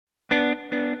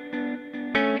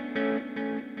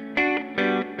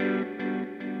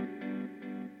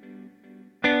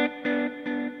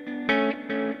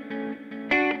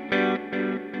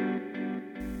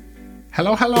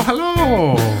Hello, hello,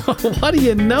 hello. What do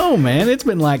you know, man? It's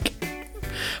been like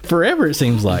forever, it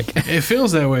seems like. It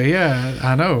feels that way. Yeah,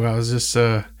 I know. I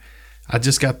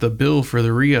just got the bill for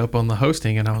the re-up on the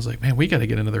hosting, and I was like, man, we got to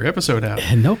get another episode out.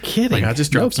 No kidding. Like I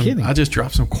just dropped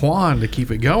some Quan to keep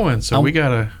it going, so we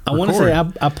gotta. I want to say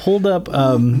I pulled up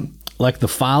like the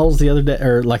files the other day,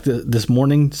 or like this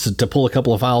morning, to pull a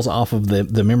couple of files off of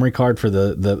the memory card for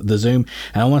the Zoom,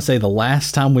 and I want to say the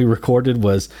last time we recorded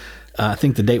was. I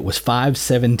think the date was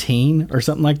 5/17 or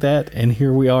something like that, and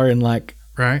here we are in like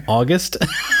August.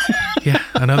 Yeah,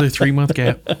 another 3-month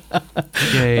gap.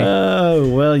 Yay! Oh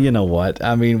well, you know what?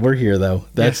 I mean, we're here though.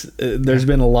 There's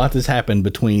been a lot that's happened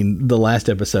between the last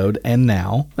episode and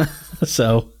now,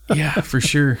 so yeah, for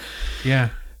sure. Yeah,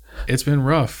 it's been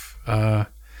rough.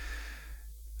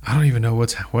 I don't even know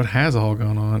what has all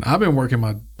gone on. I've been working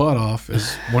my butt off.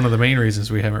 Is one of the main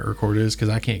reasons we haven't recorded is because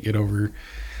I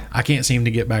can't seem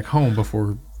to get back home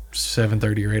before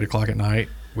 7:30 or 8 o'clock at night,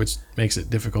 which makes it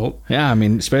difficult. Yeah, I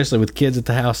mean, especially with kids at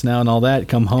the house now and all that.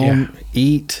 Come home,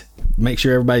 eat, make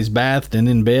sure everybody's bathed and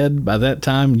in bed. By that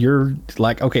time, you're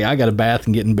like, okay, I got to bath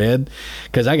and get in bed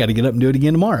because I got to get up and do it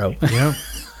again tomorrow. Yeah,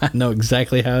 I know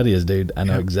exactly how it is, dude. I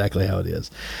know exactly how it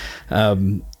is.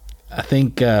 I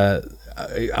think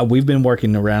we've been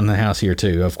working around the house here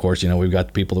too. Of course, we've got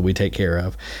the people that we take care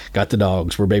of. Got the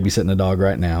dogs. We're babysitting a dog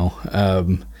right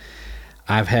now.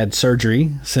 I've had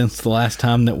surgery since the last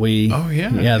time that we. Oh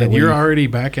yeah. And you're already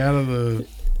back out of the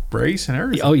brace and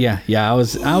everything. Oh yeah. I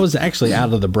was actually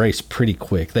out of the brace pretty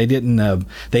quick. They didn't.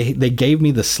 They gave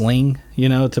me the sling,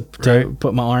 to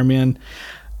put my arm in.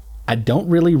 I don't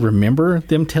really remember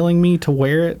them telling me to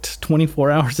wear it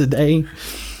 24 hours a day.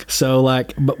 So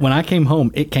but when I came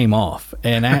home, it came off,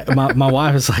 and my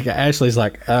wife is like, Ashley's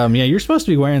like, yeah, you're supposed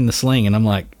to be wearing the sling, and I'm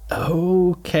like,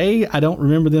 okay, I don't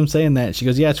remember them saying that. She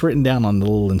goes, yeah, it's written down on the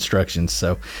little instructions.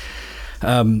 So,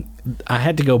 I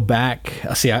had to go back.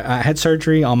 See, I had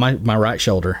surgery on my right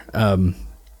shoulder. I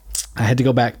had to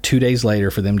go back 2 days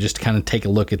later for them just to kind of take a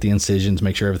look at the incisions,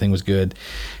 make sure everything was good,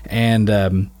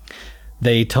 and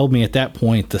they told me at that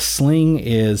point the sling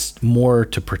is more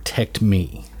to protect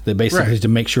me. That basically is to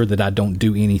make sure that I don't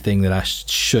do anything that I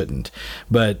shouldn't.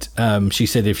 But she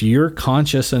said if you're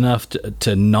conscious enough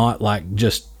to not like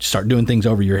just start doing things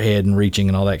over your head and reaching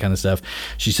and all that kind of stuff,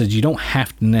 she said you don't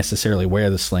have to necessarily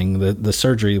wear the sling. The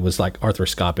surgery was like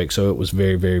arthroscopic, so it was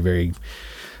very, very, very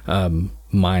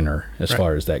minor as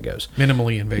far as that goes.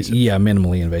 Minimally invasive. Yeah,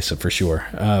 minimally invasive for sure.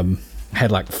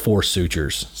 Had like 4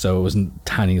 sutures, so it was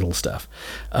tiny little stuff.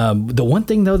 The one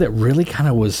thing though that really kind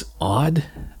of was odd.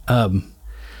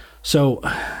 So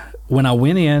when I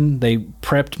went in, they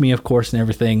prepped me, of course, and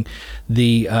everything.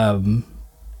 The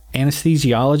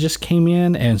anesthesiologist came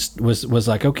in and was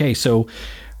like, okay, so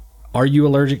are you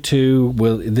allergic to,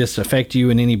 will this affect you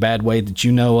in any bad way that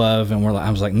you know of? And I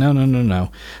was like,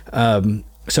 no.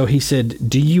 So he said,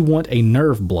 do you want a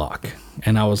nerve block?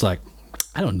 And I was like,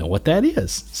 I don't know what that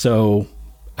is. So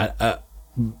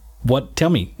tell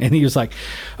me. And he was like,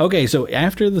 okay, so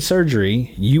after the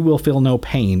surgery, you will feel no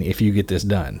pain if you get this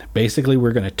done. Basically,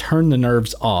 we're going to turn the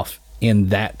nerves off in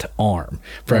that arm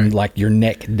from like your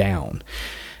neck down.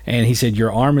 And he said,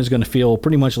 your arm is going to feel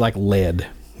pretty much like lead.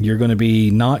 You're going to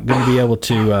be not going to be able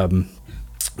to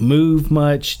move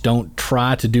much. Don't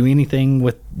try to do anything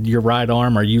with your right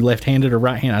arm. Are you left-handed or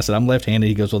right-handed? I said, I'm left-handed.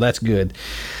 He goes, well, that's good.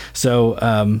 So,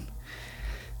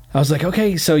 I was like,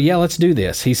 okay, so yeah, let's do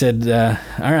this. He said,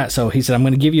 all right. So he said, I'm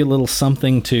going to give you a little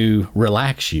something to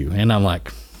relax you. And I'm like,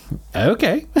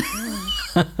 okay.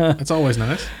 That's always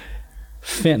nice.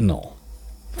 Fentanyl,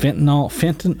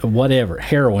 whatever.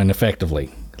 Heroin, effectively.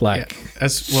 Like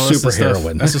super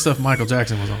heroin. That's the stuff Michael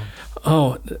Jackson was on.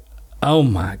 Oh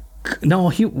my. No,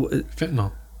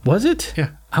 Fentanyl. Was it?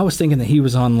 Yeah. I was thinking that he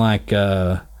was on like,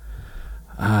 I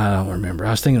don't remember.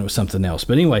 I was thinking it was something else.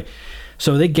 But anyway.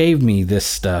 So they gave me this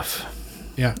stuff.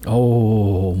 Yeah.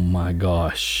 Oh my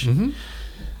gosh. Mm-hmm.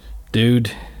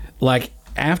 Dude, like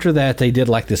after that, they did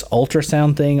like this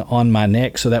ultrasound thing on my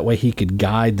neck so that way he could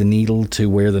guide the needle to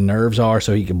where the nerves are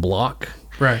so he could block.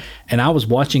 Right. And I was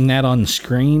watching that on the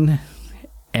screen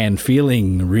and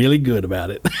feeling really good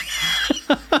about it.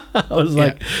 I was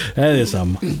like, that is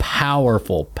some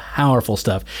powerful, powerful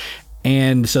stuff.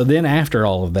 And so then after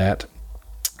all of that,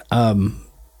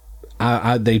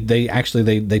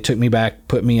 they took me back,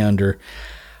 put me under.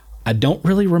 I don't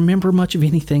really remember much of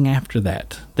anything after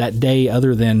that day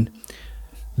other than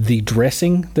the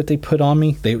dressing that they put on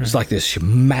me. It was like this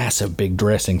massive big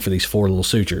dressing for these 4 little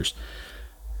sutures.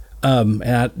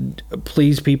 And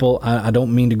please people, I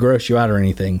don't mean to gross you out or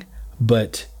anything,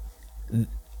 but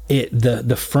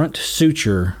the front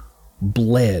suture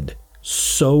bled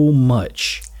so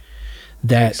much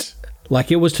that Nice.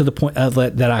 like it was to the point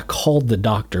that I called the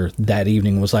doctor that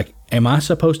evening, was like, am I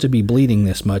supposed to be bleeding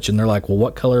this much? And they're like, well,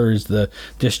 what color is the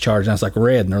discharge? And I was like,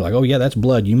 red. And they're like, oh yeah, that's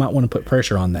blood. You might want to put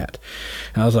pressure on that.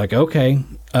 And I was like, okay.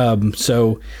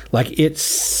 So like it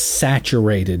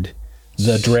saturated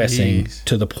the dressing Jeez.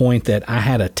 to the point that I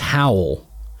had a towel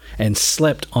and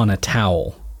slept on a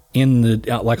towel in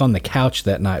the like on the couch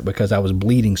that night because I was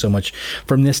bleeding so much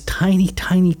from this tiny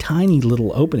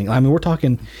little opening. I mean, we're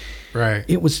talking, Right.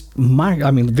 it was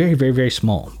very, very, very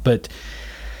small, but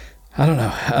I don't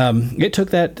know. It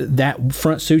took that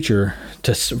front suture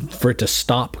for it to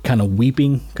stop kind of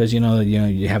weeping, because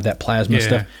you have that plasma Yeah.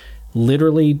 stuff.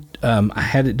 Literally, I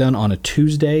had it done on a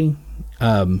Tuesday.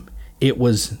 It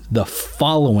was the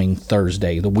following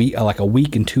Thursday, the week, like a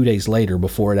week and 2 days later,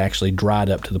 before it actually dried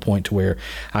up to the point to where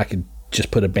I could just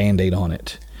put a Band-Aid on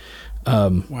it.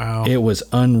 Wow. It was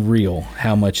unreal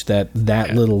how much that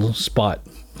little spot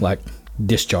like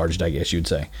discharged, I guess you'd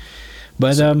say.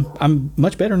 But I'm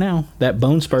much better now. That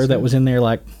bone spur that was in there,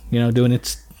 like, doing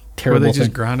its Were terrible they just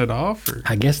thing. grind it off? Or?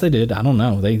 I guess they did. I don't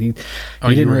know. He you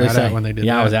didn't were really out say when they did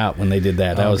Yeah, I that? was out when they did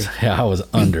that. Oh, I was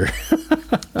under.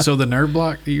 So the nerve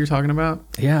block that you're talking about,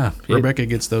 Yeah. Rebecca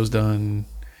gets those done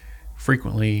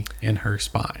frequently in her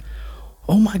spine.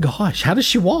 Oh my gosh. How does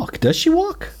she walk? Does she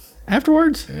walk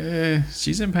afterwards?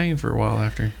 She's in pain for a while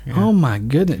after. Yeah. Oh my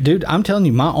goodness, dude! I'm telling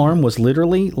you, my arm was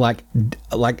literally like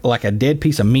a dead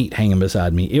piece of meat hanging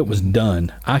beside me. It was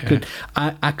done. I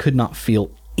could not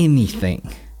feel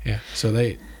anything. Yeah. So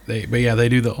they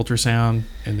do the ultrasound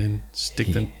and then stick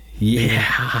the.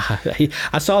 Yeah,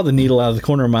 I saw the needle out of the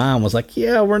corner of my eye and was like,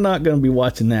 "Yeah, we're not going to be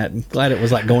watching that." I'm glad it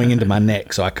was like going into my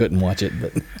neck, so I couldn't watch it.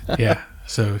 But Yeah.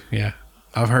 So yeah,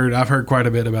 I've heard quite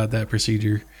a bit about that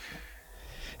procedure.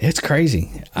 it's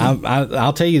crazy.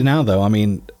 I'll tell you now, though. I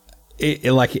mean,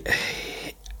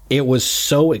 it was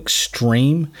so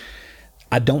extreme.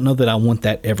 I don't know that I want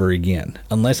that ever again,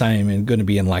 unless I am going to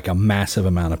be in like a massive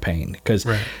amount of pain. Because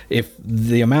Right. if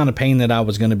the amount of pain that I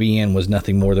was going to be in was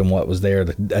nothing more than what was there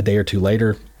a day or two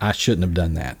later, I shouldn't have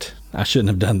done that. I shouldn't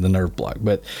have done the nerve block.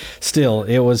 But still,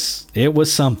 it was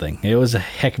something. It was a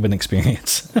heck of an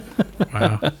experience.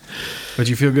 Wow. But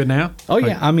you feel good now? Oh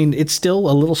yeah, I mean, it's still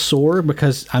a little sore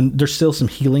because there's still some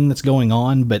healing that's going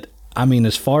on. But I mean,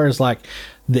 as far as like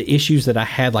the issues that I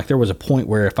had, like there was a point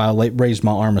where if I raised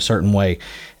my arm a certain way,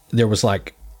 there was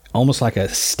like almost like a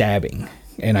stabbing,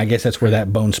 and I guess that's where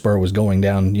that bone spur was going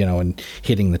down, and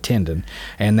hitting the tendon,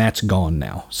 and that's gone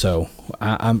now. So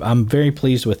I'm very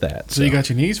pleased with that. So you got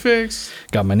your knees fixed?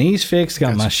 got my knees fixed,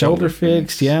 got my your shoulder shoulder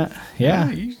fixed. fixed. Yeah.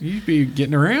 You be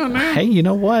getting around now. Hey, you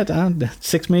know what? I'm a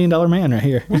 $6 million man right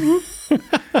here.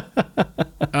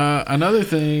 Another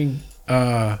thing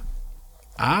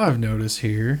I've noticed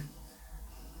here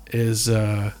is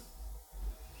Oh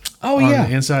on yeah.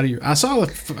 the inside of your. I saw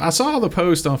the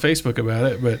post on Facebook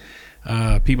about it,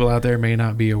 but people out there may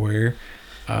not be aware.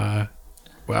 Well,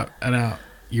 now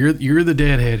you're the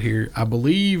deadhead here, I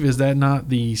believe. Is that not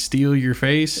the Steal Your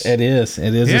Face? It is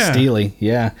a Yeah. Steely.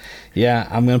 Yeah.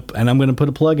 I'm gonna put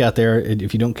a plug out there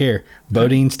if you don't care.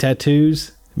 Bodine's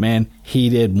Tattoos, man, he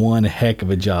did one heck of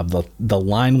a job. The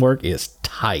line work is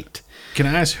tight. Can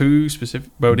I ask who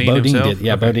specific? Bodine himself? did.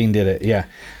 Yeah, Okay. Bodine did it. Yeah.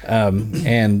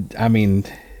 And I mean,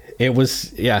 it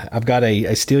was, I've got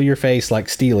a Steal Your Face like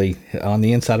Steely on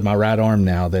the inside of my right arm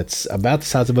now that's about the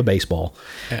size of a baseball.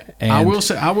 And I will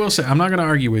say, I'm not going to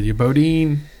argue with you.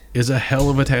 Bodine is a hell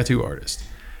of a tattoo artist.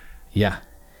 Yeah.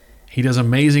 He does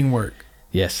amazing work.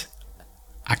 Yes.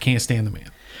 I can't stand the man.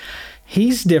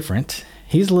 He's different.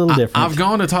 He's a little different. I've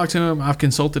gone to talk to him. I've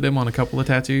consulted him on a couple of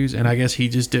tattoos, and I guess he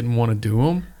just didn't want to do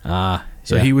them.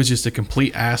 So yeah. he was just a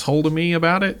complete asshole to me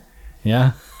about it.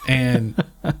 Yeah. And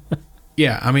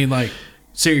yeah, I mean, like,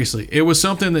 seriously, it was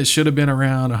something that should have been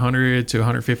around $100 to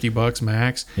 $150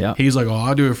 max. Yeah. He's like, "Oh,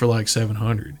 I'll do it for like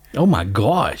 $700." Oh my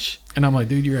gosh. And I'm like,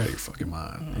 "Dude, you're out of your fucking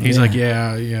mind." He's like,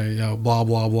 yeah, blah,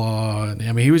 blah, blah. And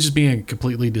I mean, he was just being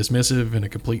completely dismissive and a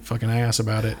complete fucking ass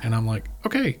about it. And I'm like,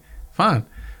 okay, fine.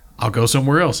 I'll go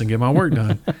somewhere else and get my work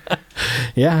done.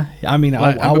 Yeah. I mean,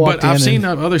 I walked but I've in seen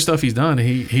and- other stuff he's done.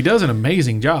 He does an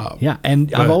amazing job. Yeah,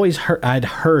 and I've But- always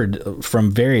heard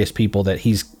from various people that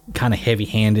he's kind of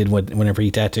heavy-handed whenever he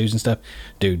tattoos and stuff.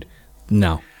 Dude,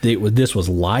 no, this was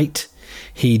light.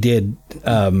 He did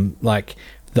like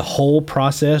the whole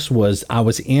process was I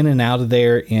was in and out of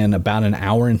there in about an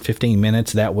hour and 15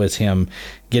 minutes. That was him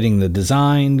getting the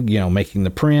design, making the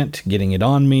print, getting it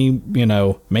on me,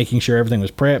 making sure everything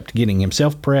was prepped, getting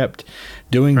himself prepped,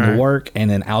 doing the Right. work, and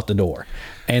then out the door.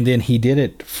 And then he did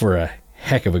it for a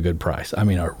heck of a good price. I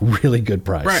mean, a really good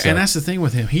price. Right. So- And that's the thing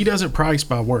with him. He doesn't price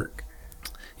by work.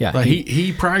 Yeah. Like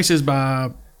he prices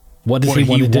by what does what he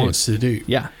want he to do? wants to do.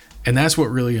 Yeah. And that's what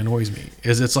really annoys me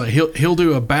is it's like he'll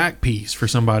do a back piece for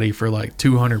somebody for like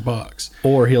 $200.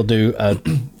 Or he'll do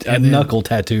a knuckle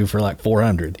tattoo for like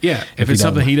 $400. Yeah. If you it's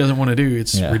don't something he doesn't want to do,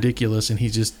 it's Yeah. ridiculous. And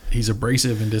he's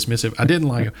abrasive and dismissive. I didn't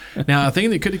like him. Now, a thing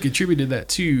that could have contributed to that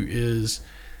too is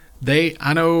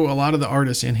I know a lot of the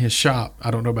artists in his shop,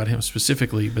 I don't know about him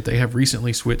specifically, but they have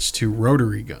recently switched to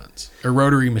rotary guns or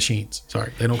rotary machines.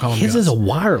 Sorry. They don't call them His guns. is a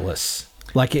wireless.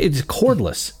 Like it's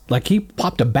cordless. Like he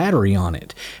popped a battery on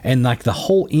it, and like the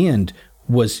whole end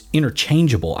was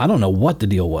interchangeable. I don't know what the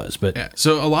deal was, but Yeah.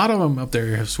 So a lot of them up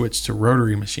there have switched to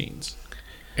rotary machines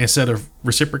instead of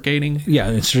reciprocating. yeah,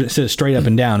 it's straight up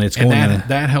and down. It's And going.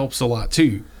 that helps a lot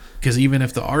too. Because even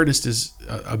if the artist is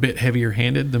a bit heavier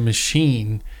handed, the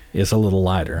machine It's a little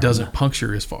lighter. doesn't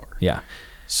puncture as far. Yeah,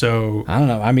 So, I don't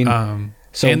know. I mean,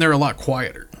 and they're a lot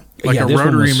quieter. Like yeah, a this one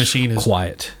rotary was machine is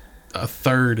quiet. a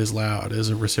third as loud as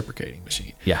a reciprocating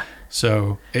machine. Yeah.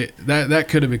 So that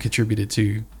could have been contributed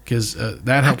to because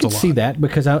that I helped a could lot. see that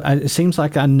because it seems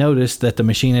like I noticed that the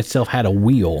machine itself had a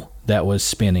wheel that was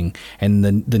spinning and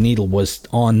the needle was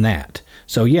on that.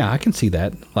 So yeah, I can see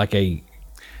that like a.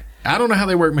 I don't know how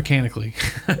they work mechanically.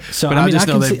 So but I mean, just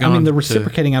know they've I mean, the gone to-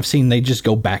 reciprocating I've seen they just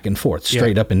go back and forth,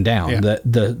 straight up and down. Yeah.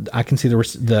 The I can see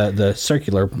the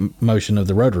circular motion of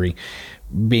the rotary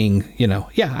being,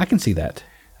 yeah, I can see that.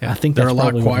 Yeah, I think they're that's a lot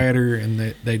probably what- quieter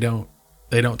and they don't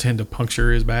tend to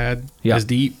puncture as bad Yeah. as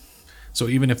deep. So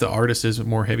even if the artist is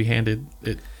more heavy handed,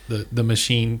 the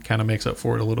machine kind of makes up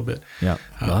for it a little bit. Yeah.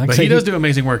 Well, like I but say, he does do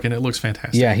amazing work and it looks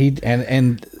fantastic. Yeah,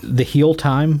 and the heal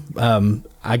time,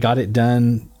 I got it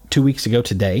done 2 weeks ago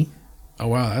today. Oh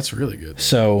wow, that's really good.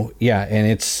 So yeah, and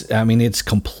it's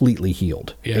completely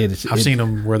healed. Yeah, I've seen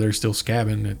them where they're still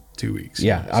scabbing at 2 weeks.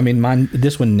 Yeah, I mean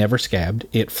this one never scabbed.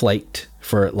 It flaked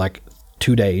for like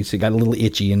 2 days. It got a little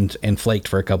itchy and flaked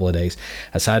for a couple of days.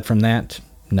 Aside from that,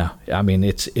 no. I mean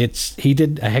he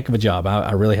did a heck of a job.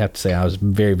 I really have to say I was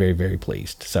very, very, very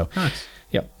pleased. So Nice.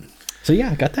 Yep. So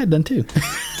yeah, I got that done too.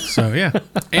 So yeah,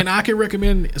 and I can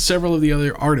recommend several of the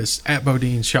other artists at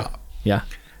Bodine's shop. Yeah.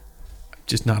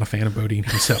 Just not a fan of Bodine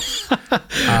himself.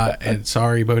 And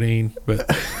sorry, Bodine, but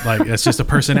like that's just a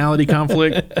personality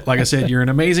conflict. Like I said, you're an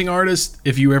amazing artist.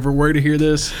 If you ever were to hear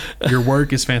this, your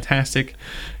work is fantastic.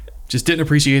 Just didn't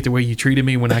appreciate the way you treated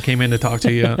me when I came in to talk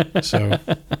to you. So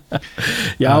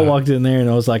Yeah, I walked in there and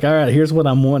I was like, all right, here's what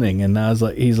I'm wanting. And I was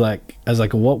like,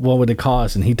 what would it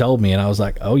cost? And he told me, and I was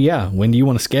like, oh yeah, when do you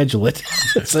want to schedule it?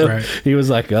 So right. he was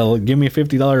like, oh, give me a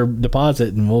 $50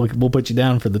 deposit and we'll put you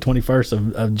down for the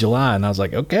 21st of July. And I was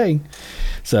like, okay.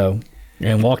 So,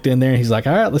 and walked in there and he's like,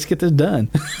 all right, let's get this done.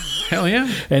 hell yeah.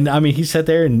 And I mean, he sat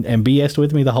there and BS'd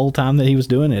with me the whole time that he was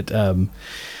doing it.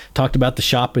 Talked about the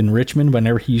shop in Richmond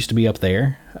whenever he used to be up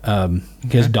there.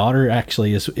 His daughter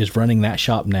actually is running that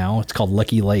shop now. It's called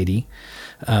Lucky Lady.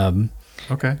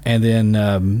 Okay. And then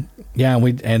and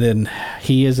then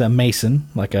he is a mason,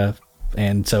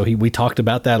 and so we talked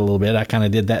about that a little bit. I kind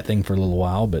of did that thing for a little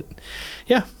while, but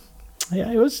yeah,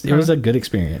 it was a good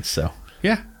experience. So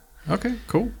Yeah. Okay,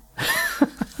 cool.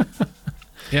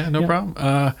 Yeah, no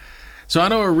problem. So I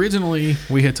know originally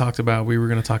we had talked about, we were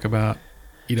going to talk about,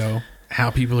 how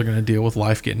people are going to deal with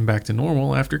life getting back to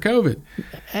normal after COVID.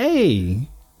 hey,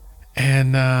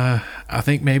 And I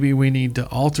think maybe we need to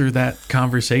alter that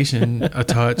conversation a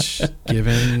touch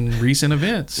given recent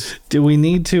events. do we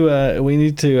need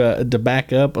to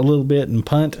back up a little bit and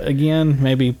punt again?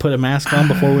 Maybe put a mask on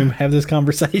before we have this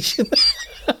conversation.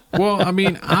 Well, I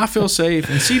mean, I feel safe,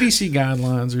 and CDC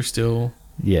guidelines are still,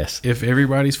 Yes. if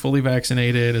everybody's fully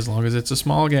vaccinated, as long as it's a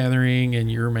small gathering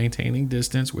and you're maintaining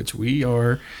distance, which we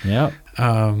are, Yep.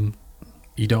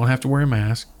 you don't have to wear a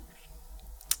mask.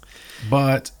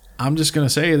 But I'm just going to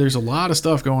say there's a lot of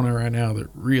stuff going on right now that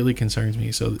really concerns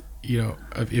me. So,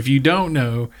 if you don't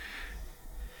know,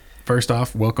 first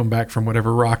off, welcome back from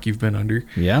whatever rock you've been under.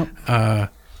 Yep.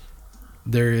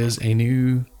 There is a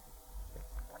new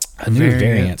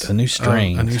variant, a new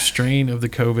strain, a new strain of the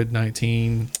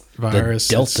COVID-19 virus.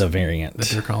 the Delta variant. That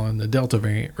they're calling the Delta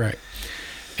variant, right?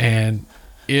 And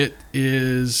it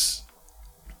is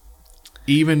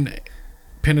even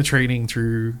penetrating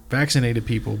through vaccinated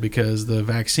people because the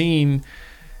vaccine,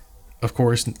 of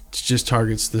course, just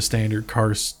targets the standard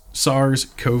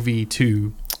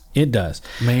SARS-CoV-2 It does.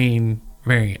 main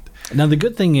variant. Now the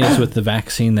good thing is with the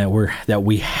vaccine that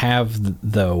we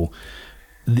have, though,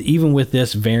 even with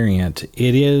this variant,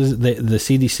 it is the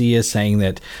CDC is saying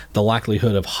that the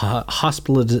likelihood of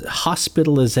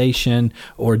hospitalization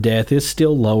or death is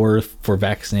still lower for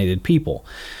vaccinated people,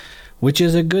 which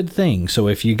is a good thing. So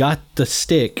if you got the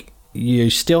stick you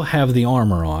still have the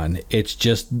armor on. It's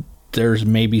just there's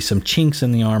maybe some chinks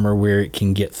in the armor where it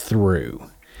can get through.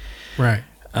 Right.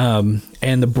 And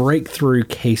the breakthrough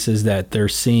cases that they're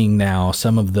seeing now,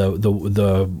 some of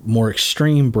the more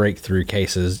extreme breakthrough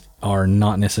cases are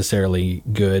not necessarily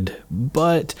good,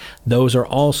 but those are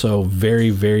also very,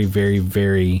 very, very,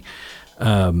 very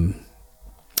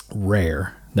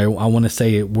rare. I want to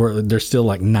say there's still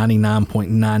like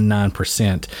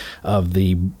 99.99% of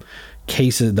the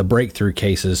cases, the breakthrough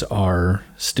cases are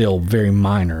still very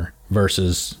minor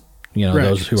versus, right.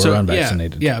 those who are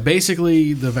unvaccinated. Yeah,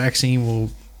 basically the vaccine will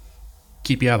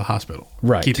keep you out of the hospital.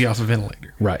 Right. Keep you off a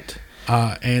ventilator. Right.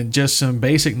 And just some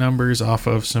basic numbers off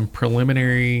of some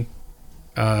preliminary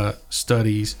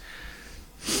studies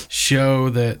show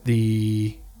that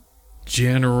the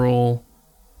general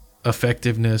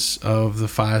effectiveness of the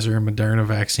Pfizer and Moderna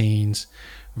vaccines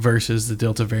versus the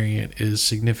Delta variant is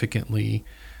significantly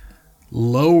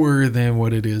lower than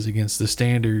what it is against the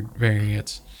standard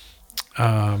variants,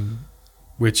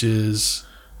 which is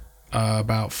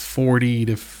about 40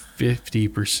 to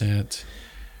 50%.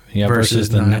 Yeah, versus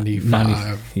the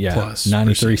 95 plus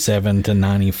 93.7 to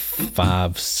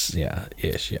 95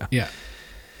 ish. Yeah.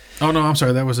 Oh no, I'm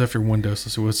sorry. That was after one dose.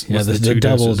 So the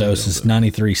double dose is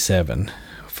 93.7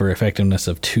 for effectiveness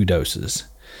of 2 doses.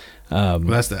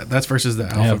 That's versus the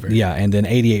alpha variant. Yeah, and then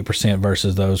 88%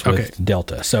 versus those with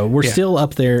Delta. So we're still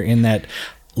up there in that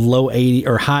low 80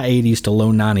 or high 80s to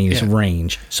low 90s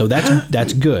range. So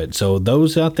that's good. So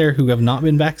those out there who have not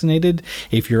been vaccinated,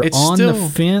 if you're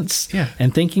the fence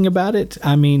and thinking about it,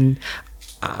 I mean,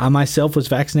 I myself was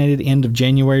vaccinated end of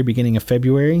January, beginning of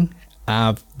February.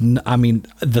 I mean,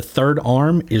 the third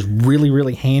arm is really,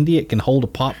 really handy. It can hold a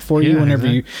pop for you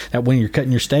whenever when you're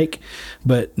cutting your steak.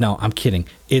 But no, I'm kidding.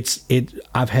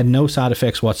 I've had no side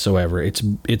effects whatsoever. It's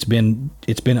been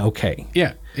okay.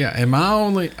 Yeah. And my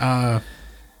only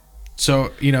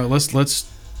so let's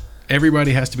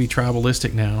everybody has to be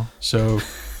tribalistic now. So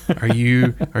are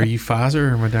you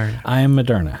Pfizer or Moderna? I am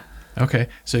Moderna. Okay,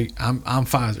 so I'm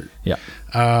Pfizer. Yeah.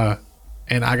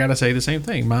 And I gotta say the same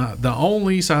thing. The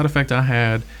only side effect I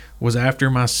had was after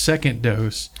my second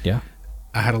dose. Yeah.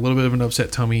 I had a little bit of an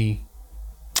upset tummy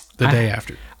the day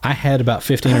after. I had about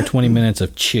 15 or 20 minutes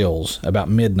of chills about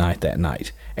midnight that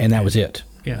night, and that was it.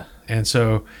 Yeah. And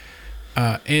so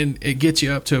and it gets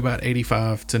you up to about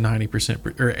 85 to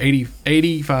 90% or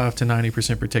 85 to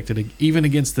 90% protected even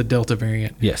against the Delta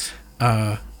variant. Yes.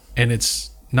 And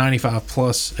it's 95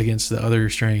 plus against the other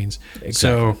strains. Exactly.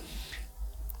 So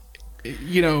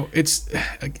it's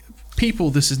people,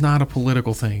 this is not a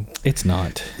political thing. It's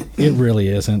not. It really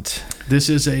isn't. This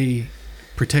is a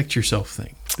protect yourself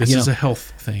thing. This is a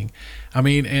health thing. I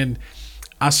mean, and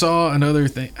I saw another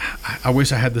thing. I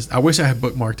wish I had this. I wish I had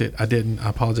bookmarked it. I didn't. I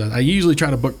apologize. I usually try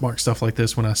to bookmark stuff like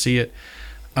this when I see it.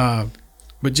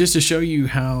 But just to show you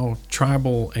how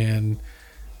tribal and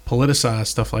politicized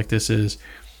stuff like this is,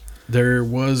 there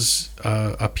was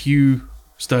a Pew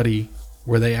study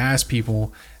where they asked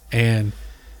people, and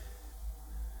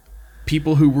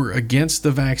people who were against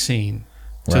the vaccine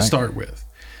to start with,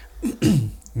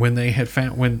 when they had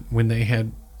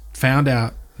found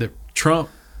out that Trump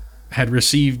had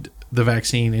received the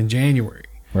vaccine in January,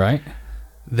 right,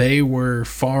 they were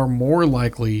far more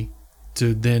likely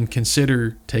to then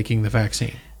consider taking the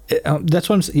vaccine. That's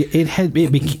what I'm saying.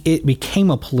 It became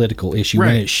a political issue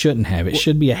when it shouldn't have. It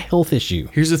should be a health issue.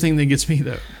 Here's the thing that gets me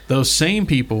though: those same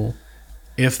people,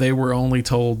 if they were only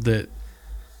told that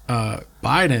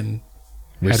Biden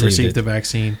had received the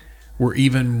vaccine, were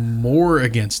even more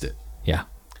against it. Yeah.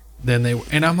 Than they were.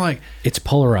 And I'm like, it's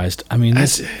polarized. I mean,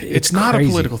 it's not a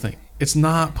political thing. It's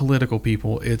not political,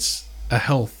 people. It's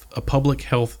a public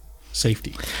health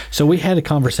safety. So we had a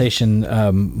conversation,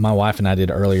 my wife and I did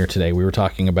earlier today. We were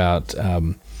talking about,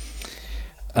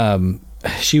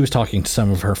 she was talking to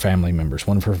some of her family members,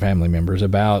 one of her family members,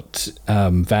 about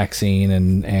vaccine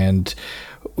and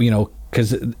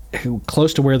because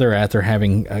close to where they're at, they're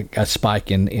having a spike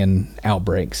in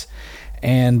outbreaks.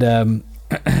 And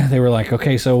they were like,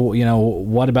 okay, so,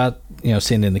 what about,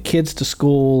 sending the kids to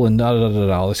school and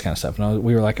all this kind of stuff. And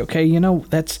we were like, okay,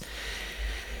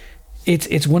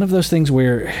 it's one of those things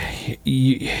where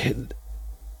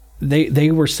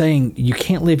they were saying you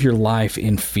can't live your life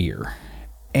in fear.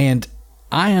 And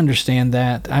I understand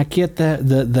that. I get that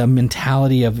the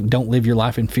mentality of don't live your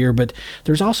life in fear, but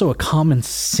there's also a common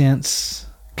sense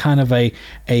kind of a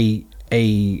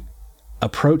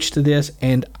approach to this.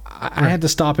 And I had to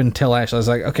stop and tell Ash, I was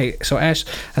like, okay, so Ash,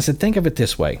 I said, think of it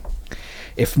this way.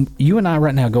 If you and I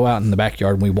right now go out in the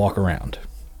backyard and we walk around,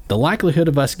 the likelihood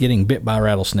of us getting bit by a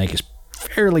rattlesnake is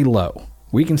fairly low.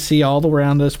 We can see all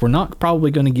around us. We're not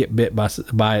probably going to get bit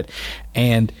by it.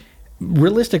 And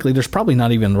realistically, there's probably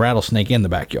not even a rattlesnake in the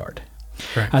backyard.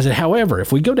 Right. I said, however,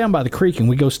 if we go down by the creek and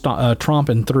we go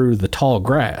tromping through the tall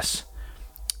grass,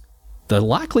 the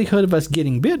likelihood of us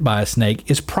getting bit by a snake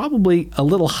is probably a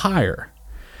little higher.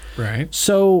 Right.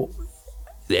 So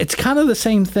it's kind of the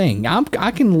same thing. I'm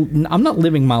not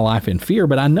living my life in fear,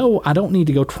 but I know I don't need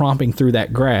to go tromping through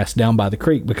that grass down by the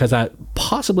creek because I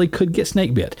possibly could get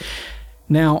snake bit.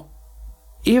 Now,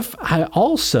 if I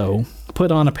also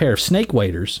put on a pair of snake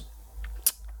waders,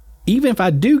 even if I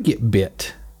do get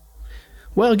bit,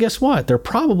 well, guess what? They're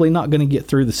probably not going to get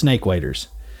through the snake waders.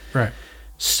 Right.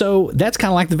 So that's kind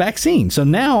of like the vaccine. So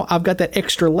now I've got that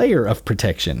extra layer of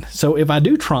protection. So if I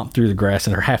do tromp through the grass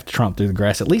or have to tromp through the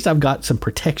grass, at least I've got some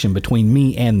protection between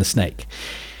me and the snake.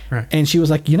 Right. And she was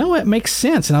like, you know what? It makes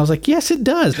sense. And I was like, yes, it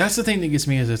does. That's the thing that gets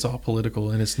me is it's all political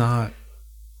and it's not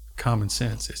common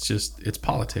sense. It's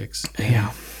politics.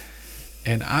 Yeah.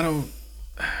 And I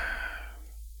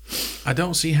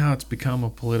don't see how it's become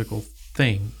a political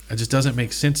thing. It just doesn't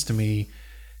make sense to me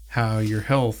how your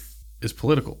health is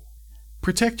political.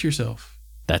 Protect yourself.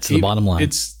 That's the bottom line.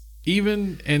 It's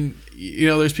even, and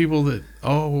there's people that,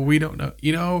 we don't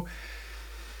know.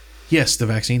 Yes, the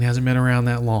vaccine hasn't been around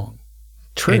that long.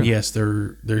 True. And yes,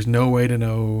 there's no way to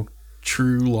know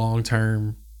true long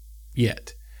term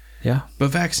yet. Yeah. But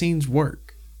vaccines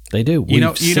work. They do. You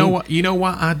know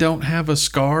why I don't have a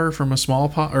scar from a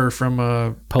smallpox or from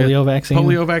a polio vaccine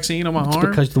on my it's arm?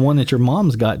 Because the one that your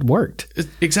mom's got worked.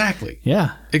 Exactly.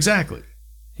 Yeah. Exactly.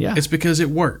 Yeah. It's because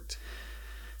it worked.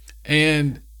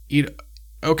 And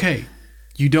okay,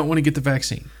 you don't want to get the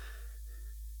vaccine.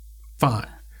 Fine.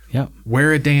 Yep.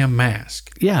 Wear a damn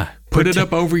mask. Yeah. Put it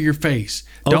up over your face.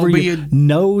 Don't be a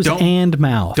nose and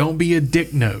mouth. Don't be a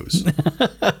dick nose.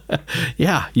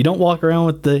 Yeah. You don't walk around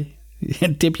with the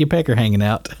tip your pecker hanging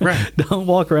out. Right. Don't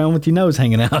walk around with your nose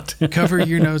hanging out. Cover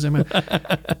your nose and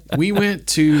mouth. We went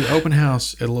to open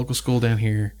house at a local school down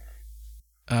here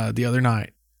the other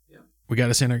night. Yeah. We got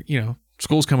to send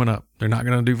school's coming up. They're not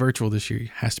going to do virtual this year. It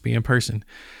has to be in person.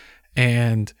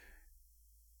 And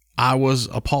I was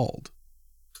appalled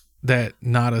that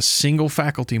not a single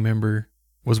faculty member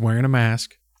was wearing a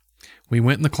mask. We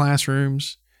went in the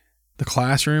classrooms. The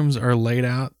classrooms are laid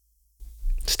out.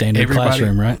 Standard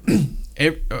classroom, right?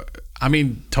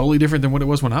 Totally different than what it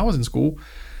was when I was in school.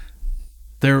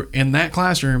 In that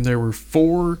classroom, there were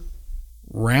 4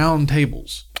 round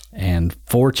tables. And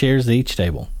 4 chairs to each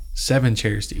table. 7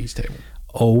 chairs to each table.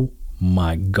 Oh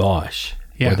my gosh.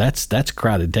 Yeah. Well, that's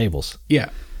crowded tables. Yeah.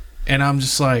 And I'm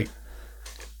just like,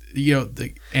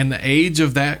 the age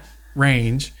of that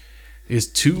range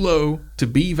is too low to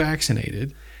be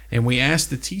vaccinated. And we asked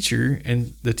the teacher,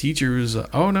 and the teacher was,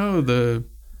 oh no, the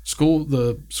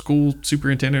school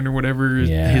superintendent or whatever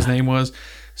his name was,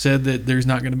 said that there's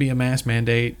not going to be a mask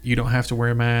mandate. You don't have to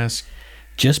wear a mask.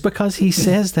 Just because he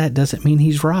says that doesn't mean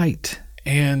he's right.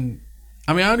 And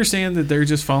I understand that they're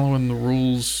just following the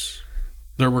rules,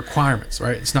 the requirements,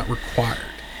 right? It's not required.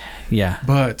 Yeah.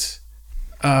 But,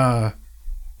 come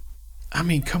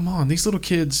on, these little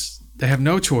kids, they have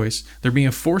no choice. They're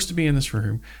being forced to be in this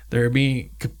room. They're being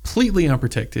completely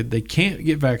unprotected. They can't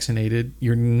get vaccinated.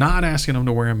 You're not asking them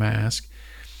to wear a mask.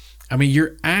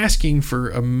 You're asking for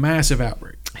a massive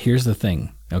outbreak. Here's the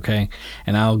thing, okay?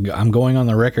 And I'm going on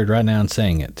the record right now and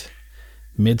saying it.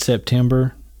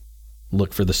 Mid-September,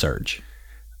 look for the surge.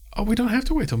 Oh, we don't have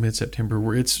to wait till mid-September.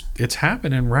 Where it's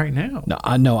happening right now.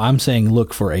 No, I'm saying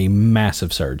look for a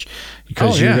massive surge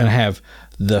because you're going to have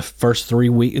the first 3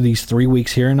 weeks, these 3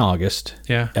 weeks here in August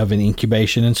of an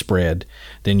incubation and spread.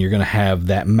 Then you're going to have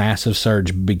that massive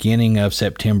surge beginning of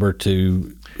September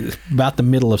to about the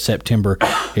middle of September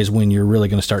is when you're really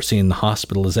going to start seeing the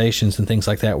hospitalizations and things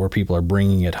like that where people are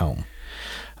bringing it home.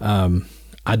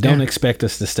 I don't expect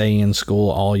us to stay in school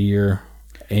all year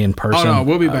in person. Oh, no,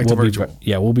 we'll be back to virtual.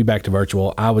 We'll be back to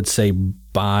virtual. I would say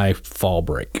by fall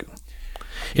break,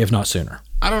 if not sooner.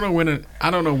 I don't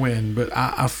know when, but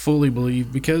I fully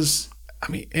believe because,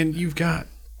 and you've got,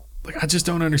 I just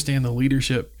don't understand the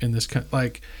leadership in this,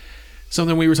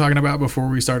 something we were talking about before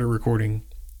we started recording.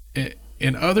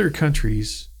 In other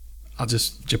countries,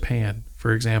 Japan,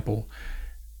 for example,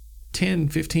 10,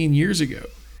 15 years ago,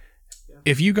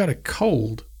 if you got a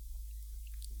cold,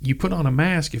 you put on a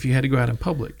mask if you had to go out in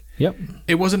public. Yep.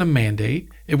 It wasn't a mandate.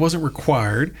 It wasn't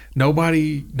required.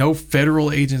 No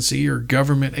federal agency or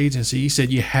government agency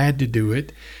said you had to do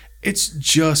it. It's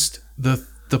just the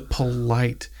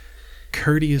polite,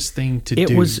 courteous thing to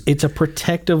do. It's a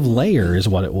protective layer is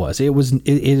what it was. It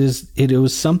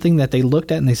was something that they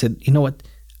looked at and they said, you know what?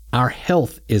 Our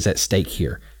health is at stake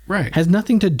here. Right. Has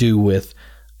nothing to do with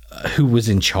who was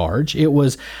in charge. It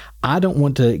was, I don't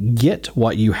want to get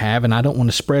what you have, and I don't want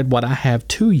to spread what I have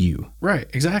to you. Right.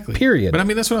 Exactly. Period. But I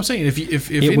mean, that's what I'm saying. If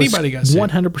It anybody got was sick,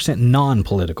 100%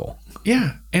 non-political.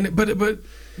 yeah, and but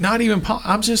not even.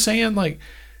 I'm just saying, like,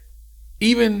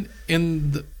 even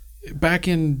back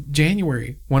in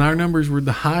January when our numbers were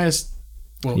the highest,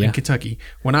 in Kentucky,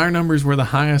 when our numbers were the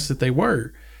highest that they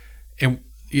were, and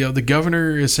the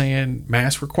governor is saying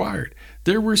mask required,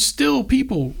 there were still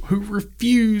people who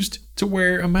refused to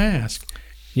wear a mask.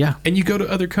 Yeah. And you go to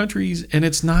other countries and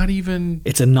it's not even...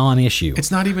 It's a non-issue.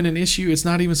 It's not even an issue. It's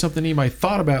not even something anybody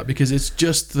thought about because it's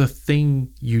just the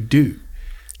thing you do.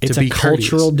 It's a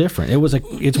cultural difference.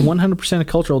 It's 100% a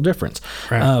cultural difference.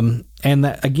 Right. And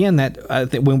that, again, that I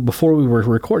think before we were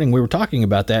recording, we were talking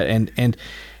about that, and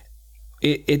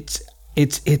it's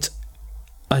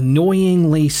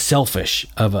annoyingly selfish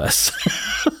of us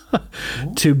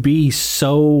to be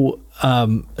so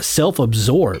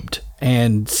self-absorbed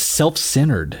and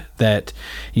self-centered that,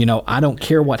 I don't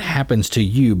care what happens to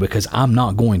you because I'm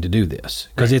not going to do this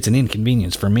because it's an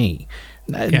inconvenience for me.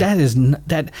 Yeah. That is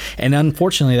that, and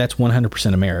unfortunately, that's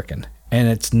 100% American, and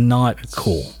it's not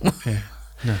cool. Yeah.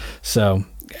 No. So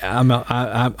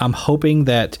I'm hoping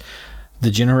that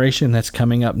the generation that's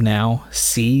coming up now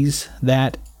sees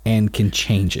that and can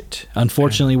change it.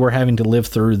 Unfortunately, we're having to live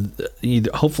through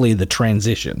hopefully the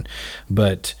transition,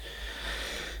 but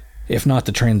if not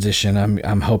the transition,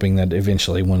 I'm hoping that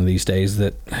eventually one of these days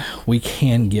that we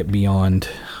can get beyond.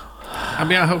 I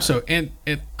mean, I hope so. And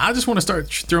I just want to start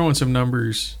throwing some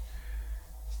numbers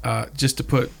just to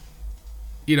put,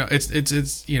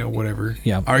 it's whatever.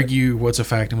 Yeah. Argue what's a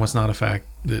fact and what's not a fact.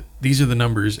 That these are the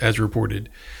numbers as reported.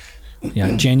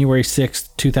 Yeah. January 6th,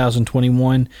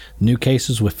 2021, new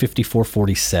cases with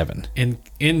 5,447.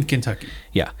 In Kentucky.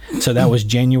 Yeah. So that was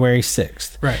January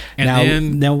 6th. Right.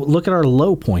 And now look at our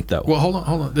low point though. Well, hold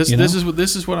on. This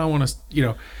is what I want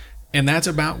to, and that's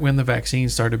about when the vaccine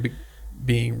started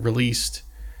being released.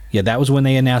 Yeah, that was when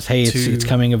they announced, hey, it's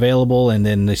coming available, and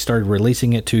then they started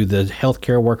releasing it to the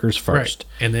healthcare workers first.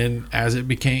 Right. And then as it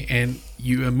became, and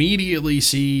you immediately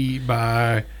see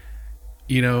by,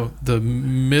 the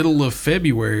middle of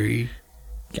February,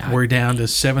 we're down to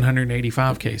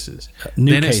 785 cases.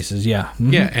 New cases, yeah.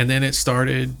 Mm-hmm. Yeah, and then it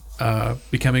started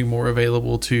becoming more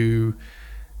available to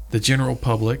the general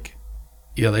public.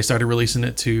 They started releasing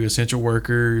it to essential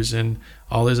workers and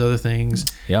all those other things.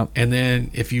 Yep. And then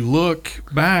if you look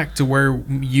back to where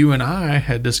you and I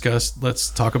had discussed, let's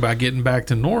talk about getting back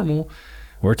to normal.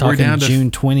 We're talking down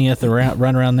June 20th,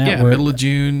 around that. Yeah, middle of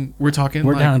June. We're talking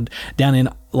we're down in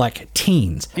like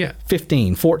teens. Yeah.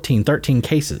 15, 14, 13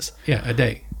 cases. Yeah, a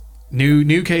day.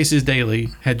 New cases daily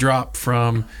had dropped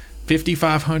from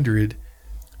 5,500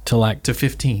 to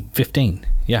 15. 15.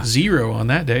 Yeah. 0 on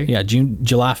that day. Yeah,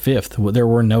 July 5th, there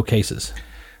were no cases.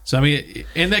 So, I mean,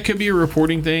 and that could be a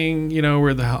reporting thing,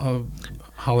 where the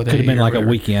holiday. Could have been like a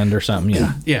weekend or something,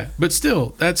 yeah. Yeah, but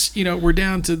still, that's, we're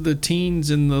down to the teens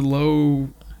and the low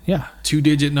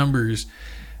 2-digit numbers.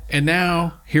 And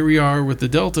now, here we are with the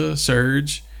Delta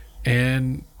surge,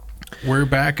 and we're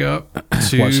back up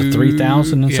to... What's it,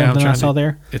 3,000 and something I saw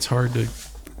there? It's hard to...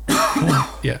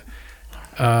 Yeah.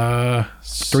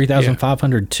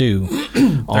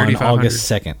 3,502 on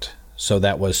August 2nd. So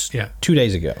that was 2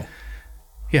 days ago.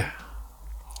 Yeah.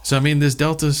 So I mean, this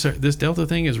Delta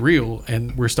thing is real,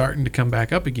 and we're starting to come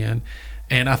back up again.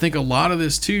 And I think a lot of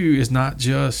this too is not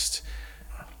just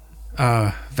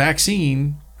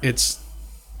vaccine. It's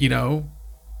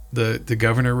the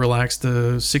governor relaxed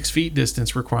the 6 feet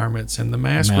distance requirements and the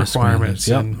mask requirements.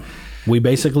 Yep. And we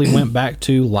basically went back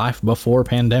to life before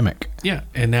pandemic. Yeah,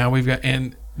 and now we've got,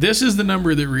 and this is the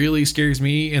number that really scares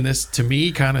me, and this to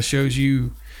me kind of shows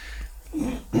you.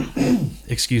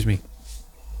 Excuse me,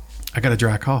 I got a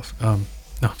dry cough. No,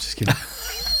 I'm just kidding.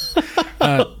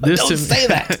 Don't say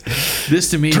that. This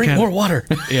to me, drink more water.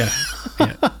 Yeah.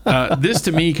 This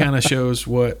to me kind of shows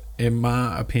what, in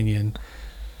my opinion,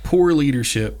 poor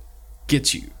leadership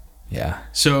gets you. Yeah.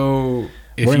 So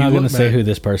we're not going to say who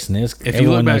this person is.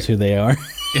 Everyone knows who they are.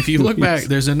 If you look back,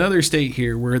 there's another state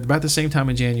here where about the same time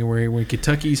in January when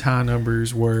Kentucky's high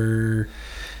numbers were,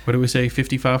 what did we say,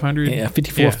 5,500? Yeah,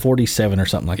 5,447 or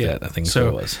something like that, I think so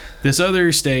it was. This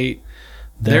other state,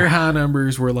 their high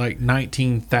numbers were like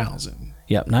 19,000.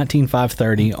 Yep,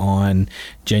 19,530 on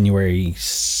January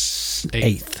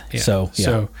 8th. Yeah.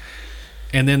 So,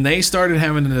 and then they started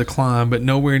having a decline, but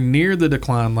nowhere near the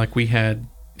decline like we had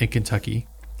in Kentucky.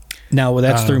 Now,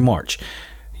 that's through March.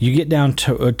 You get down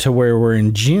to where we're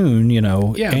in June, Yeah,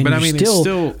 and but I mean,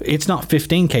 it's not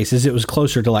 15 cases. It was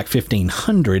closer to like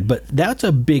 1,500, but that's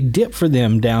a big dip for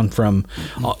them down from,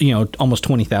 almost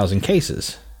 20,000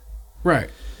 cases.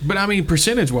 Right. But I mean,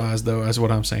 percentage-wise, though, is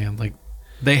what I'm saying. Like,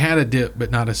 they had a dip,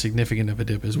 but not as significant of a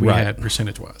dip as we had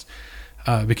percentage-wise.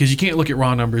 Because you can't look at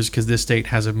raw numbers because this state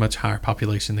has a much higher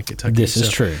population than Kentucky. This is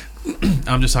true.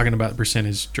 I'm just talking about the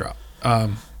percentage drop.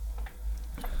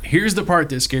 Here's the part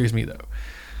that scares me, though.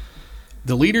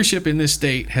 The leadership in this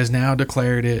state has now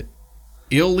declared it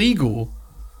illegal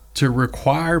to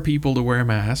require people to wear a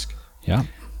mask. Yeah.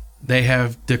 They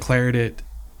have declared it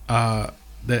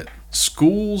that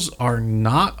schools are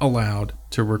not allowed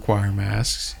to require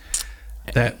masks,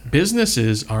 that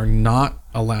businesses are not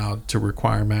allowed to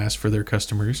require masks for their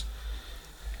customers.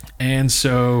 And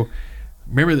so,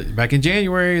 remember that back in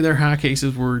January, their high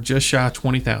cases were just shy of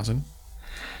 20,000.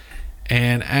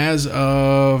 And as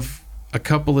of a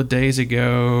couple of days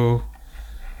ago,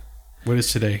 what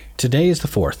is today? Today is the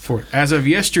 4th. As of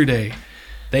yesterday,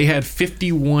 they had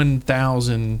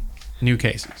 51,000 new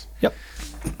cases. Yep.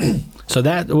 So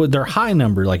that their high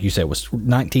number, like you said, was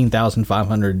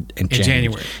 19,500 and change.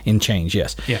 January. In change,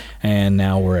 yes. Yeah. And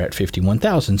now we're at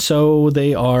 51,000. So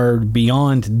they are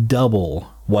beyond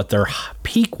double what their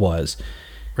peak was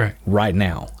right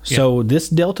now. Yeah. So this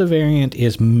Delta variant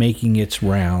is making its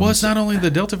rounds. Well, it's not only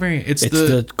the Delta variant. It's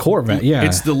the core variant. Yeah.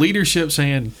 It's the leadership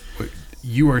saying,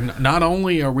 you are not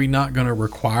only are we not going to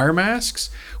require masks,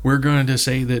 we're going to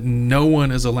say that no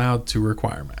one is allowed to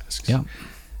require masks. Yeah.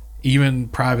 Even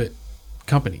private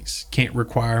companies can't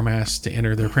require masks to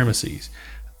enter their premises.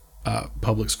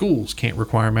 Public schools can't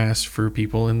require masks for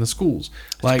people in the schools.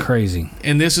 It's crazy.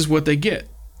 And this is what they get.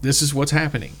 This is what's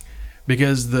happening.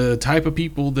 Because the type of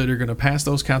people that are going to pass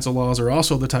those kinds of laws are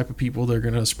also the type of people that are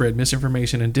going to spread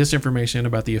misinformation and disinformation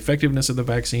about the effectiveness of the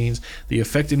vaccines, the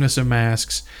effectiveness of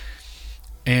masks.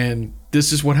 And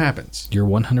this is what happens. You're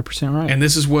 100% right. And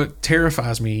this is what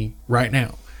terrifies me right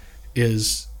now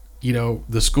is,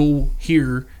 the school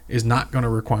here is not going to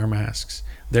require masks.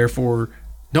 Therefore,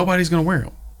 nobody's going to wear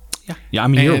them. Yeah, I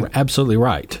mean, you're absolutely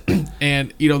right.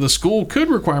 And, the school could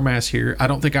require masks here. I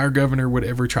don't think our governor would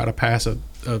ever try to pass a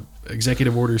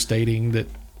executive order stating that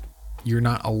you're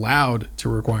not allowed to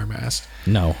require masks.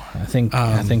 No, I think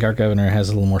our governor has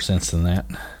a little more sense than that.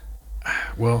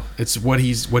 Well, it's what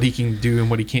he can do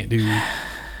and what he can't do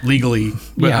legally.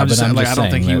 But I'm just saying, I don't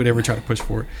think he would ever try to push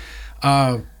for it.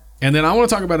 And then I want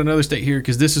to talk about another state here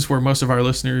because this is where most of our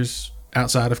listeners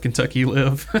outside of Kentucky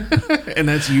live, and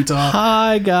that's Utah.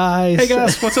 Hi, guys. Hey,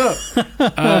 guys. What's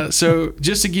up? So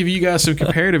just to give you guys some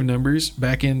comparative numbers,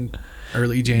 back in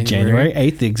early January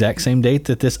 8th, the exact same date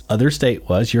that this other state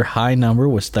was, your high number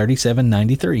was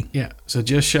 3,793. Yeah, so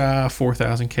just shy of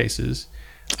 4,000 cases.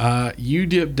 You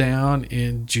dipped down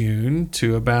in June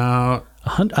to about...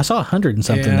 I saw 100 and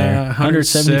something there.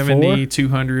 170,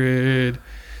 200.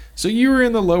 So you were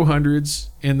in the low hundreds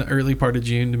in the early part of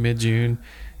June to mid-June,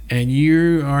 and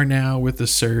you are now with the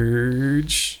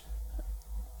surge.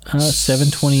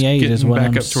 728 is what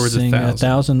I'm seeing.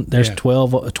 1,000. There's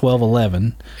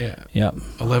 1211. Yeah. Yep.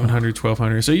 1,100,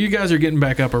 1,200. So you guys are getting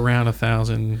back up around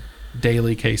 1,000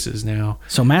 daily cases now.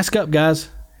 So mask up, guys.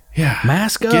 Yeah.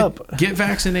 Mask up. Get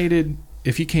vaccinated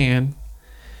if you can.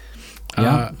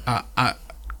 Yeah. I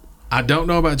don't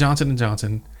know about Johnson &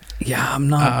 Johnson. Yeah, I'm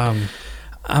not.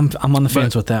 I'm on the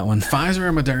fence with that one. Pfizer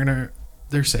and Moderna,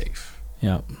 they're safe.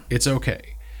 Yeah. It's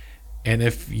okay. And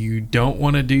if you don't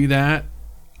want to do that,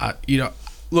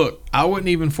 look, I wouldn't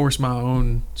even force my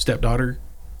own stepdaughter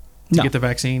to get the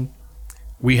vaccine.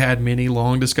 We had many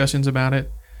long discussions about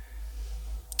it.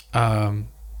 And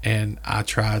I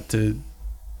tried to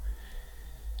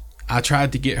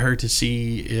get her to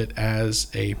see it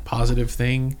as a positive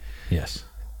thing. Yes.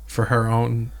 For her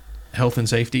own health and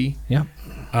safety. Yeah.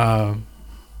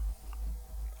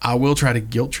 I will try to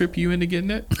guilt trip you into getting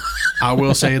it. I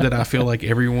will say that I feel like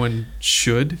everyone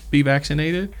should be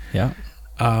vaccinated. Yeah.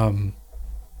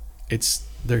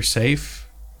 They're safe.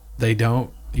 They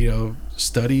don't,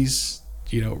 studies,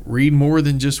 read more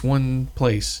than just one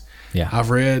place. Yeah. I've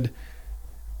read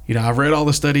all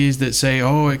the studies that say,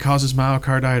 oh, it causes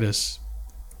myocarditis.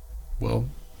 Well,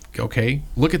 okay,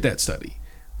 look at that study.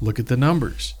 Look at the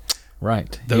numbers.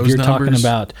 Right. Those if you're numbers, talking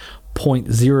about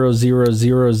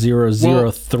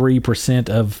 0.00003%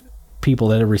 of people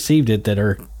that have received it that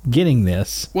are getting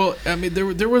this. Well, I mean,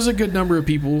 there was a good number of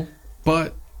people,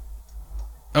 but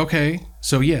okay,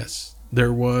 so yes,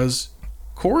 there was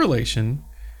correlation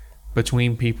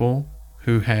between people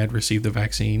who had received the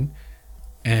vaccine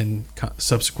and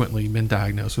subsequently been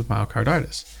diagnosed with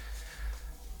myocarditis.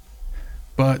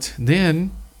 But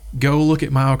then go look at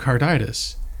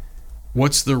myocarditis.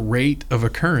 What's the rate of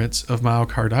occurrence of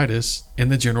myocarditis in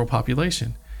the general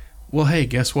population? Well, hey,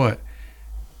 guess what?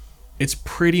 It's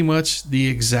pretty much the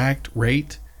exact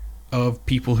rate of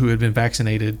people who had been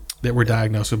vaccinated that were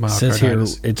diagnosed with myocarditis. It says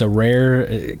here it's a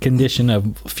rare condition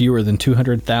of fewer than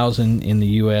 200,000 in the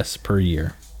U.S. per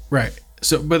year. Right.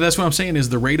 So, but that's what I'm saying is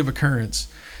the rate of occurrence.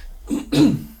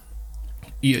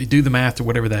 You do the math to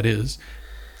whatever that is.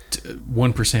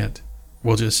 1%,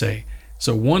 we'll just say.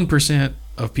 So 1%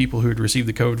 of people who had received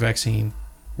the COVID vaccine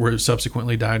were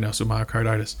subsequently diagnosed with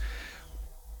myocarditis.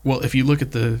 Well, if you look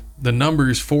at the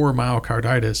numbers for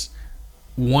myocarditis,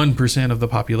 1% of the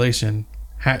population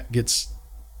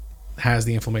has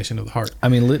the inflammation of the heart. I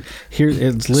mean, here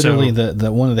it's literally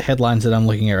the one of the headlines that I'm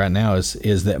looking at right now is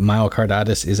that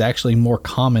myocarditis is actually more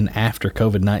common after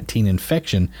COVID-19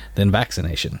 infection than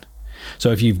vaccination.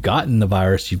 So if you've gotten the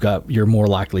virus, you're more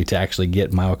likely to actually get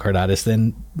myocarditis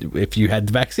than if you had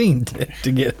the vaccine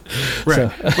to get.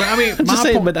 Right. So,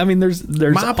 but I mean, there's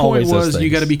my always point was those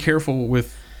you got to things. be careful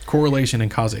with correlation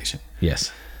and causation.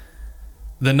 Yes.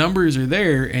 The numbers are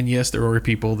there, and yes, there were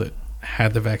people that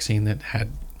had the vaccine that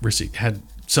had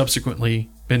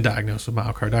subsequently been diagnosed with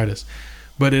myocarditis,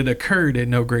 but it occurred at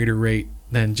no greater rate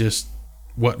than just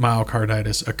what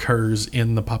myocarditis occurs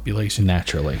in the population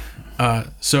Naturally.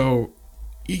 So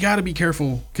you got to be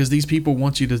careful because these people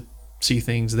want you to see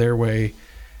things their way,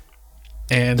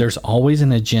 and There's always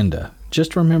an agenda.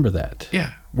 Just remember that.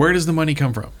 yeah, where does the money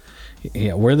come from?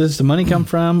 Yeah, where does the money come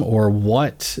from, or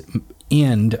what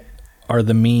end are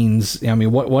the means? I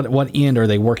mean, what end are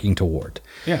they working toward?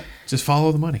 Yeah, just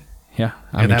follow the money. Yeah,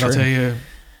 And that'll tell you.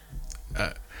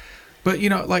 But you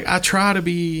know, like I try to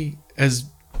be as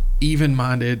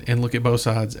even-minded and look at both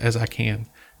sides as I can.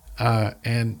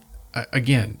 And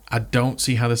again, I don't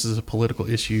see how this is a political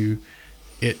issue.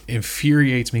 It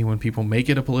infuriates me when people make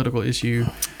it a political issue.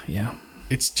 Yeah.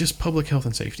 It's just public health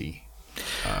and safety.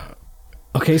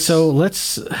 Okay, so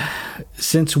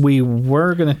since we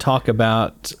were going to talk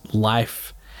about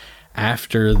life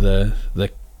after the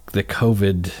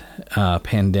COVID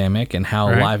pandemic and how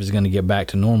Right. life is going to get back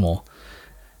to normal,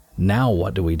 now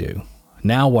what do we do?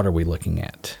 Now what are we looking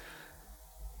at?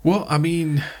 Well, I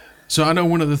mean, so I know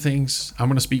one of the things, I'm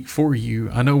going to speak for you.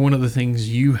 I know one of the things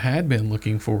you had been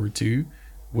looking forward to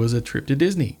was a trip to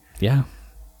Disney. Yeah.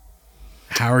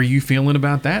 How are you feeling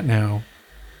about that now?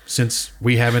 Since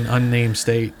we have an unnamed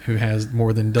state who has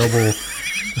more than double.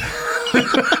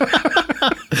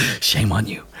 Shame on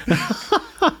you.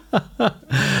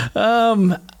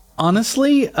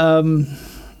 Honestly,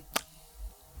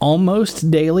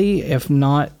 almost daily, if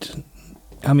not,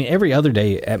 I mean, every other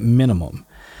day at minimum,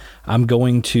 I'm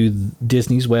going to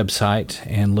Disney's website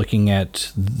and looking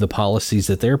at the policies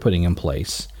that they're putting in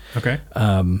place. Okay.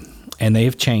 And they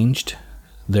have changed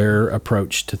their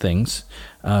approach to things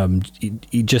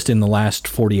just in the last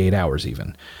 48 hours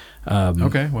even.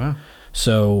 Okay, wow.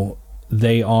 So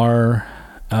they are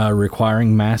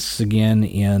requiring masks again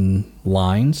in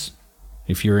lines.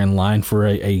 If you're in line for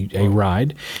a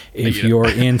ride, if you're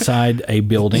inside a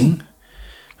building.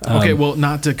 Okay, well,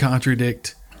 not to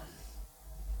contradict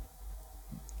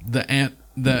the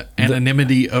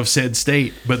anonymity of said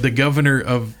state, but the governor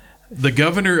of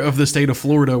the state of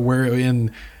Florida,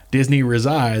 wherein Disney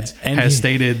resides, has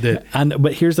stated that.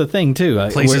 But here's the thing, too.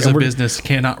 Places of business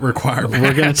cannot require masks.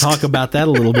 We're going to talk about that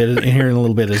a little bit here in a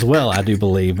little bit as well, I do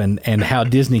believe, and how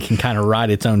Disney can kind of ride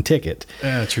its own ticket.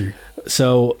 True.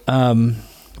 So,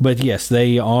 but yes,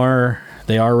 they are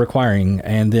requiring,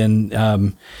 and then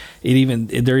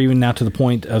they're even now to the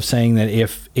point of saying that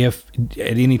if at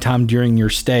any time during your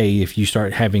stay, if you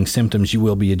start having symptoms, you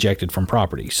will be ejected from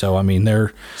property. So, I mean,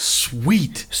 they're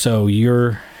sweet. So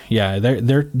they're got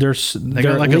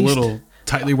like a little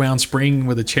tightly wound spring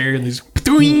with a chair and these.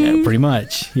 Yeah, pretty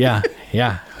much. Yeah.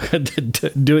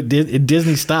 Do it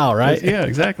Disney style, right? Yeah,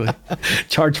 exactly.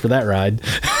 Charge for that ride.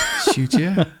 Shoot,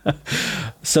 yeah.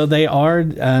 So they are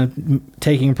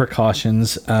taking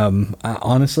precautions.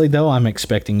 Honestly, though, I'm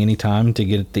expecting any time to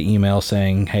get the email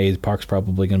saying, hey, the park's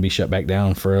probably going to be shut back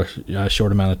down for a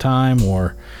short amount of time,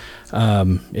 or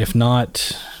if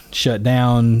not shut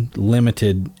down,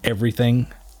 limited everything.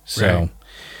 So Right.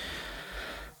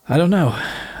 I don't know.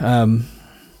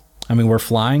 I mean, we're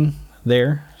flying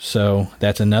there, so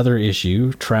that's another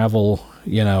issue. Travel,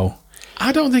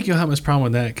 I don't think you'll have much problem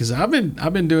with that because I've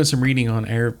been doing some reading on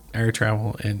air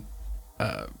travel, and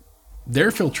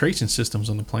their filtration systems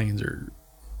on the planes are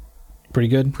pretty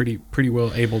good, pretty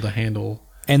well able to handle.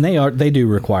 And they do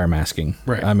require masking.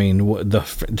 Right. I mean,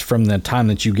 from the time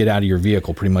that you get out of your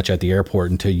vehicle, pretty much at the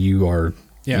airport until you are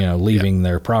leaving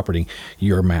their property,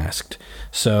 you're masked.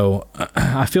 So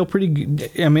I feel pretty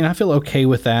good. I mean, I feel okay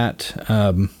with that.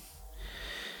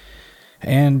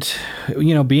 And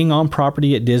being on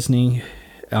property at Disney,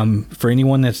 for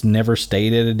anyone that's never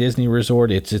stayed at a Disney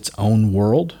resort, it's its own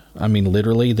world. I mean,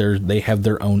 literally, they have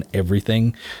their own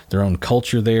everything, their own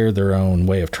culture there, their own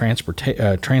way of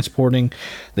transporting.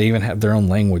 They even have their own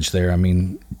language there. I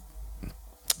mean,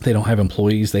 they don't have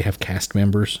employees; they have cast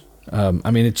members.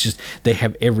 I mean, it's just they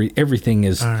have everything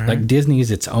is like Disney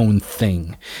is its own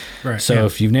thing. Right. So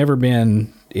if you've never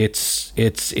been, it's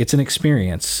an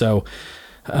experience. So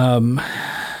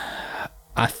I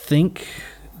think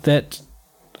that.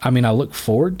 I mean, I look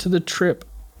forward to the trip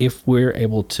if we're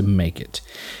able to make it.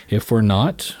 If we're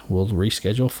not, we'll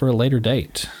reschedule for a later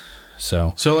date.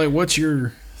 So like, what's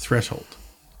your threshold?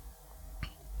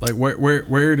 Like,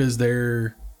 where does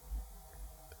their,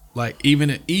 like,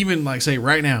 even like, say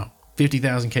right now,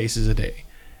 50,000 cases a day,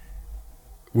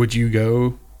 would you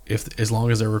go as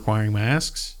long as they're requiring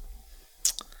masks,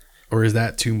 or is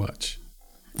that too much?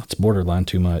 It's borderline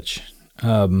too much,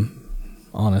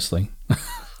 honestly.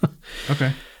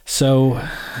 Okay. So,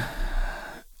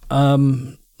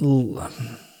 like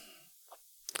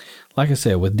I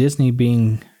said, with Disney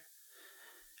being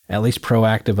at least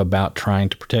proactive about trying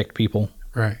to protect people,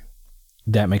 right,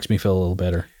 that makes me feel a little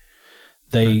better.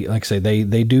 They, like I say,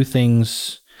 they do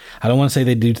things. I don't want to say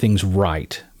they do things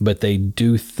right, but they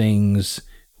do things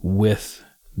with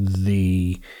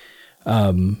the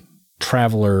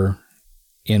traveler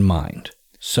in mind.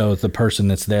 So the person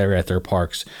that's there at their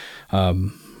parks,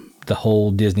 the whole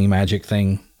Disney magic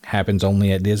thing happens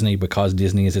only at Disney because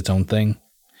Disney is its own thing.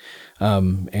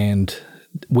 And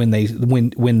when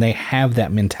they have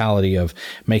that mentality of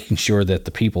making sure that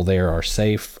the people there are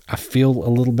safe, I feel a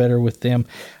little better with them.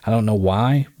 I don't know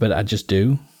why, but I just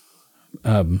do.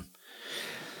 I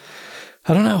don't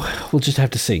know. We'll just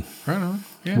have to see. Right on.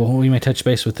 Yeah. Well, we may touch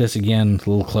base with this again a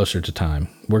little closer to time.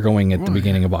 We're going at the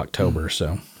beginning of October,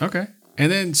 so. Okay.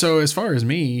 And then, so as far as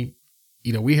me,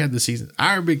 we had the season.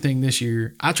 Our big thing this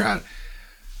year, I try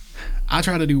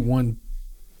to do one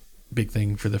big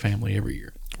thing for the family every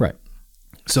year. Right.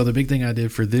 So the big thing I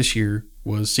did for this year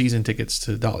was season tickets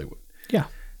to Dollywood. Yeah.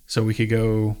 So we could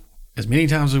go as many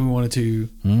times as we wanted to,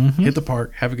 hit the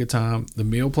park, have a good time. The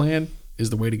meal plan is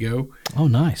the way to go. Oh,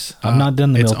 nice. I've not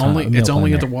done the meal plan. It's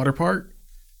only at the water park.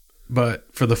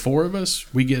 But for the four of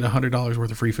us, we get $100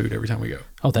 worth of free food every time we go.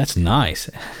 Oh, that's nice.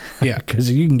 Yeah, because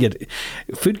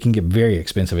food can get very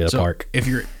expensive at a park.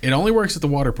 It only works at the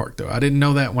water park though. I didn't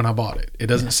know that when I bought it. It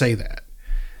doesn't say that.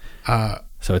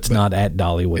 So it's not at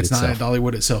Dollywood itself. It's not at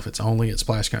Dollywood itself. It's only at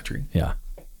Splash Country. Yeah.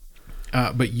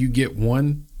 But you get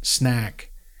one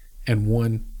snack and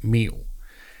one meal,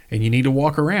 and you need to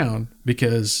walk around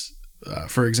because,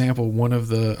 for example, one of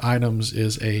the items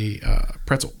is a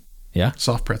pretzel. Yeah.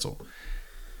 Soft pretzel.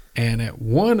 And at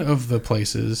one of the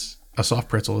places, a soft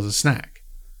pretzel is a snack.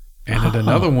 And at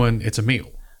another one, it's a meal.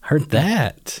 Heard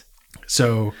that.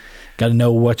 So, got to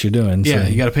know what you're doing. Yeah, so.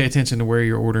 you got to pay attention to where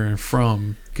you're ordering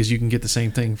from because you can get the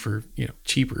same thing for,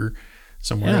 cheaper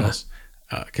somewhere else.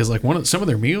 Because some of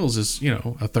their meals is,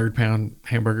 a 3rd pound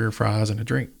hamburger, fries, and a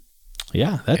drink.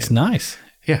 Yeah, that's nice.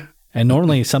 Yeah. And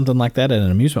normally something like that at an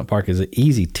amusement park is an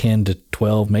easy 10 to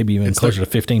 12, maybe even closer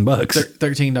to $15.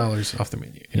 $13 off the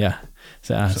menu. Yeah.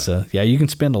 So you can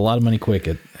spend a lot of money quick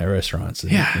at restaurants in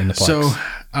the parks. So,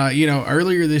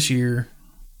 earlier this year,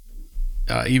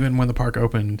 even when the park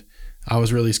opened, I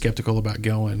was really skeptical about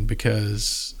going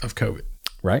because of COVID.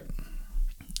 Right.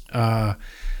 The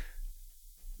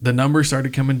numbers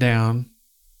started coming down.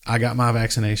 I got my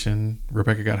vaccination.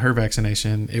 Rebecca got her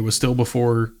vaccination. It was still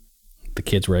before the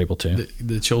kids were able to.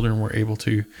 The children were able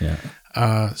to. Yeah.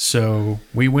 So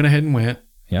we went ahead and went.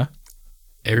 Yeah.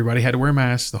 Everybody had to wear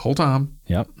masks the whole time.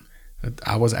 Yep.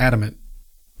 I was adamant.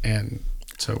 And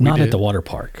so we Not did. At the water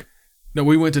park. No,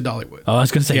 we went to Dollywood. Oh, I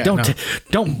was going to say,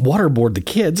 don't waterboard the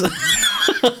kids.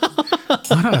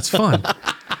 Why not? It's fun.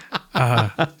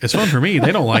 It's fun for me.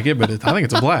 They don't like it, but I think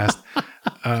it's a blast.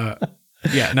 Not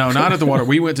at the water.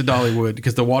 We went to Dollywood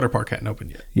because the water park hadn't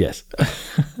opened yet. Yes.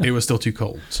 It was still too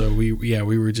cold. So we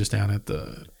were just down at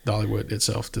the Dollywood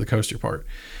itself to the coaster part.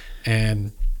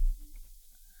 And,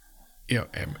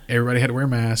 everybody had to wear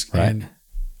masks. Right. And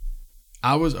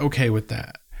I was okay with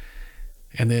that.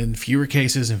 And then fewer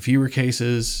cases.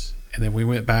 And then we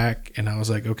went back and I was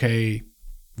like, okay,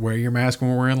 wear your mask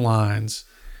when we're in lines.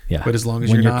 Yeah. But as long as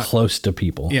when you're not close to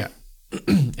people. Yeah.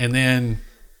 And then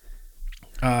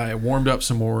it warmed up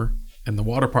some more and the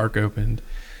water park opened.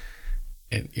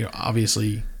 And,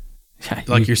 obviously,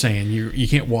 like you're saying, you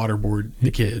can't waterboard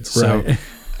the kids. Right.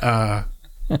 So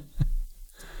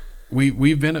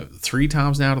we've been 3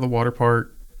 times now to the water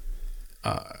park,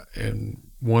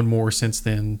 and one more since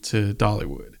then to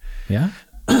Dollywood. Yeah.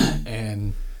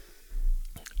 And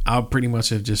I pretty much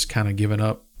have just kind of given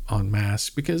up on masks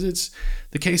because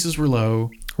the cases were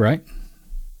low. Right.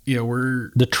 You know,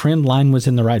 the trend line was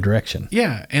in the right direction.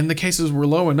 Yeah, and the cases were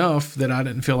low enough that I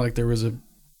didn't feel like there was a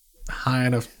high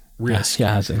enough risk.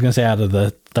 Yeah, I was going to say out of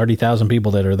the 30,000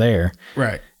 people that are there.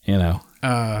 Right. You know.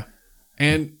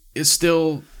 And it's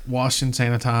still wash and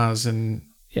sanitize and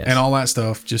all that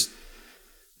stuff. Just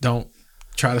don't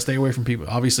try to stay away from people.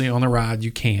 Obviously, on the ride,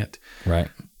 you can't. Right.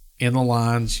 In the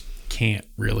lines, you can't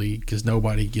really because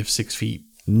nobody gives 6 feet.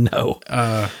 No.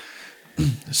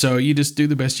 So you just do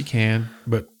the best you can,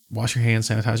 but wash your hands,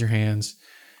 sanitize your hands,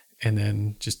 and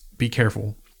then just be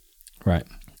careful. Right.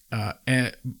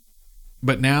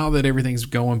 But now that everything's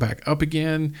going back up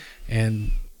again,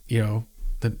 and you know,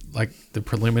 the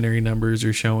preliminary numbers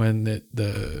are showing that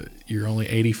you're only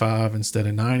 85 instead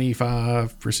of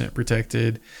 95%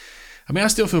 protected. I mean, I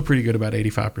still feel pretty good about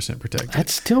 85% protected.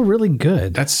 That's still really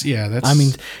good. That's. I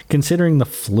mean, considering the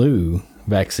flu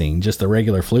vaccine, just the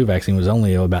regular flu vaccine was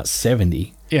only about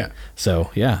 70. Yeah.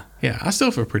 So, yeah. Yeah, I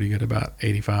still feel pretty good about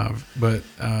 85, but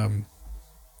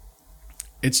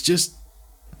it's just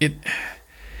it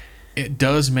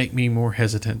does make me more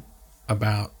hesitant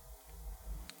about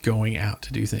going out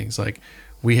to do things. Like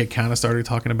we had kind of started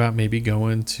talking about maybe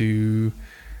going to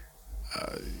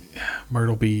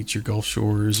Myrtle Beach or Gulf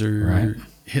Shores or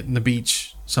hitting the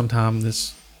beach sometime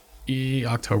this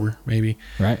October maybe.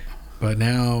 Right. But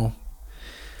now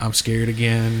I'm scared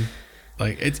again.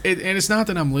 Like and it's not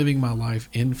that I'm living my life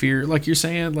in fear, like you're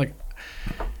saying. Like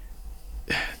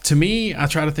to me, I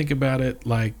try to think about it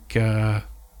like, oh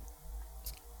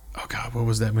God, what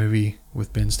was that movie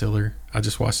with Ben Stiller? I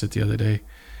just watched it the other day.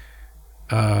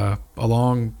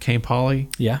 Along Came Polly.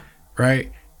 Yeah.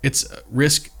 Right. It's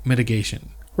risk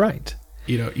mitigation. Right.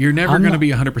 You know, you're never going to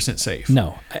be 100% safe.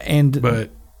 No.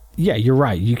 But yeah, you're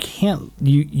right. You can't.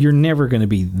 You're never going to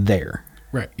be there.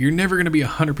 Right. You're never going to be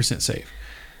 100% safe.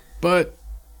 But,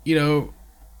 you know,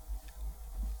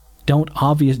 don't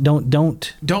try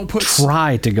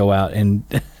to go out and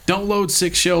don't load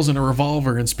 6 shells in a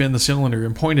revolver and spin the cylinder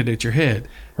and point it at your head.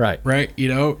 Right. Right. You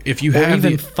know, if you have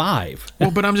even 5.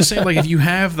 Well, but I'm just saying, like, if you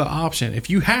have the option,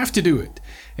 if you have to do it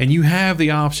and you have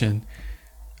the option,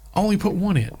 only put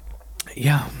 1 in.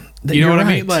 Yeah. You know what I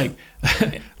mean? Like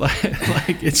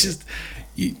it's just,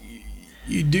 you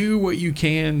do what you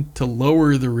can to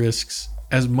lower the risks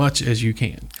as much as you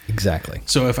can. Exactly.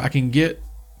 So if I can get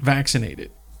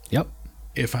vaccinated. Yep.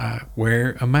 If I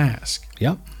wear a mask.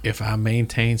 Yep. If I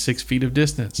maintain 6 feet of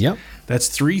distance. Yep. That's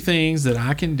 3 things that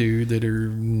I can do that are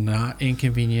not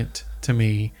inconvenient to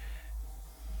me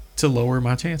to lower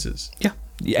my chances. Yeah.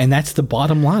 And that's the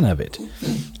bottom line of it.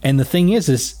 And the thing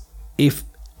is if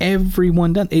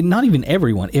everyone done, not even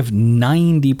everyone, if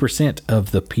 90%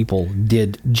 of the people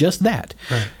did just that,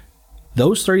 right.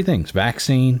 Those 3 things,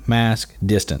 vaccine, mask,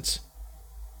 distance,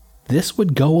 this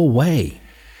would go away.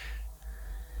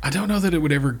 I don't know that it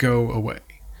would ever go away.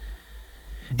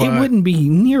 It wouldn't be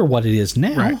near what it is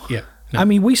now. Right. Yeah. No. I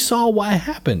mean, we saw what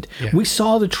happened. Yeah. We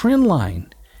saw the trend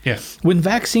line. Yeah. When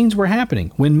vaccines were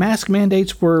happening, when mask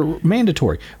mandates were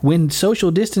mandatory, when social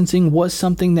distancing was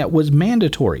something that was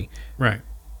mandatory. Right.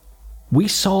 We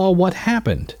saw what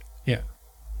happened. Yeah.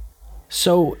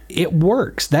 So it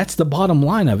works. That's the bottom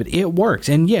line of it. It works.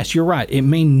 And yes, you're right. It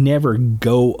may never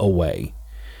go away,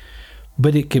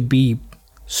 but it could be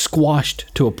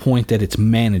squashed to a point that it's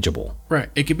manageable. Right.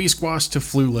 It could be squashed to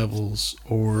flu levels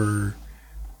or,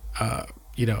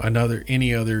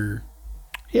 any other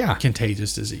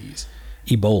contagious disease.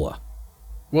 Ebola.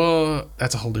 Well,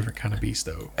 that's a whole different kind of beast,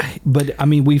 though. But, I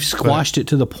mean, we've squashed it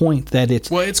to the point that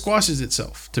it's... Well, it squashes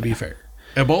itself, to be fair.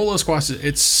 Ebola squashes...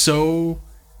 It's so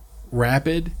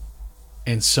rapid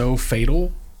and so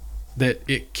fatal that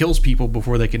it kills people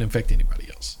before they can infect anybody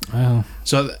else. Wow.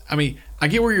 So, I mean, I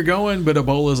get where you're going, but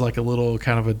Ebola is like a little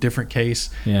kind of a different case.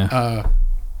 Yeah.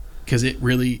 Because it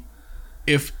really...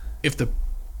 If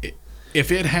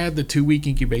it had the 2-week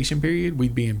incubation period,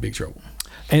 we'd be in big trouble.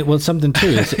 And well, something too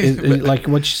is like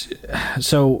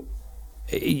so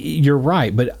you're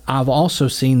right, but I've also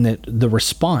seen that the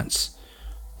response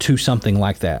to something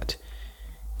like that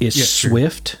is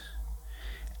swift,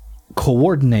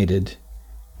 coordinated,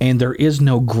 and there is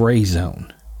no gray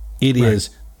zone. It is,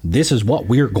 this is what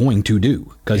we're going to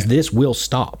do because this will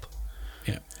stop.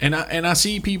 Yeah. And I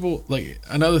see people, like,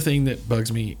 another thing that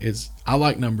bugs me is I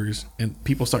like numbers, and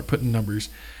people start putting numbers,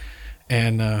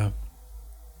 and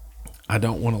I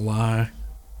don't want to lie.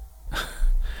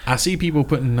 I see people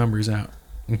putting numbers out,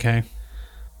 okay?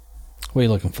 What are you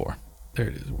looking for? There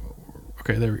it is.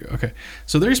 Okay, there we go. Okay.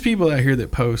 So there's people out here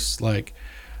that post like,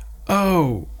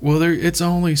 oh, well, it's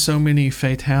only so many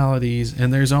fatalities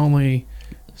and there's only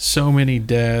so many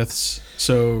deaths.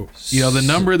 So, the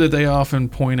number that they often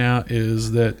point out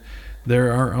is that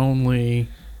there are only...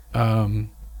 there,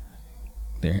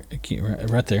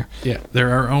 right there. Yeah,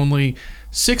 there are only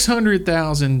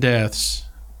 600,000 deaths.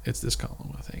 It's this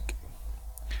column, I think,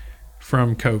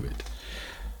 from COVID.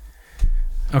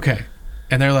 Okay.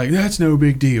 And they're like, that's no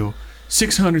big deal.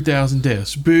 600,000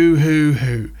 deaths. Boo hoo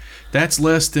hoo. That's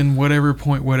less than whatever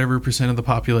percent of the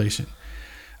population.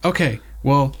 Okay.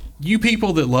 Well, you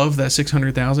people that love that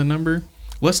 600,000 number,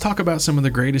 let's talk about some of the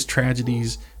greatest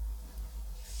tragedies,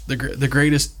 the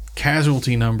greatest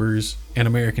casualty numbers in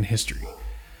American history.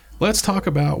 Let's talk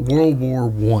about World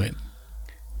War I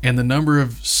and the number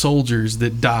of soldiers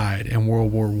that died in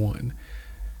World War I.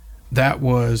 That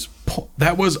was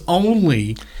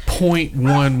only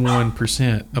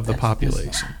 0.11% of the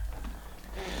population.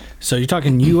 So you're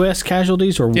talking U.S.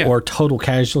 casualties or total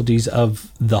casualties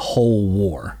of the whole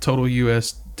war? Total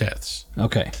U.S. deaths.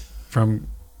 Okay. From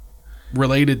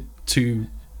related to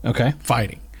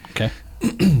fighting. Okay.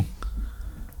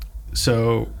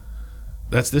 So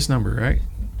that's this number, right?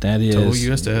 That is total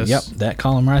U.S. deaths. Yep, that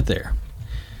column right there.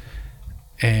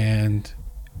 And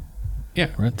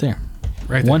right there.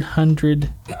 Right there.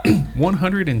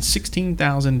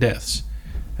 116,000 deaths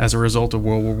as a result of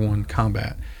World War I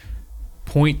combat.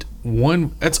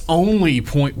 That's only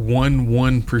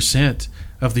 0.11%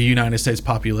 of the United States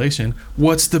population.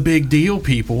 What's the big deal,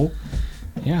 people?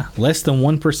 Yeah, less than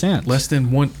 1%. Less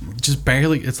than one, just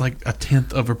barely. It's like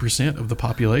 0.1% of the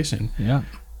population. Yeah.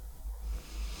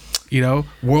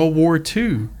 World War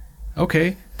II.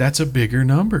 Okay, that's a bigger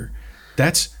number.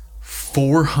 That's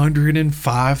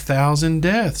 405,000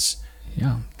 deaths.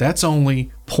 Yeah. That's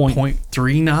only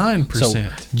 0.39%. So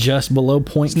just below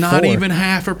 0.4. It's not even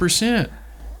 0.5%.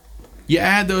 You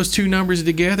add those two numbers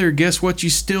together, guess what you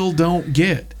still don't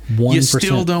get? 1%. You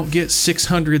still don't get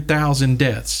 600,000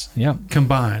 deaths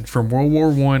combined from World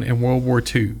War I and World War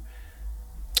II.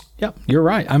 Yep, you're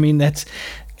right. I mean,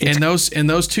 and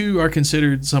those two are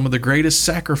considered some of the greatest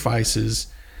sacrifices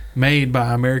made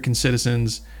by American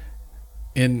citizens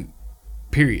in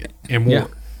war.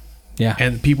 Yeah.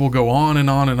 And people go on and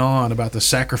on and on about the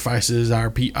sacrifices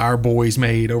our boys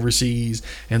made overseas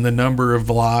and the number of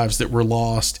lives that were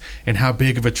lost and how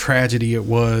big of a tragedy it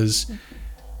was.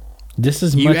 This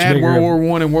is you much add bigger. World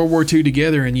War I and World War II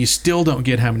together and you still don't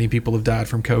get how many people have died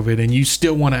from COVID, and you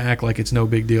still want to act like it's no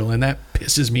big deal, and that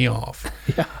pisses me off.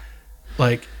 Yeah.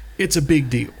 Like, it's a big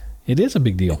deal. It is a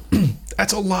big deal.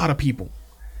 That's a lot of people.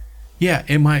 Yeah,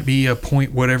 it might be a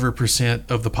point whatever percent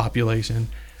of the population.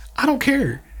 I don't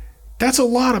care. That's a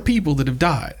lot of people that have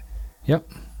died. Yep.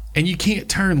 And you can't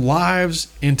turn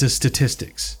lives into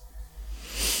statistics.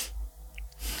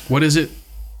 What is it?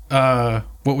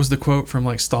 What was the quote from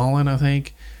like Stalin, I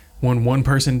think? When one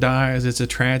person dies, it's a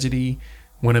tragedy.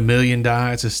 When 1 million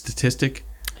die, it's a statistic.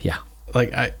 Yeah.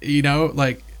 Like,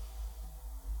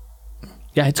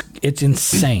 yeah, it's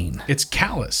insane. It's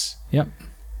callous. Yep.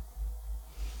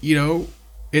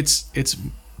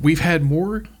 We've had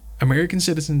more American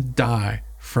citizens die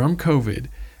from COVID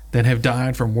than have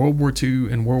died from World War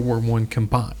II and World War I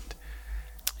combined.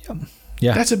 Yep.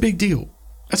 Yeah. That's a big deal.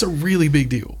 That's a really big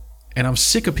deal. And I'm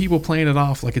sick of people playing it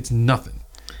off like it's nothing.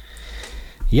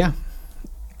 Yeah.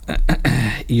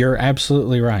 You're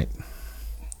absolutely right.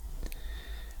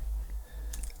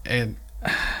 And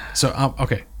so,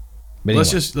 okay. But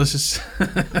let's anyway. just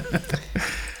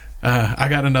I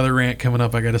got another rant coming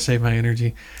up. I got to save my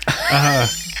energy.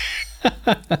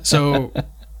 So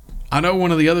I know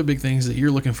one of the other big things that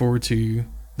you're looking forward to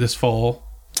this fall.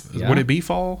 Yeah. Would it be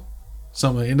fall?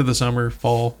 End of the summer,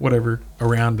 fall, whatever,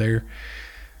 around there.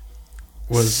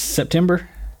 Was September?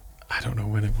 I don't know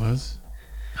when it was.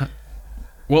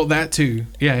 Well, that too.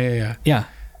 Yeah. Yeah.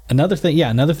 Another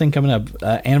thing coming up.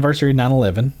 Anniversary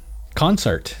 9/11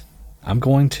 concert. I'm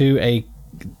going to a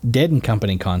Dead and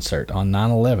Company concert on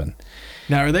 9/11.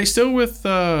 Now, are they still with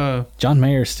John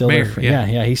Mayer's still there?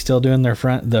 Yeah. He's still doing the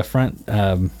front.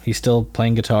 He's still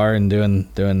playing guitar and doing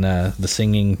the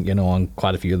singing, on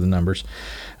quite a few of the numbers.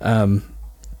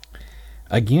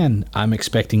 Again, I'm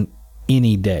expecting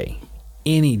any day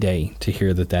to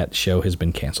hear that show has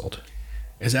been canceled.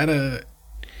 Is that a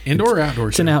indoor or outdoor show?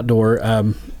 It's an outdoor.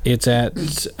 It's at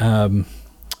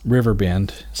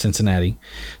Riverbend, Cincinnati.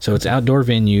 So it's outdoor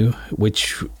venue,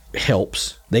 which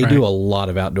helps. They do a lot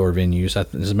of outdoor venues.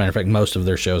 As a matter of fact, most of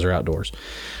their shows are outdoors.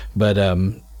 But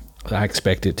I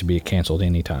expect it to be canceled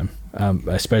anytime,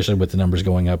 especially with the numbers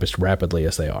going up as rapidly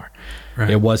as they are. Right.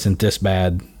 It wasn't this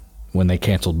bad when they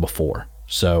canceled before.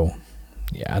 So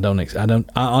yeah, I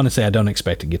honestly don't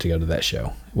expect to get to go to that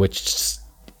show, which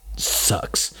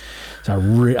sucks.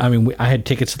 So I had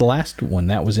tickets to the last one.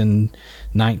 That was in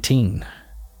 19.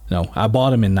 No, I bought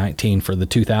them in 19 for the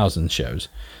 2000 shows.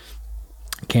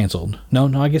 Canceled. No,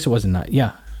 I guess it wasn't.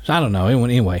 Yeah, I don't know.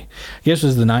 Anyway, I guess it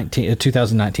was the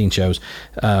 2019 shows.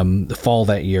 The fall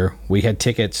that year, we had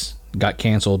tickets, got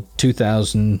canceled.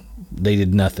 2000, they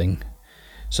did nothing.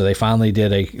 So they finally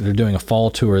they're doing a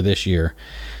fall tour this year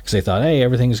because they thought, hey,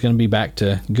 everything's going to be back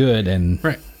to good. And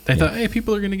right. They thought, hey,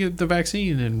 people are going to get the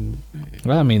vaccine. And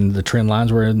well, I mean, the trend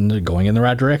lines were going in the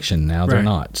right direction. Now they're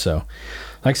not. So,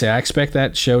 like I say, I expect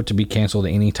that show to be canceled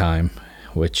any time,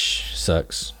 which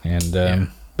sucks. And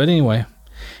but anyway,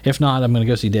 if not, I'm going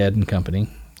to go see Dead and Company.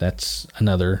 That's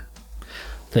another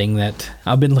thing that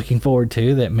I've been looking forward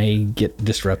to that may get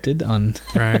disrupted on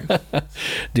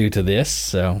due to this.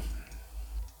 So,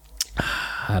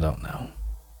 I don't know.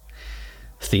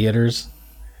 Theaters.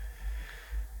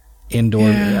 Indoor,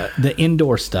 the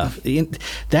indoor stuff.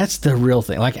 That's the real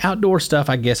thing. Like outdoor stuff,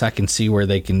 I guess I can see where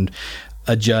they can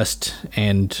adjust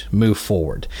and move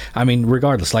forward. I mean,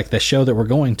 regardless, like the show that we're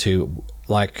going to,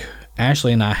 like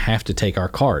Ashley and I have to take our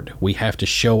card. We have to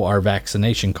show our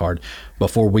vaccination card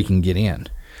before we can get in.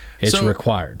 It's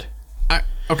required.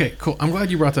 Okay, cool. I'm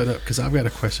glad you brought that up because I've got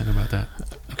a question about that.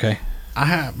 Okay. I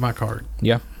have my card.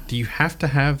 Yeah. Do you have to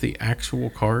have the actual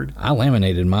card? I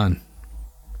laminated mine.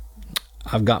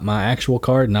 I've got my actual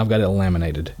card and I've got it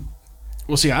laminated.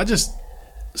 Well, see, I just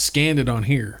scanned it on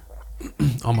here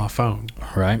on my phone.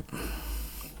 Right.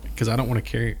 Because I don't want to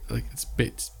carry, like, it's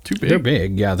too big. They're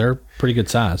big. Yeah, they're pretty good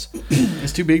size.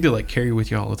 It's too big to, like, carry with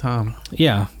you all the time.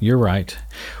 Yeah, you're right.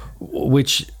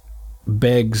 Which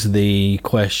begs the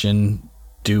question,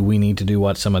 do we need to do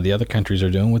what some of the other countries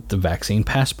are doing with the vaccine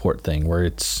passport thing, where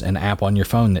it's an app on your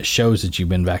phone that shows that you've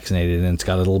been vaccinated and it's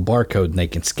got a little barcode and they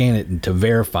can scan it and to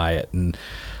verify it and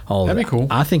all that. That'd be cool.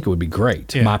 I think it would be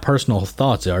great. Yeah. My personal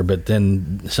thoughts are, but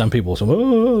then some people say,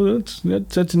 oh,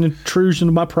 that's an intrusion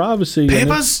of my privacy.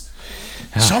 Papers?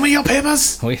 Show me your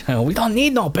papers. We don't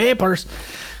need no papers.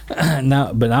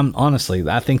 No, but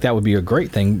I think that would be a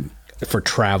great thing for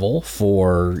travel,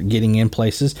 for getting in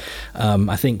places.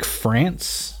 I think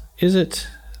France, is it,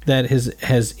 that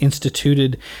has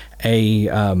instituted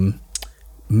a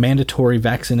mandatory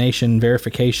vaccination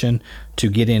verification to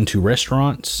get into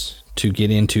restaurants, to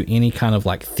get into any kind of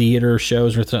like theater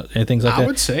shows or things like that. I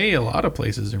would say a lot of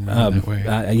places are moving that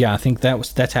way. Yeah, I think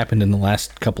that's happened in the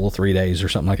last couple of 3 days or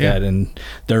something like that, and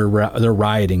they're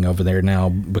rioting over there now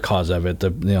because of it.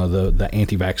 The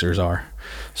anti-vaxxers are.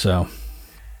 So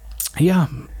yeah,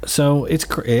 so that's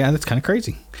kind of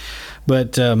crazy,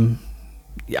 but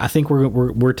I think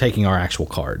we're taking our actual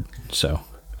card. So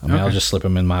I mean, I'll just slip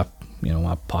them in my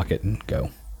my pocket and go,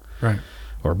 right,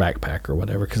 or backpack or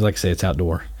whatever. Because like I say, it's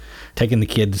outdoor. Taking the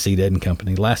kid to see Dead and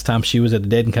Company. Last time she was at the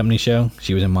Dead and Company show,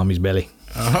 she was in Mommy's belly.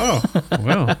 Oh,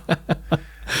 well.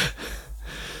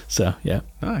 So yeah,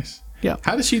 nice. Yeah.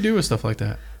 How does she do with stuff like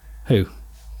that? Who?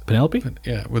 Penelope?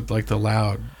 Yeah, with like the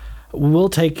loud. We'll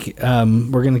take.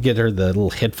 We're gonna get her the little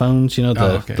headphones.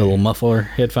 The little muffler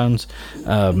headphones.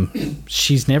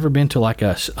 She's never been to like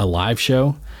a live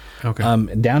show. Okay.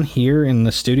 Down here in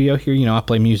the studio here, I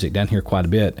play music down here quite a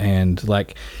bit, and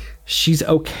like she's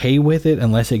okay with it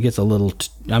unless it gets a little.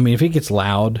 If it gets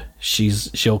loud,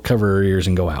 she'll cover her ears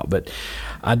and go out. But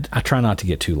I try not to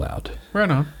get too loud.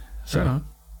 Right on. So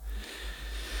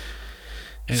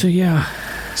yeah.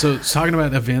 So talking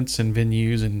about events and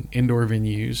venues and indoor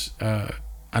venues,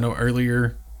 I know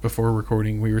earlier before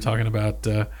recording we were talking about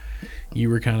you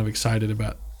were kind of excited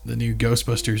about the new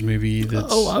Ghostbusters movie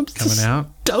that's coming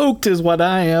out. Stoked is what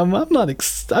I am. I'm not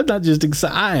just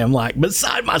excited. I am like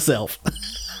beside myself.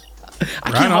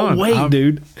 I can't wait,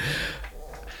 dude.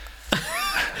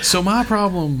 So my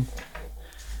problem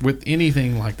with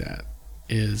anything like that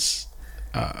is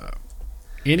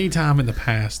any time in the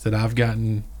past that I've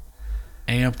gotten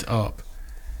amped up,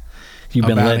 you've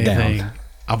been let down.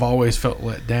 I've always felt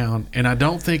let down, and I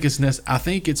don't think it's I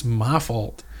think it's my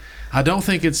fault. I don't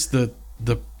think it's the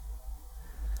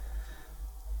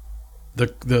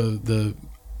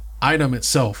item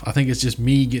itself. I think it's just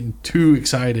me getting too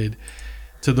excited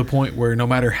to the point where no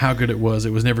matter how good it was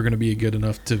never going to be good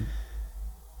enough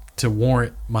to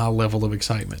warrant my level of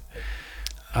excitement.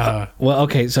 Well,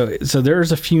 okay, so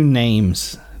there's a few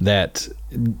names that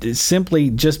simply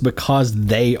just because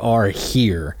they are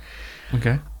here,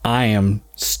 okay, I am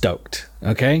stoked.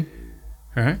 Okay,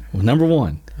 all right. Well, number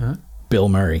one, Bill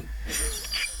Murray.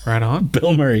 Right on.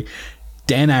 Bill Murray,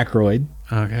 Dan Aykroyd.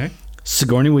 Okay.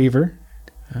 Sigourney Weaver,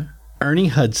 Ernie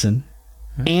Hudson,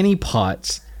 Annie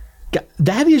Potts,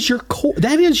 That is your core.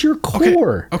 That is your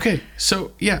core. Okay.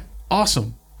 So yeah,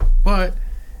 awesome. But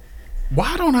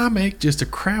why don't I make just a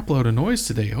crap load of noise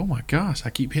today? Oh my gosh, I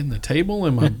keep hitting the table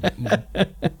and my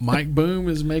mic boom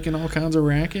is making all kinds of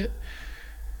racket.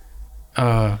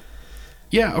 Yeah,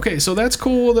 okay, so that's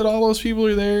cool that all those people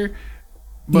are there.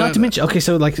 But not to mention, okay,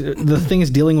 so like the thing is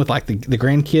dealing with like the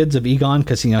grandkids of Egon,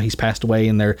 because he's passed away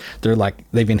and they're like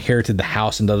they've inherited the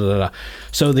house and da da da.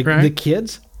 So the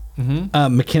kids,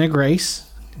 McKenna Grace,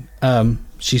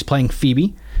 she's playing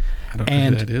Phoebe. I don't know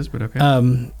who that is, but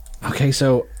okay. Okay,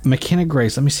 so McKenna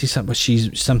Grace, let me see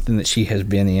something that she has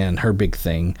been in, her big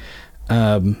thing.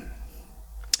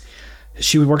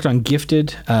 She worked on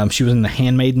Gifted. She was in The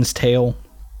Handmaid's Tale.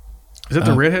 Is that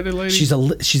the redheaded lady? She's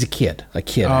a kid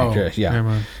actress.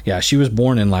 Yeah. Yeah, she was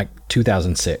born in like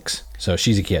 2006. So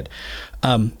she's a kid.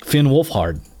 Finn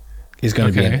Wolfhard is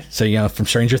going to be in it. So, from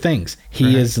Stranger Things.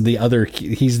 He is the other,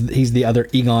 he's the other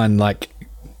Egon, like,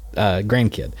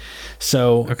 grandkid.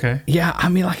 So yeah, I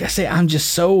mean, like I say, I'm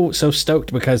just so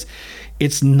stoked because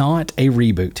it's not a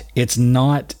reboot. It's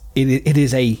not. It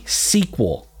is a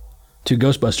sequel to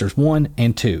Ghostbusters 1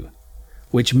 and 2,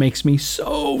 which makes me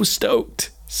so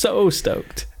stoked.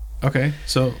 Okay,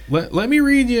 so let me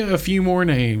read you a few more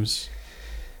names.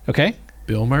 Okay.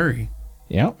 Bill Murray.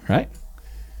 Yeah. Right.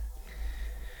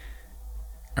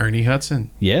 Ernie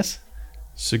Hudson. Yes.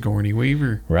 Sigourney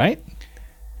Weaver. Right.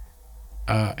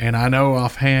 And I know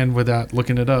offhand without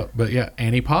looking it up, but yeah,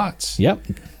 Annie Potts. Yep.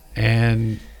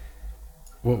 And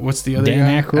what's the other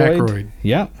Dan guy? Aykroyd.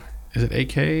 Yep. Is it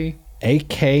A-K?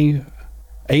 Aykyroyd.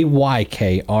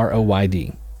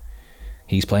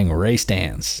 He's playing Ray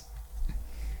Stantz.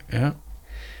 Yeah.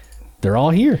 They're all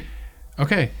here.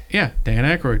 Okay. Yeah. Dan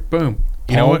Aykroyd. Boom.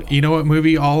 You know what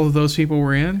movie all of those people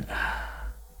were in?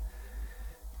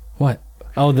 What?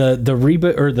 Oh, the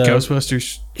reboot or the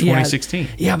Ghostbusters 2016.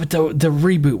 Yeah, but the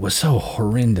reboot was so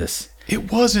horrendous.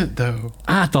 It wasn't though.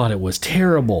 I thought it was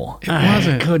terrible. It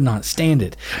wasn't. I could not stand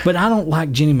it. But I don't like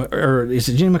is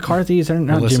it Jenny McCarthy? Is there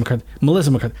not Jenny McCarthy?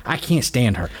 Melissa McCarthy. I can't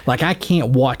stand her. Like I can't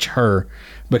watch her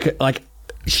because like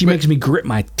she makes me grit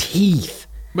my teeth.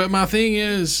 But my thing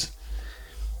is,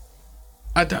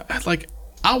 I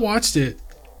watched it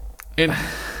and.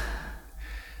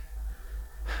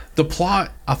 The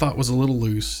plot I thought was a little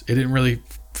loose. It didn't really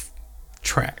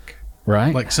track.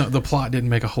 Right. Like the plot didn't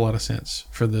make a whole lot of sense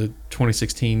for the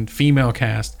 2016 female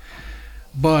cast.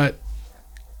 But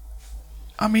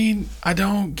I mean, I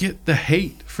don't get the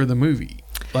hate for the movie.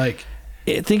 Like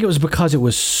I think it was because it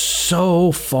was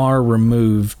so far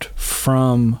removed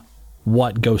from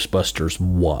what Ghostbusters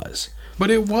was. But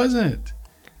it wasn't.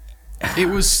 It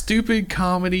was stupid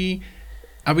comedy.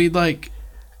 I mean, like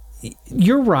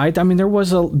you're right. I mean,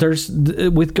 there's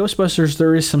with Ghostbusters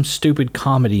there is some stupid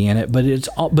comedy in it, but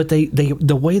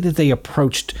the way that they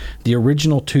approached the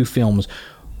original two films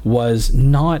was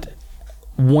not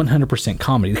 100%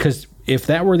 comedy, because if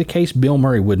that were the case, Bill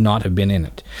Murray would not have been in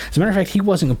it. As a matter of fact, he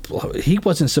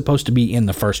wasn't supposed to be in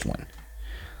the first one.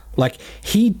 Like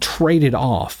he traded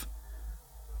off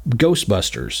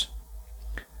Ghostbusters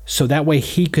so that way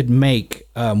he could make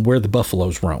Where the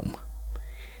Buffaloes Roam.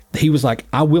 He was like,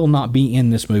 I will not be in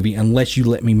this movie unless you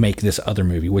let me make this other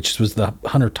movie, which was the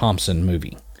Hunter Thompson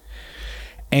movie.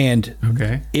 And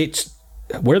it's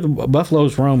Where the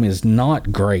Buffaloes Roam is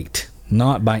not great,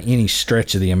 not by any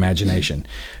stretch of the imagination,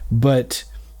 but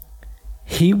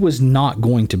he was not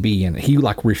going to be in it. He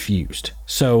like refused.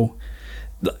 So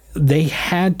they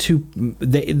had to,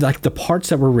 like the parts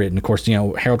that were written, of course,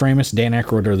 Harold Ramis, Dan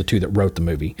Aykroyd are the two that wrote the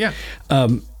movie. Yeah.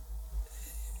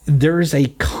 There is a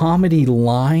comedy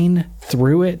line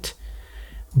through it,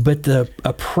 but the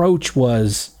approach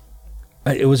was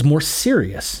more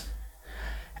serious.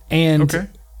 And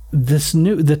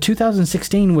the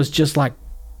 2016 was just like,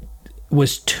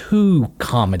 was too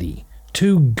comedy,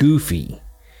 too goofy.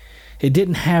 It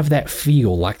didn't have that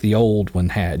feel like the old one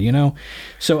had,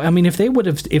 So I mean, if it would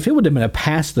have been a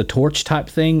pass the torch type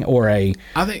thing or I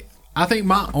think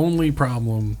my only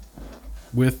problem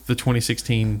with the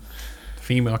 2016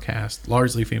 female cast,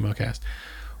 largely female cast,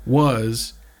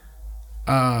 was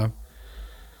I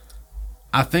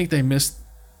think they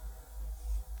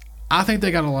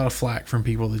got a lot of flack from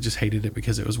people that just hated it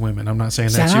because it was women. I'm not saying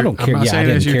that's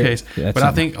your case, but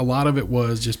I think a lot of it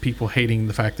was just people hating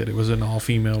the fact that it was an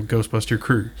all-female Ghostbuster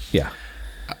crew. Yeah.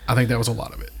 I think that was a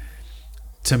lot of it.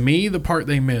 To me, the part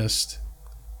they missed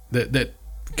that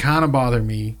kind of bothered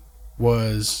me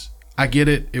was, I get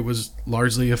it. It was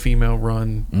largely a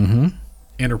female-run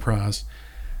enterprise.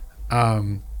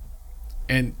 And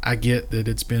I get that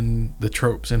it's been the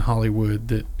tropes in Hollywood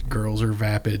that girls are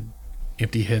vapid,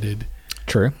 empty-headed.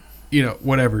 True.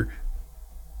 Whatever.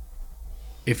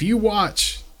 if you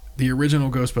watch the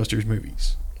original Ghostbusters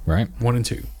movies, Right. 1 and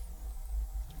 2,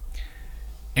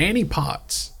 Annie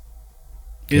Potts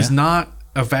is not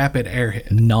a vapid airhead.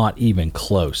 Not even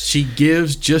close. She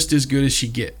gives just as good as she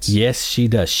gets. Yes, she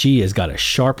does. She has got a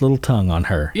sharp little tongue on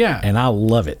her. Yeah. And I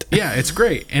love it. Yeah, it's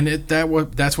great. And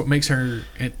that's what makes her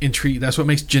intriguing. That's what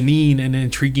makes Janine an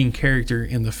intriguing character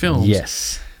in the films.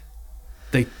 Yes.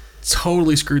 They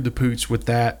totally screwed the pooch with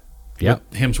that. Yep.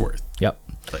 With Hemsworth. Yep.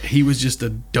 He was just a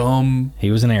dumb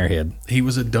airhead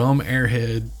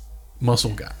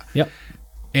muscle guy. Yep.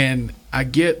 And I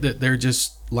get that they're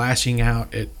just lashing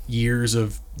out at years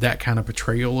of that kind of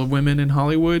portrayal of women in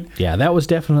Hollywood. Yeah, that was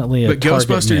definitely a But target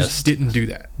Ghostbusters missed. didn't do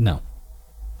that. No.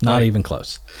 Not even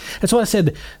close. That's why I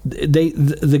said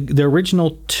the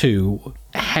original 2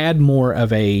 had more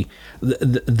of a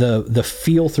the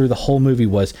feel through the whole movie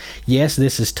was, yes,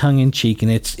 this is tongue in cheek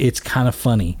and it's kind of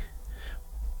funny.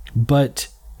 But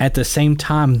at the same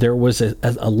time, there was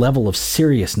a level of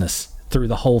seriousness through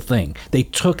the whole thing. They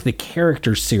took the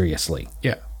characters seriously.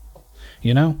 Yeah.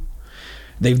 You know?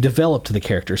 They've developed the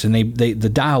characters, and the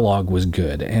dialogue was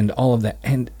good, and all of that.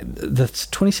 And the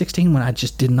 2016 one,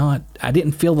 I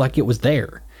didn't feel like it was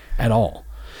there at all.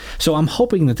 So I'm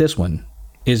hoping that this one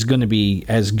is going to be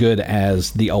as good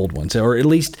as the old ones, or at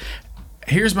least.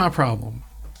 Here's my problem.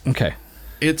 Okay.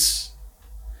 It's,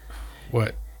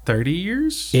 what, 30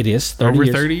 years? It is 30 Over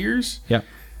years. 30 years? Yeah.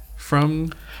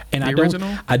 From and the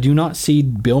original? I do not see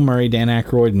Bill Murray, Dan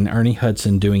Aykroyd, and Ernie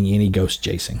Hudson doing any ghost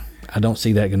chasing. I don't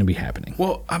see that going to be happening.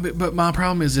 Well, but my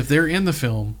problem is if they're in the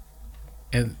film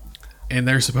and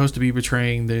they're supposed to be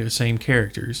portraying the same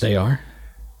characters. They are.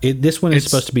 This one is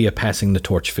supposed to be a passing the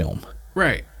torch film.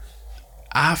 Right.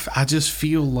 I just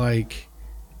feel like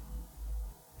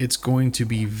it's going to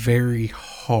be very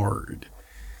hard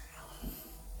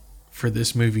for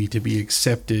this movie to be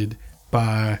accepted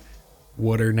by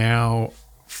what are now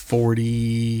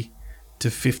 40 to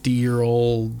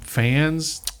 50-year-old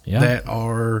fans that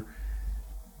are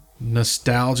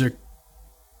nostalgic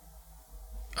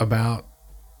about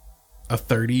a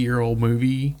 30-year-old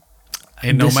movie,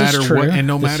 and no matter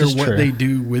what they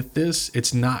do with this,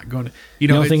 it's not going to. You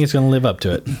don't think it's going to live up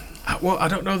to it? Well, I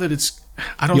don't know that it's.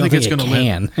 I don't think it's going to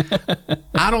live.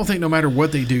 I don't think no matter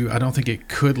what they do, I don't think it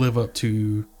could live up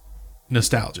to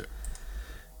nostalgia.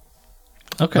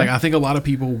 Okay. Like I think a lot of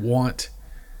people want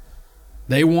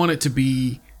it to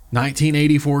be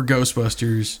 1984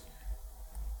 Ghostbusters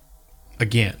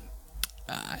again.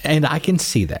 And I can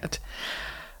see that.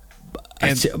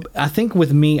 I think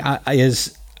with me,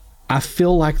 I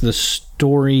feel like the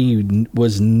story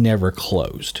was never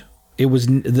closed. It was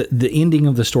the ending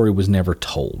of the story was never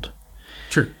told.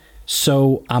 True.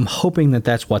 So I'm hoping that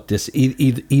that's what this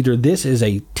either this is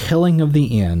a telling of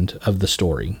the end of the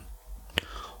story,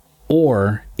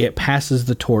 or it passes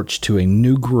the torch to a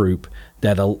new group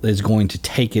that is going to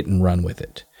take it and run with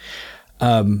it.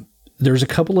 There's a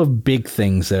couple of big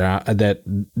things that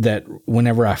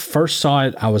whenever I first saw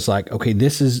it, I was like, okay,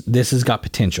 this has got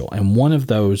potential. And one of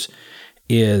those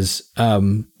is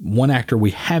one actor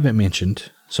we haven't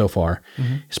mentioned so far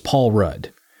is Paul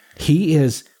Rudd. He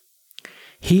is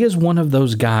one of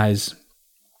those guys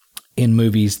in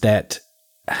movies that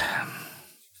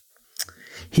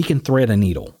he can thread a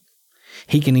needle.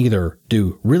 He can either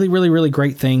do really, really, really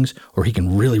great things, or he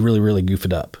can really, really, really goof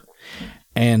it up.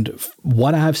 And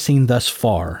what I've seen thus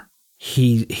far,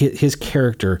 his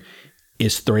character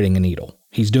is threading a needle.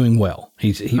 He's doing well.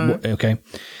 Okay.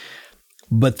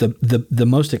 But the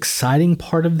most exciting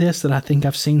part of this that I think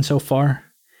I've seen so far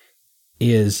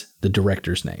is the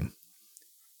director's name.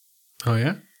 Oh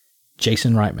yeah,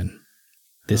 Jason Reitman.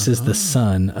 This is the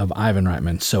son of Ivan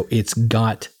Reitman, so it's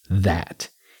got that.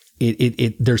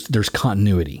 There's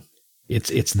continuity.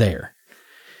 It's there.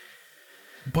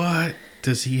 But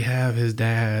does he have his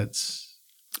dad's?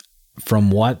 From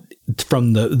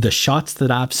the shots that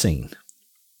I've seen,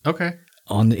 okay,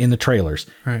 in the trailers,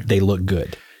 right, they look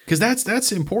good. Because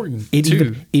that's important.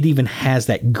 It even has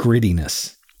that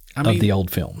grittiness of the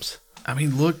old films. I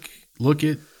mean, look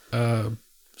at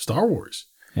Star Wars.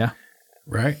 Yeah,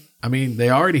 right. I mean, they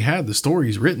already had the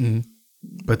stories written,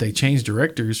 but they changed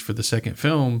directors for the second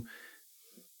film,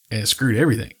 and it screwed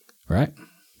everything. Right.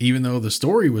 Even though the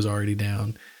story was already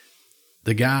down,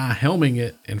 the guy helming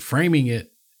it and framing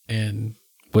it and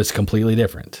was completely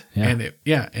different.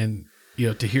 Yeah. And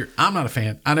to hear, I'm not a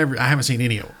fan. I haven't seen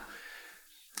any of them.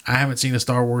 I haven't seen a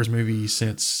Star Wars movie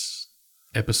since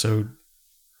Episode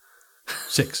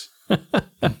 6.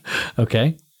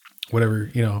 Okay. Whatever,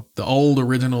 the old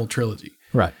original trilogy.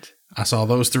 Right. I saw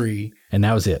those 3. And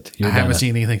that was it. I haven't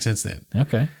seen anything since then.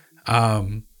 Okay.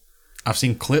 I've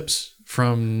seen clips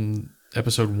from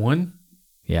episode 1.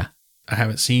 Yeah. I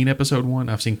haven't seen episode 1.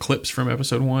 I've seen clips from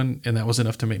episode 1, and that was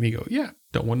enough to make me go, yeah,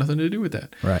 don't want nothing to do with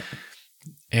that. Right.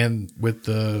 And with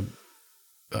the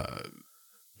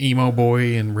emo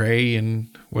boy and Ray and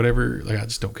whatever, like, I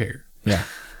just don't care. Yeah.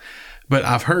 But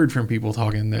I've heard from people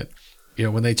talking that, you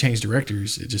know, when they change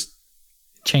directors, it just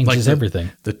changes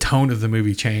everything. The tone of the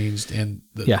movie changed, and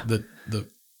the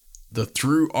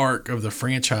through arc of the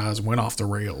franchise went off the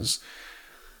rails.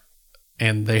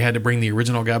 And they had to bring the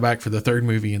original guy back for the third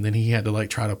movie, and then he had to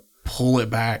like try to pull it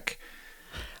back.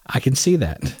 I can see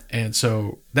that. And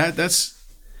so that's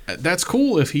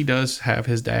cool if he does have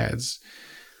his dad's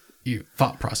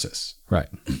thought process. Right.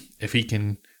 If he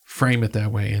can frame it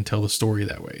that way and tell the story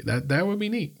that way, that would be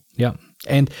neat. Yeah.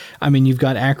 And I mean, you've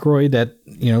got Aykroyd that,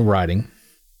 you know, writing.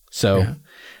 So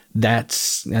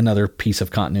that's another piece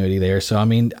of continuity there. So, I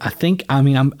mean,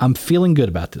 I'm feeling good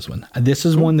about this one. This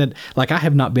is one that, like, I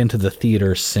have not been to the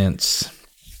theater since,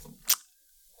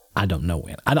 I don't know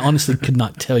when. I honestly could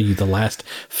not tell you the last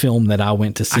film that I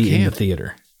went to see in the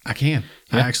theater. I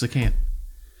actually can.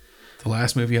 The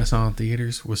last movie I saw in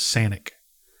theaters was Sonic.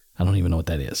 I don't even know what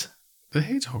that is. The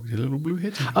hedgehog, the little blue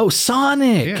hedgehog. Oh,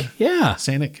 Sonic. Yeah.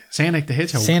 Sonic the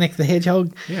hedgehog. Sonic the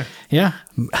hedgehog. Yeah. Yeah.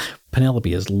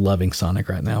 Penelope is loving Sonic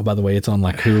right now. By the way, it's on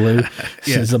like Hulu.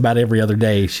 She's about every other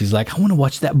day. She's like, I want to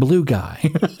watch that blue guy.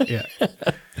 Yeah.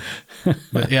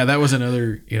 But yeah, that was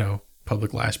another, you know,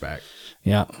 public lashback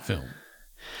film.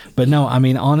 But no, I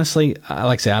mean, honestly,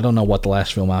 like I say, I don't know what the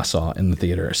last film I saw in the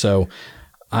theater. So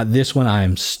this one I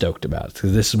am stoked about,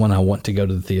 because this is one I want to go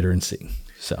to the theater and see.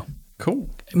 So cool.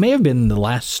 It may have been the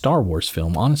last Star Wars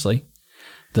film, honestly.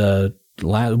 The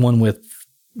last one with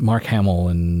Mark Hamill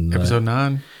and episode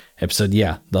 9. Episode,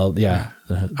 yeah.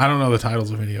 I don't know the titles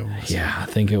of any of them. Yeah, I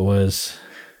think it was,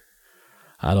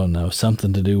 I don't know,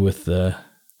 something to do with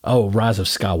Rise of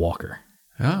Skywalker.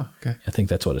 Oh, okay. I think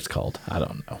that's what it's called. I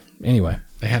don't know. Anyway.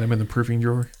 They had him in the proofing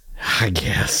drawer. I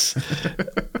guess.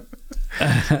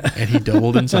 And he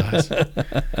doubled in size.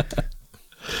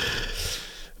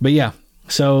 But yeah,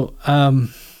 so,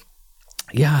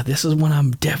 this is one I'm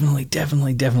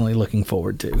definitely looking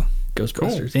forward to.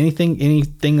 Ghostbusters. Cool.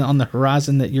 Anything on the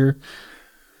horizon that you're,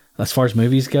 as far as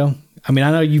movies go? I mean,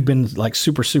 I know you've been like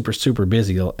super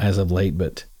busy as of late,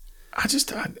 but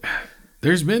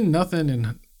there's been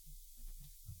nothing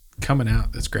coming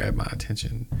out that's grabbed my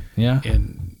attention. Yeah.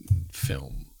 In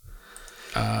film,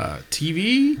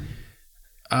 TV,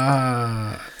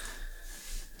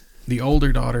 the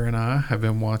older daughter and I have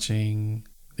been watching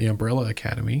The Umbrella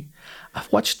Academy.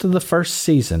 I've watched the first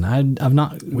season. I've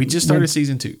not. We just started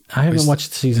season 2. I haven't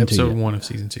watched season 2 Episode 1 of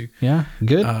season 2. Yeah,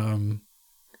 good.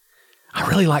 I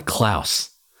really like Klaus.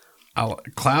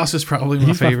 Klaus is probably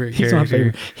my favorite character. My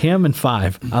favorite. Him and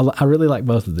Five. I really like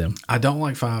both of them. I don't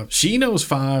like Five. She knows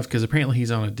Five because apparently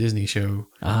he's on a Disney show.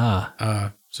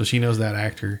 So she knows that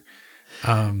actor.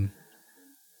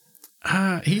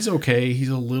 He's okay. He's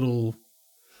a little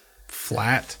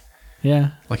flat.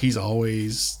 Yeah. Like he's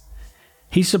always.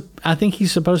 I think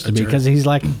he's supposed to be, because he's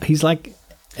like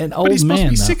an old man. But he's supposed to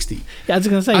be 60. Yeah, I was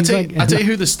gonna say. I'll tell you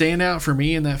who the standout for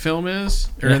me in that film is,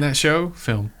 or in that show.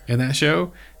 In that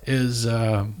show is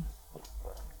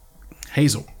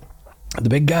Hazel, the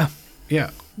big guy.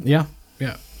 Yeah.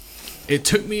 It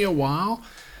took me a while.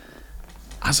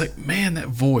 I was like, man, that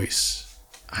voice.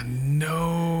 I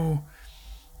know.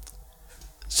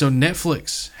 So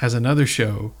Netflix has another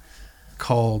show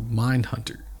called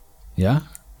Mindhunter. Yeah.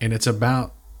 And it's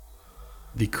about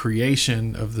the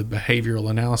creation of the behavioral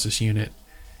analysis unit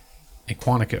in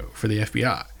Quantico for the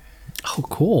FBI. Oh,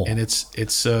 cool. And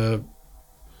it's a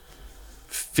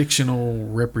fictional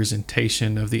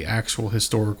representation of the actual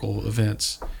historical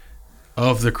events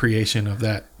of the creation of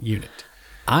that unit.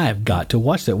 I have got to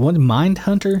watch that one.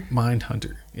 Mindhunter.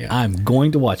 Yeah. I'm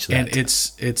going to watch that. And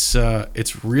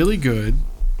it's really good,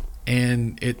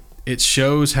 and it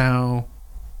shows how,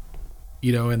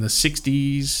 you know, in the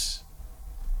 60s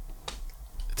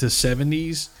to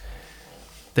 70s,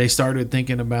 they started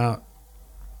thinking about,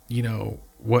 you know,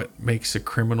 what makes a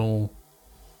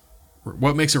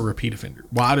repeat offender?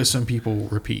 Why do some people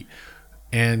repeat?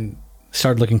 And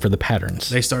started looking for the patterns.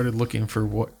 They started looking for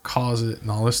what caused it and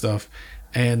all this stuff.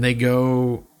 And they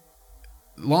go,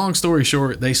 long story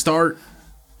short, they start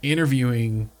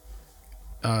interviewing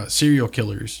serial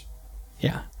killers.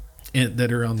 Yeah.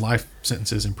 That are on life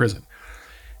sentences in prison.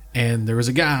 And there was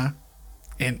a guy,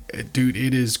 and dude,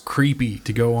 it is creepy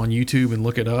to go on YouTube and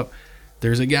look it up.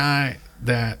 There's a guy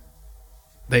that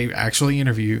they actually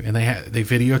interview, and they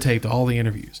videotaped all the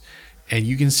interviews, and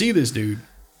you can see this dude,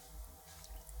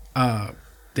 the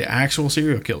actual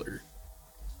serial killer,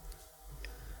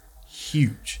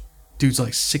 huge, Dude's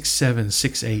like 6'7",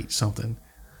 6'8", something.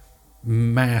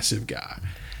 Massive guy.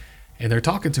 And they're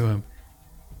talking to him.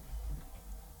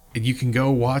 And you can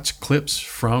go watch clips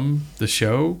from the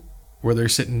show where they're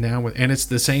sitting down with, and it's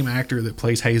the same actor that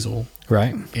plays Hazel,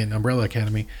 right, in Umbrella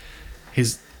Academy. He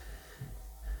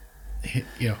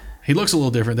looks a little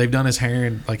different. They've done his hair,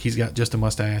 and like he's got just a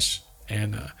mustache,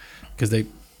 and because they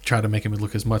try to make him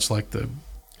look as much like the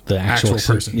actual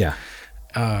person. Yeah.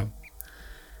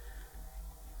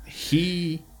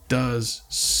 He does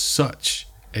such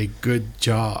a good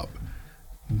job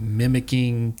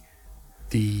mimicking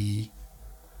the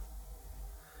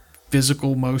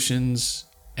physical motions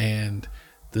and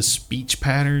the speech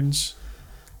patterns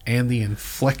and the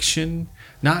inflection,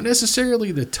 not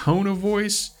necessarily the tone of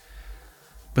voice,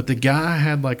 but the guy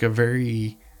had like a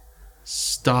very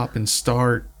stop and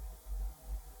start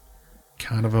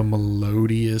kind of a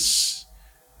melodious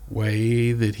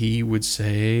way that he would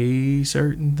say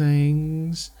certain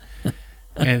things.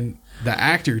 And the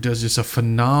actor does just a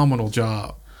phenomenal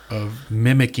job of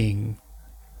mimicking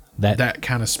that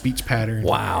kind of speech pattern.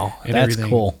 Wow, and that's everything.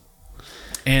 cool.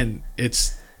 And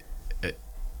it's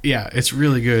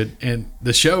really good. And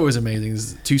the show is amazing.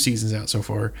 There's 2 seasons out so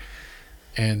far.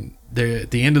 And they're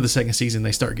at the end of the second season,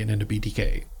 they start getting into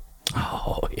BTK.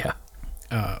 Oh, yeah.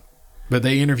 But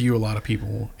they interview a lot of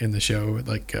people in the show,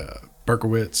 like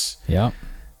Berkowitz. Yeah.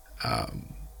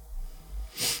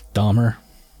 Dahmer.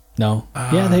 No.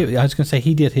 I was going to say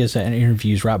he did his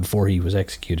interviews right before he was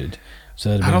executed.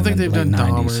 So I don't think they've done 90s.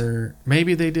 Dahmer.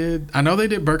 Maybe they did. I know they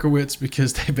did Berkowitz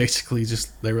because they basically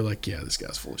they were like, yeah, this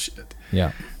guy's full of shit.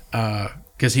 Yeah.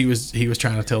 Because he was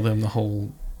trying to tell them the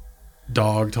whole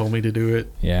dog told me to do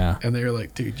it. Yeah. And they were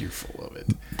like, dude, you're full of it.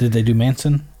 Did they do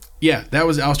Manson? Yeah, I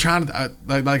was trying to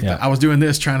I was doing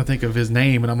this trying to think of his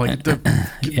name, and I'm like the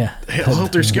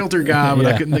Helter Skelter guy, but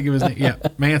I couldn't think of his name. Yeah,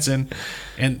 Manson,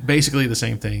 and basically the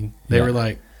same thing. They were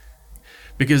like,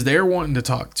 because they're wanting to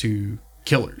talk to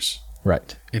killers,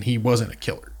 right? And he wasn't a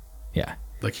killer. Yeah,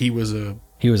 like he was a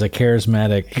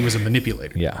charismatic. He was a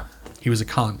manipulator. Yeah, he was a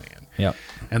con man. Yep.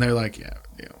 And they're like,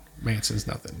 Manson's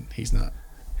nothing. He's not.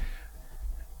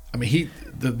 I mean,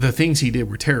 the things he did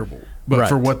were terrible, but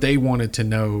for what they wanted to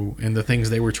know and the things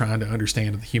they were trying to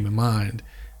understand of the human mind,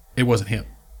 it wasn't him.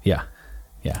 Yeah,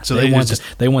 yeah. So they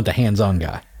want the hands-on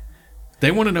guy.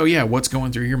 They want to know, what's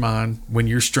going through your mind when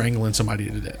you're strangling somebody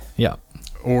to death. Yeah.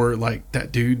 Or like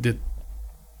that dude that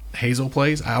Hazel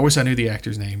plays. I wish I knew the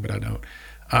actor's name, but I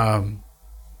don't.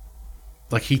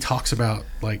 Like he talks about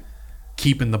like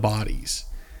keeping the bodies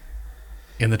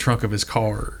in the trunk of his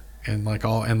car. And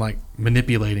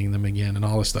manipulating them again and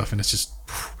all this stuff, and it's just,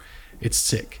 it's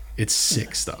sick. It's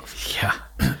sick stuff. Yeah.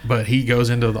 But he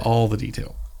goes into all the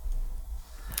detail,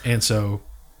 and so,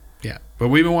 But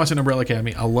we've been watching Umbrella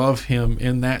Academy. I love him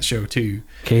in that show too.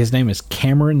 Okay, his name is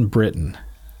Cameron Britton.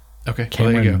 Okay,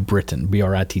 Cameron Britton,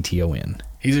 Britton.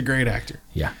 He's a great actor.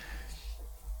 Yeah.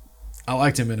 I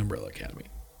liked him in Umbrella Academy.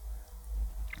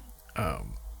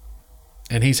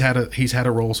 And he's had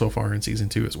a role so far in season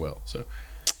 2 as well. So.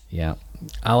 Yeah,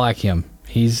 I like him.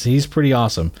 He's pretty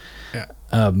awesome. Yeah.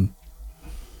 The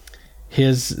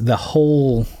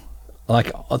whole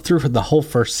through the whole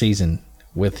first season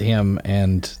with him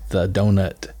and the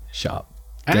donut shop.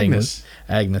 Agnes.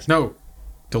 No,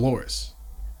 Dolores.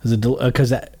 Is it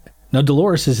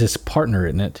Dolores is his partner,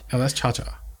 isn't it? Oh, that's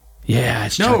Cha-Cha. Yeah,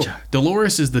 it's Cha-Cha.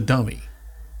 Dolores is the dummy.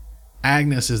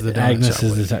 Agnes is the donut Agnes shop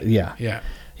is lady. Yeah.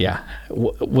 Yeah,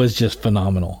 was just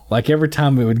phenomenal. Like every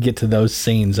time it would get to those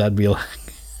scenes, I'd be like,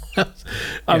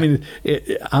 I mean,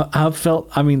 I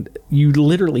felt, you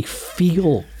literally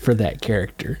feel for that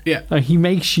character. Yeah. Like, he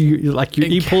makes you,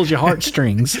 he pulls your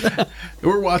heartstrings.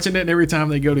 We're watching it, and every time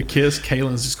they go to kiss,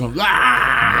 Kaylin's just going,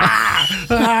 ah!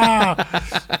 Ah!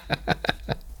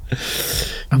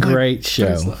 Great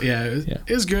show.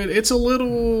 It's good. It's a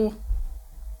little,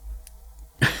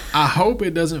 I hope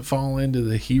it doesn't fall into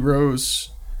the heroes.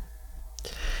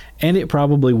 And it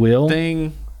probably will.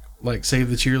 Thing, like save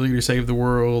the cheerleader, save the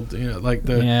world.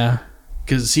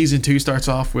 Because season 2 starts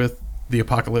off with the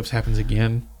apocalypse happens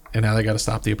again, and now they got to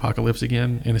stop the apocalypse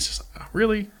again, and it's just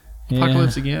really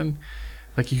apocalypse again.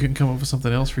 Like you couldn't come up with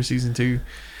something else for season 2.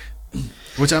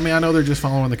 Which I know they're just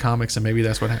following the comics, and maybe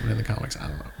that's what happened in the comics. I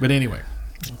don't know, but anyway.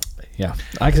 Yeah,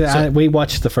 like I said, we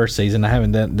watched the first season. I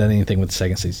haven't done anything with the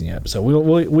second season yet, so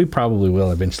we probably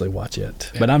will eventually watch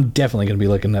it. Yeah. But I'm definitely going to be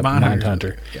looking at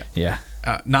Mindhunter. Yeah.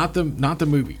 Not the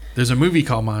movie. There's a movie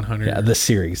called Mindhunter. Yeah, the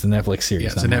series, the Netflix series.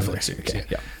 Yeah, it's a Netflix series. Okay.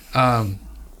 Yeah.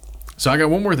 So I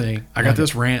got one more thing. I got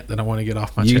this rant that I want to get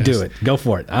off my chest. You do it. Go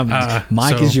for it.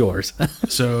 Mike is yours.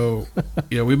 So,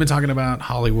 we've been talking about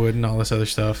Hollywood and all this other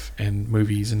stuff and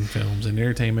movies and films and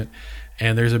entertainment.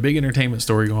 And there's a big entertainment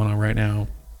story going on right now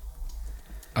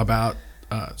about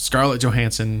Scarlett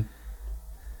Johansson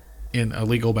in a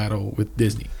legal battle with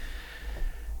Disney.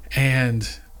 And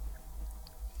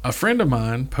a friend of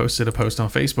mine posted a post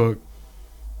on Facebook,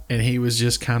 and he was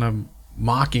just kind of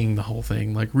mocking the whole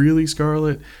thing. Like, really,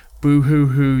 Scarlett? Boo hoo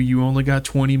hoo, you only got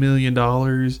 $20 million.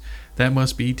 That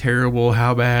must be terrible.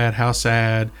 How bad, how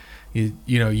sad.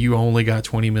 You only got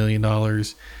 $20 million.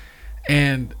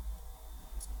 And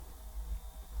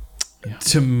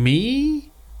to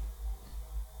me,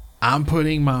 I'm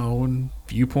putting my own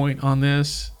viewpoint on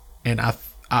this, and I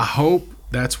hope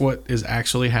that's what is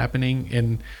actually happening.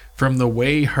 And from the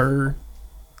way her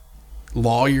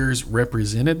lawyers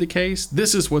represented the case,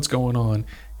 this is what's going on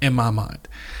in my mind.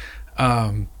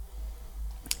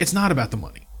 It's not about the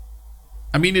money.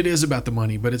 I mean, it is about the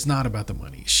money, but it's not about the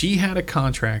money. She had a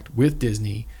contract with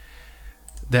Disney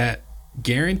that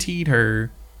guaranteed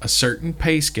her a certain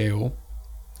pay scale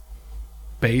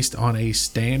based on a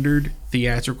standard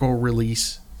theatrical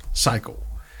release cycle,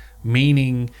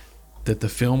 meaning that the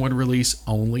film would release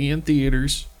only in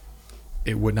theaters.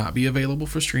 It would not be available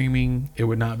for streaming. It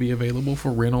would not be available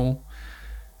for rental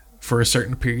for a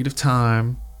certain period of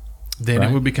time. Then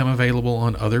it would become available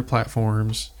on other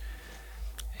platforms.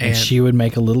 And she would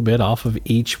make a little bit off of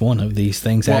each one of these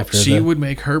things after. She would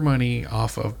make her money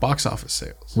off of box office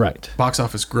sales. Right. Box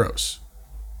office gross.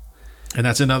 And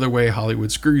that's another way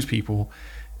Hollywood screws people,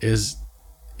 is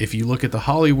if you look at the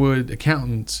Hollywood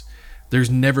accountants,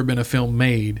 there's never been a film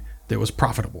made that was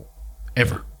profitable.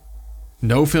 Ever.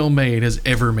 No film made has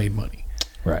ever made money.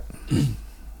 Right.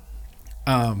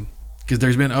 Because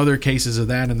there's been other cases of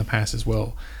that in the past as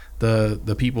well.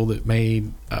 The people that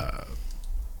made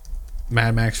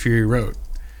Mad Max Fury Road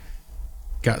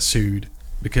got sued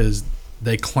because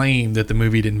they claimed that the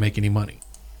movie didn't make any money.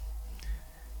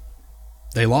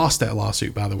 They lost that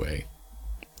lawsuit, by the way.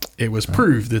 It was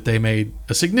proved that they made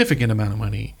a significant amount of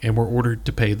money and were ordered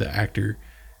to pay the actor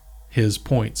his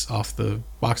points off the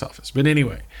box office. But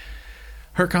anyway,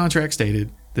 her contract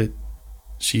stated that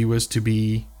she was to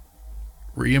be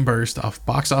reimbursed off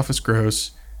box office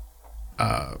gross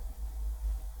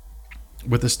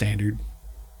with a standard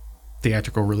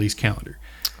theatrical release calendar.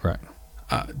 Right.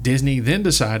 Disney then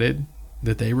decided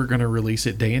that they were going to release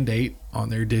it day and date on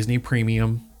their Disney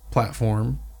Premium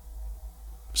platform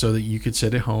so that you could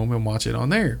sit at home and watch it on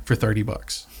there for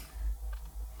 $30.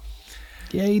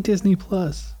 Yay, Disney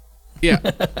Plus. Yeah.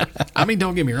 I mean,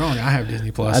 don't get me wrong. I have Disney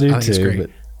Plus. I do think too, it's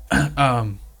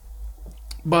great.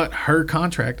 But her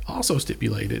contract also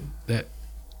stipulated that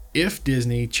if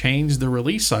Disney changed the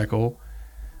release cycle,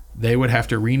 they would have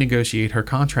to renegotiate her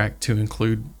contract to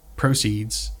include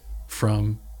proceeds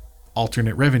from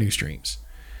alternate revenue streams,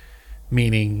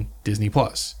 meaning Disney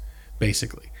Plus,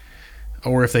 basically.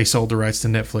 Or if they sold the rights to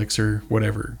Netflix or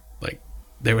whatever, like,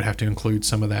 they would have to include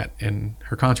some of that in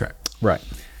her contract. Right.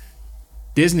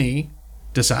 Disney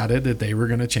decided that they were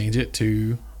going to change it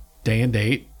to day and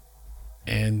date,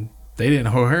 and they didn't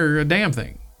owe her a damn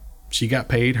thing. She got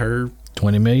paid her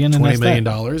 $20 million,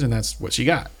 and that's what she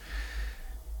got.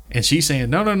 And she's saying,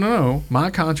 no.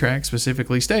 My contract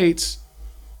specifically states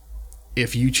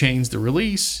if you change the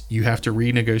release, you have to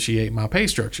renegotiate my pay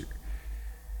structure.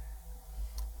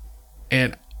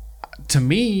 And to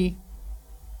me,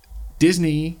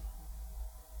 Disney,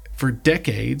 for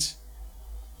decades,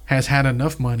 has had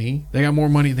enough money. They got more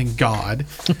money than God.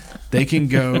 They can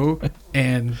go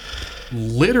and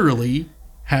literally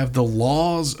have the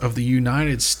laws of the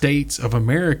United States of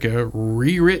America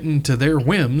rewritten to their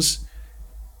whims.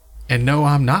 And no,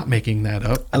 I'm not making that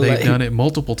up. They've done it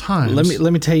multiple times.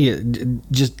 Let me tell you,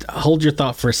 just hold your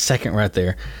thought for a second right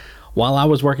there. While I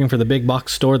was working for the big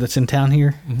box store that's in town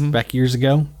here back years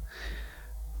ago,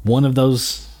 one of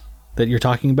those that you're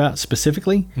talking about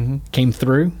specifically came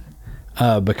through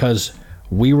because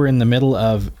we were in the middle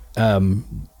of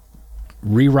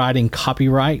rewriting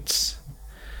copyrights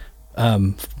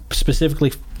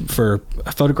specifically for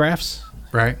photographs.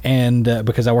 Right. And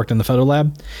because I worked in the photo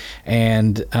lab,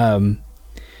 and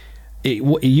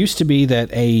it used to be that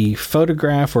a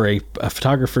photograph or a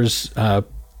photographer's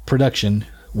production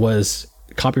was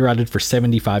copyrighted for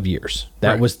 75 years.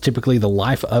 That was typically the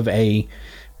life of a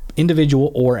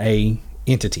individual or a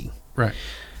entity. Right.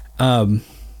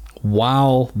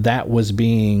 While that was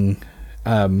being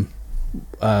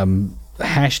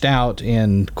hashed out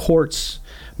in courts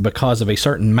because of a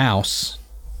certain mouse.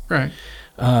 Right.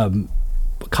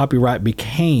 copyright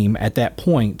became at that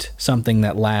point something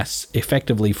that lasts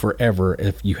effectively forever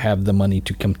if you have the money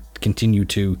to continue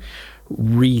to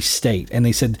restate. And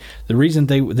they said the reason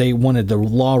they wanted the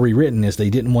law rewritten is they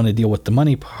didn't want to deal with the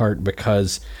money part,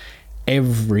 because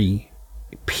every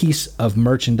piece of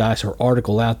merchandise or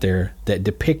article out there that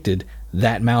depicted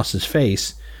that mouse's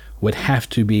face would have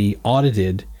to be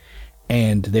audited,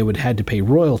 and they would have to pay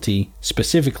royalty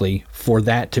specifically for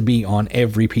that to be on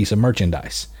every piece of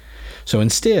merchandise. So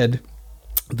instead,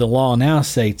 the law now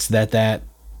states that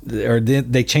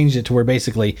they changed it to where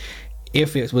basically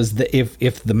if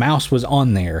the mouse was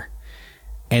on there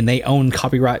and they own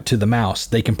copyright to the mouse,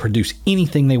 they can produce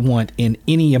anything they want in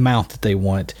any amount that they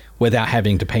want without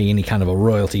having to pay any kind of a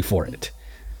royalty for it.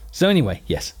 So anyway,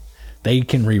 yes, they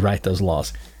can rewrite those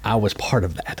laws. I was part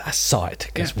of that. I saw it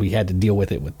because we had to deal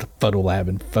with it with the Photo Lab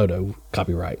and photo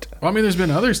copyright. Well, I mean, there's been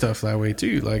other stuff that way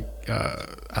too. Like,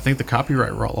 I think the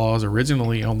copyright laws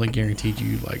originally only guaranteed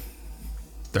you like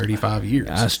 35 years.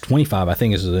 It's 25, I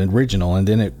think, is the original, and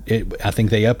then I think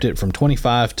they upped it from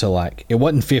 25 to like, it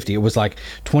wasn't 50. It was like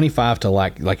 25 to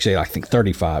like say I think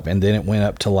 35, and then it went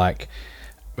up to like.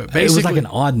 But it was like an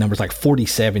odd number. It's like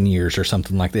 47 years or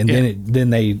something like that. And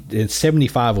then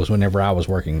 75 was whenever I was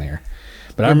working there.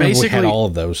 But I remember we had all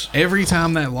of those. Every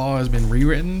time that law has been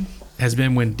rewritten has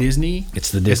been when Disney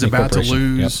is about to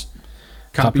lose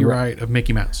copyright of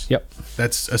Mickey Mouse. Yep.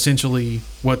 That's essentially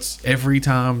what's every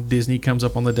time Disney comes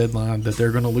up on the deadline that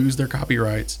they're going to lose their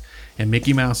copyrights and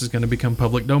Mickey Mouse is going to become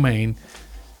public domain.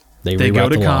 They go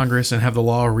to Congress and have the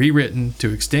law rewritten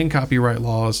to extend copyright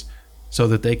laws so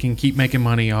that they can keep making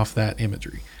money off that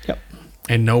imagery. Yep.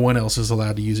 And no one else is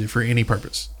allowed to use it for any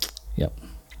purpose. Yep.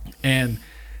 And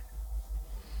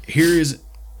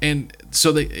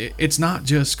so it's not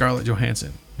just Scarlett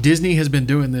Johansson. Disney has been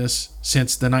doing this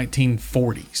since the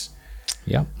 1940s.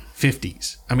 Yep.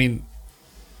 50s. I mean,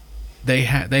 they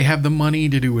have the money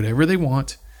to do whatever they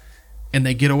want, and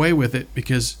they get away with it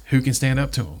because who can stand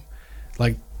up to them?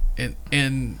 Like,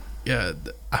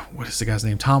 what is the guy's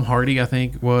name? Tom Hardy, I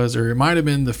think, was, or it might have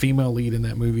been the female lead in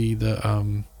that movie,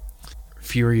 the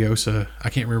Furiosa. I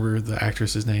can't remember the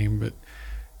actress's name, but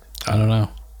I don't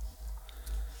know.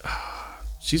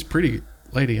 She's a pretty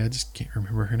lady. I just can't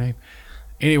remember her name.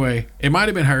 Anyway, it might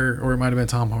have been her or it might have been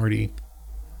Tom Hardy.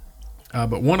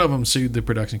 But one of them sued the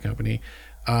production company.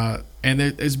 And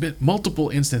there's been multiple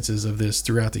instances of this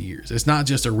throughout the years. It's not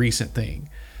just a recent thing.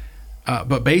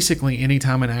 But basically,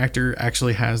 anytime an actor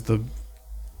actually has the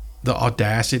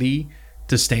audacity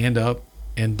to stand up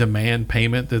and demand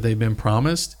payment that they've been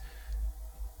promised,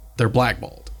 they're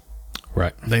blackballed.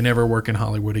 Right. They never work in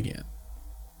Hollywood again.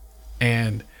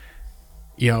 And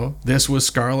this was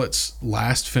Scarlett's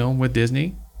last film with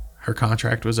Disney. Her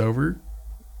contract was over.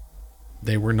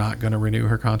 They were not going to renew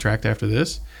her contract after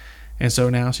this. And so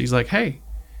now she's like, hey,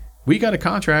 we got a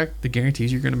contract that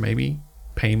guarantees you're going to maybe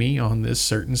pay me on this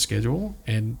certain schedule,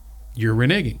 and you're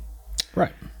reneging.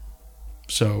 Right.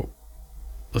 So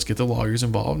let's get the lawyers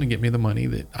involved and get me the money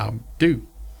that I'm due.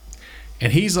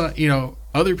 And he's like,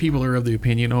 other people are of the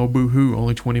opinion, oh, boo-hoo,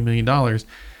 only $20 million.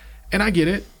 And I get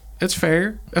it. That's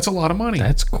fair. That's a lot of money.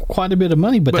 That's quite a bit of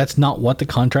money, but that's not what the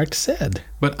contract said.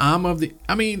 But I'm of the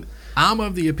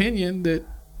opinion that,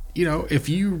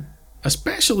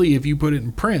 especially if you put it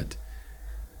in print,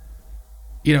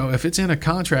 if it's in a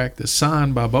contract that's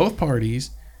signed by both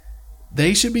parties,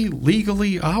 they should be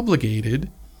legally obligated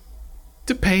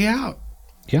to pay out.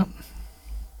 Yeah.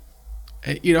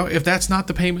 If that's not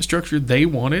the payment structure they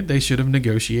wanted, they should have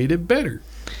negotiated better.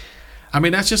 I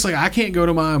mean, that's just like, I can't go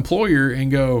to my employer and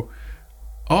go,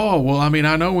 oh, well, I mean,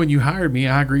 I know when you hired me,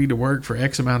 I agreed to work for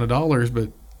X amount of dollars,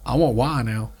 but I want Y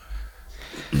now.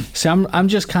 See, I'm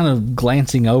just kind of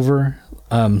glancing over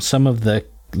some of the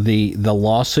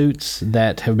lawsuits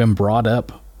that have been brought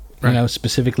up, right,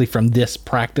 specifically from this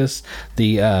practice,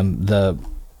 the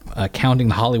accounting,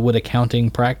 the Hollywood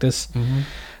accounting practice. Mm-hmm.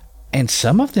 And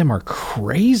some of them are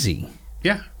crazy.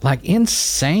 Yeah. Like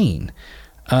insane.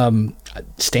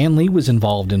 Stan Lee was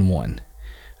involved in one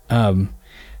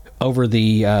over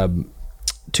the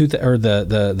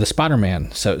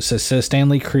Spider-Man. So Stan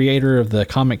Lee, creator of the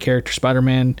comic character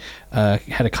Spider-Man,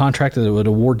 had a contract that would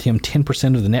award him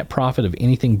 10% of the net profit of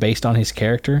anything based on his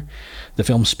character. The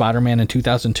film Spider-Man in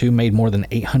 2002 made more than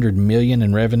 $800 million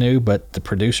in revenue, but the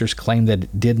producers claimed that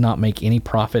it did not make any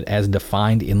profit as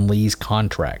defined in Lee's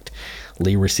contract.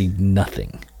 Lee received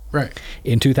nothing. Right.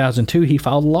 In 2002, he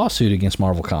filed a lawsuit against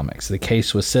Marvel Comics. The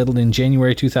case was settled in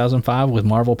January 2005, with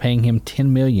Marvel paying him $10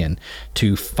 million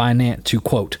to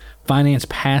quote, finance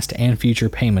past and future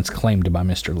payments claimed by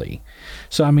Mr. Lee.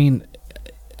 So, I mean,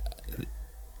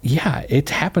 yeah, it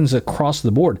happens across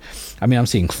the board. I mean, I'm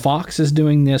seeing Fox is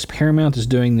doing this, Paramount is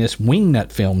doing this,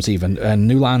 Wingnut Films even,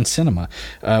 New Line Cinema,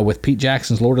 with Pete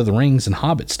Jackson's Lord of the Rings and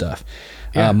Hobbit stuff.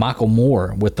 Yeah. Michael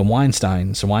Moore with the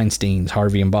Weinsteins,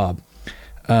 Harvey and Bob.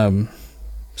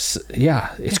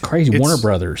 It's crazy. Warner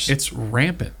Brothers. It's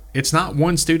rampant. It's not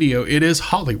one studio. It is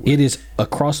Hollywood. It is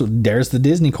across. There's the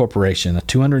Disney Corporation, a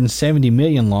 $270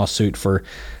 million lawsuit for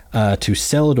to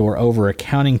Celador over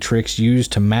accounting tricks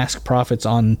used to mask profits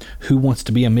on Who Wants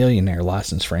to Be a Millionaire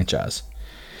license franchise.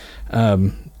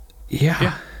 It's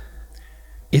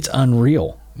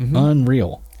unreal. Mm-hmm.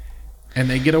 Unreal. And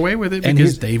they get away with it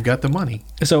because they've got the money.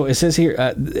 So it says here,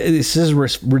 this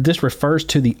refers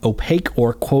to the opaque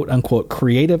or quote-unquote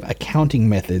creative accounting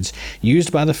methods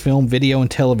used by the film, video, and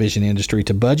television industry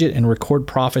to budget and record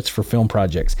profits for film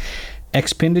projects.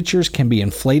 Expenditures can be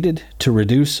inflated to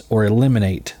reduce or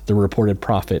eliminate the reported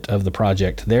profit of the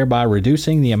project, thereby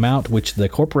reducing the amount which the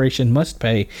corporation must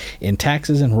pay in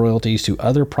taxes and royalties to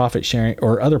other profit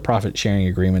sharing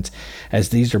agreements, as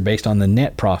these are based on the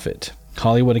net profit.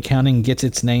 Hollywood accounting gets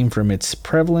its name from its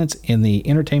prevalence in the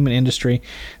entertainment industry,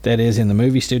 that is, in the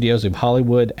movie studios of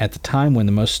Hollywood at the time when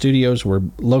the most studios were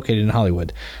located in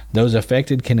Hollywood. Those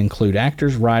affected can include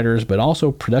actors, writers, but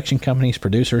also production companies,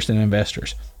 producers, and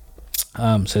investors.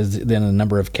 Says then a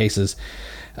number of cases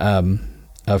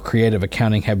of creative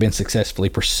accounting have been successfully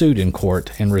pursued in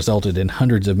court and resulted in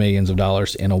hundreds of millions of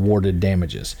dollars in awarded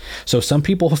damages. So some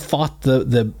people have fought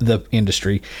the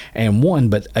industry and won,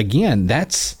 but again,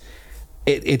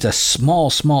 it's a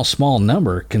small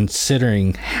number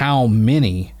considering how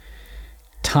many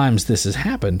times this has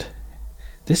happened.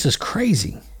 This is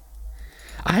crazy.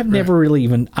 I have never really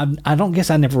even, I don't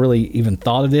guess I never really even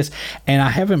thought of this, and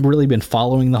I haven't really been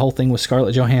following the whole thing with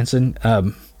Scarlett Johansson.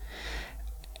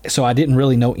 So I didn't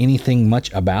really know anything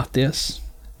much about this,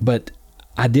 but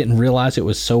I didn't realize it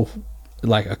was so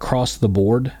like across the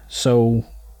board, so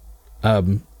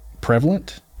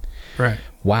prevalent. Right.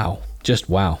 Wow. Just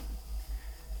wow.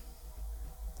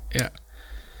 Yeah.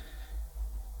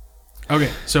 Okay,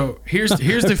 so here's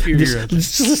the fear.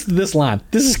 This line.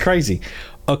 This is crazy.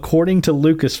 According to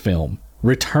Lucasfilm,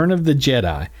 Return of the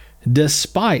Jedi,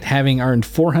 despite having earned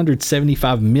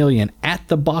 $475 million at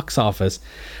the box office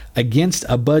against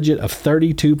a budget of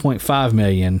 $32.5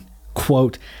 million,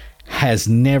 quote, has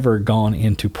never gone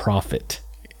into profit.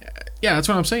 Yeah, that's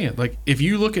what I'm saying. Like, if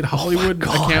you look at Hollywood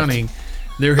accounting,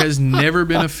 there has never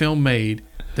been a film made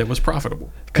that was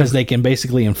profitable. Because they can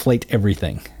basically inflate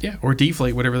everything. Yeah, or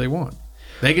deflate whatever they want.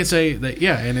 They can say that,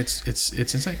 yeah, and it's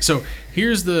insane. So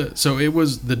it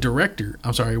was the director.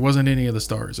 I'm sorry, it wasn't any of the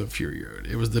stars of Fury Road.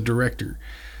 It was the director.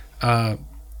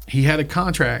 He had a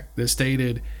contract that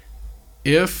stated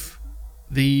if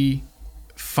the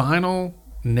final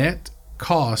net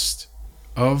cost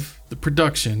of the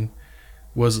production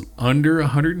was under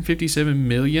 $157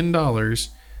 million,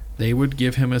 they would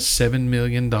give him a $7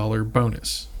 million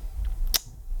bonus.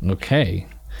 Okay.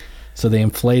 So they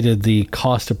inflated the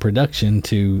cost of production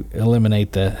to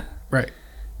eliminate the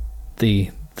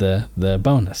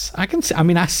bonus.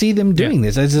 I see them doing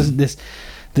this.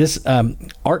 This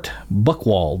Art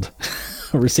Buchwald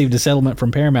received a settlement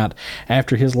from Paramount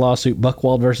after his lawsuit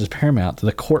Buchwald versus Paramount.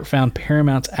 The court found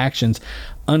Paramount's actions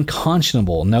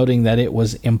unconscionable, noting that it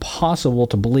was impossible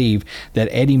to believe that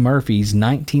Eddie Murphy's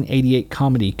 1988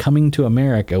 comedy Coming to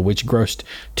America, which grossed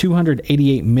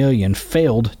 $288 million,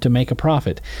 failed to make a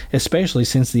profit, especially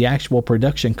since the actual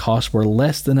production costs were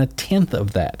less than a tenth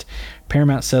of that.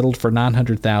 Paramount settled for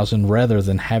 $900,000 rather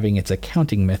than having its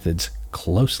accounting methods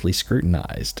closely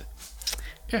scrutinized.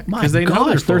 Yeah, because they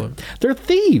know they're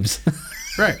thieves.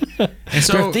 Right. And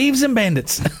so they're thieves and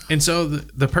bandits. And so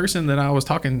the person that I was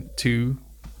talking to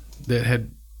that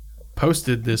had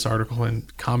posted this article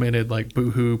and commented like,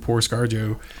 boo-hoo, poor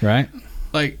ScarJo, right,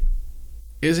 like,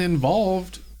 is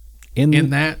involved in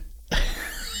that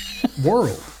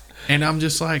world. And I'm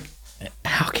just like,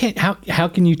 how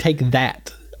can you take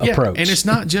that approach? And it's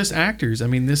not just actors. I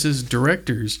mean, this is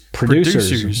directors,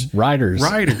 producers, writers.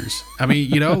 I mean,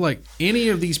 like, any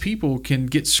of these people can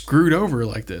get screwed over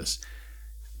like this.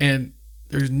 And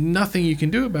there's nothing you can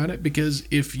do about it, because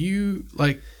if you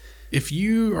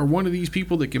are one of these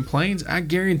people that complains, I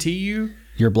guarantee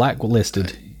you're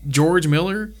blacklisted. George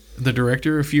Miller, the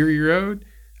director of Fury Road,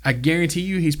 I guarantee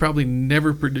you he's probably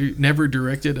never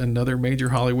directed another major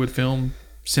Hollywood film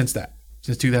since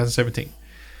 2017.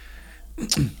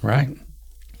 Right.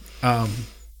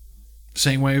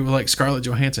 Same way with like Scarlett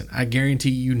Johansson. I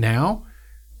guarantee you now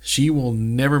she will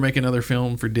never make another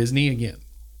film for Disney again.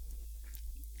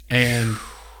 And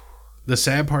the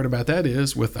sad part about that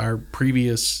is, with our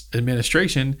previous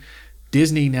administration,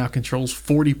 Disney now controls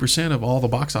 40% of all the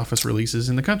box office releases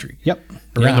in the country. Yep.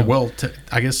 Or in the world,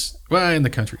 I guess. Well, in the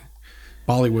country,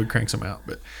 Bollywood cranks them out,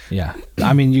 but yeah.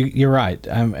 I mean, you're right.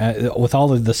 With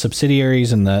all of the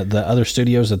subsidiaries and the other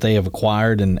studios that they have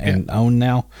acquired and own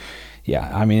now. Yeah.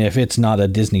 I mean, if it's not a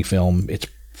Disney film, it's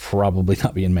probably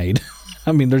not being made.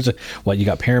 I mean, you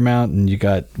got Paramount and you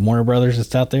got Warner Brothers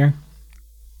that's out there.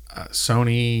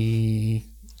 Sony.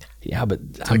 Yeah, but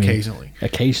occasionally,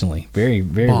 very,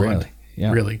 very Bond, rarely.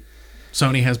 Yeah, really.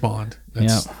 Sony has Bond.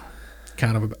 That's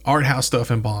kind of art house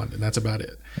stuff and Bond, and that's about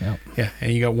it. Yeah, yeah.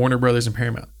 And you got Warner Brothers and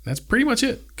Paramount. That's pretty much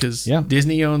it, because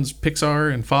Disney owns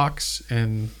Pixar and Fox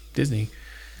and Disney.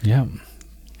 Yeah,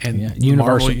 and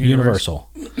Universal.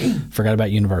 Forgot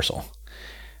about Universal.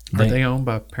 Are they owned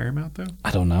by Paramount though? I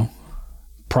don't know.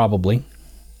 Probably.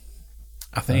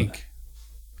 I think.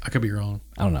 I could be wrong.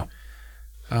 I don't know.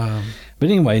 But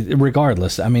anyway,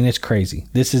 regardless, I mean, it's crazy.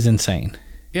 This is insane.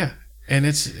 Yeah. And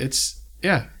it's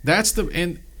that's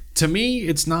and to me,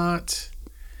 it's not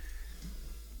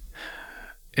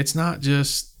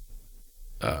just,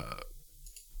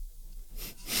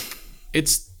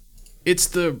 it's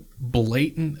the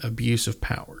blatant abuse of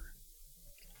power.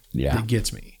 Yeah. That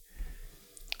gets me.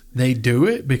 They do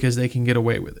it because they can get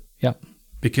away with it. Yep.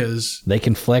 Because they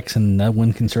can flex and no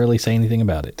one can really say anything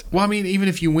about it. Well, I mean, even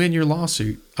if you win your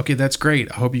lawsuit, okay, that's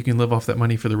great. I hope you can live off that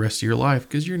money for the rest of your life,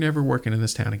 because you're never working in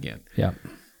this town again. Yeah.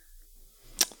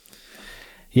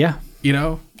 Yeah. You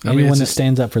know? Anyone that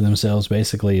stands up for themselves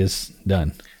basically is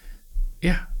done.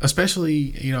 Yeah. Especially,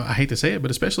 you know, I hate to say it, but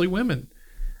especially women.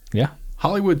 Yeah.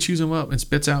 Hollywood chews them up and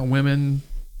spits out women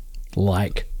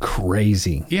like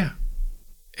crazy. Yeah.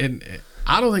 And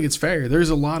I don't think it's fair.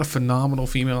 There's a lot of phenomenal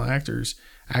female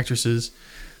actresses,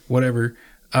 whatever.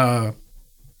 And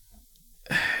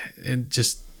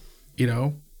just, you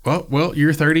know, well,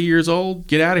 you're 30 years old.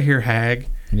 Get out of here, hag.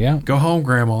 Yeah. Go home,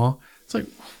 grandma. It's like,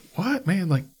 what, man?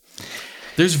 Like,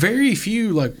 there's very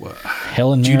few, like,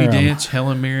 Judi Dench,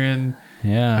 Helen Mirren.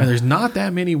 Yeah. And there's not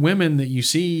that many women that you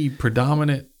see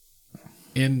predominant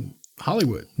in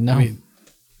Hollywood. No. I mean,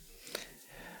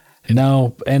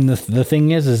 no, and the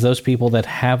thing is those people that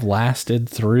have lasted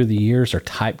through the years are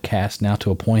typecast now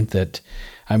to a point that,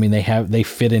 I mean, they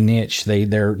fit a niche.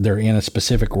 They're in a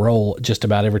specific role just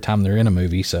about every time they're in a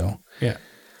movie. So yeah,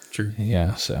 true.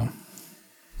 Yeah, so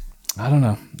I don't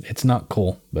know. It's not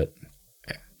cool, but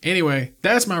anyway,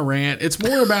 that's my rant. It's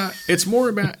more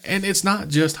about, and it's not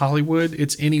just Hollywood.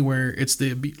 It's anywhere. It's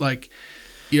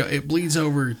it bleeds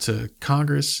over to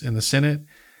Congress and the Senate,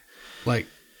 like.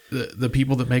 The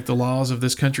people that make the laws of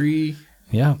this country,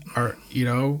 are, you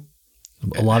know,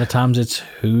 a lot of times it's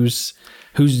who's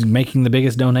making the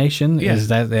biggest donation. Yeah. Is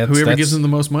that's whoever gives them the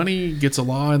most money gets a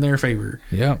law in their favor.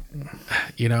 Yeah,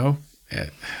 you know,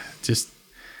 just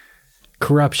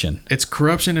corruption. It's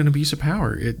corruption and abuse of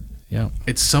power.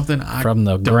 It's something from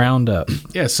the ground up.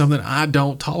 Yeah, something I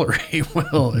don't tolerate.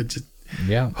 Well, it just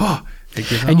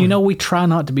and you know, we try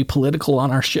not to be political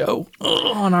on our show,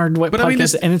 on our podcast, I mean,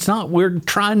 and it's not. We're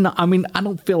trying not. I mean, I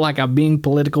don't feel like I'm being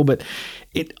political, but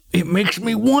it makes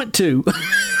me want to.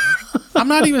 I'm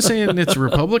not even saying it's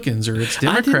Republicans or it's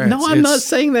Democrats. I'm not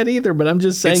saying that either. But I'm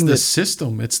just saying it's the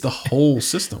system. It's the whole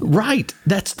system. Right.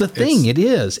 That's the thing. It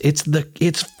is.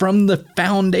 It's from the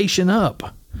foundation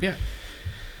up. Yeah.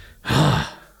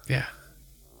 Yeah.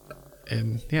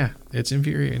 And yeah, it's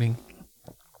infuriating.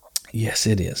 Yes,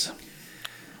 it is.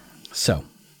 So,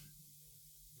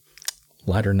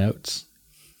 lighter notes.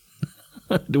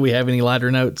 Do we have any lighter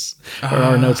notes? Or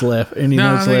are notes left? Any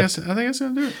notes left? I think that's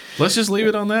going to do it. Let's just leave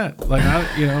it on that. Like,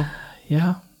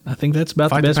 Yeah, I think that's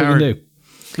about the best we can do.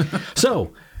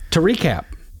 So, to recap,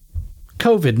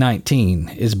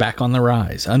 COVID-19 is back on the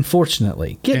rise,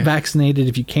 unfortunately. Get vaccinated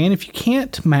if you can. If you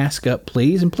can't, mask up,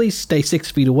 please. And please stay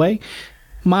 6 feet away.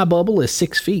 My bubble is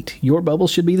 6 feet. Your bubble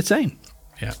should be the same.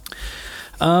 Yeah.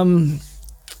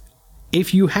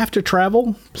 If you have to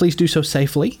travel, please do so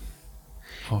safely.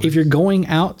 Always. If you're going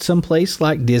out someplace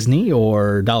like Disney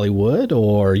or Dollywood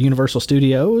or Universal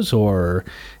Studios or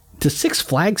does Six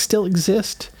Flags still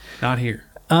exist? Not here.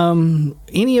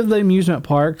 Any of the amusement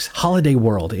parks, Holiday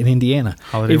World in Indiana.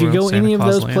 If you go any of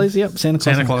those places, Santa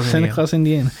Claus,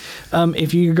 Indiana.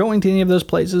 If you're going to any of those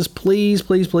places, please.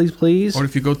 Or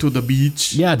if you go to the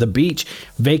beach. Yeah, the beach.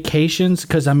 Vacations,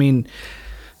 because I mean,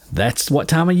 that's what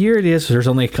time of year it is. There's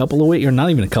only a couple of weeks, or not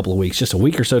even a couple of weeks, just a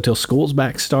week or so till school's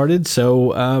back started.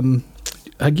 So,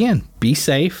 again, be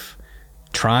safe.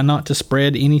 Try not to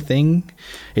spread anything.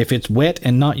 If it's wet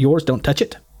and not yours, don't touch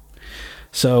it.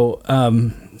 So,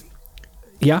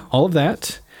 all of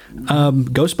that.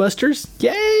 Ghostbusters,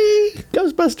 yay!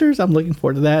 Ghostbusters. I'm looking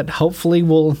forward to that. Hopefully,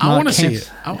 we'll. I want to see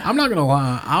it. I'm not gonna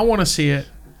lie. I want to see it.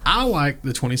 I like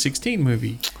the 2016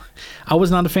 movie. I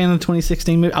was not a fan of the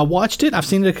 2016 movie. I watched it. I've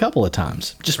seen it a couple of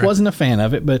times. Just wasn't a fan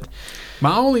of it. But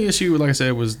my only issue, like I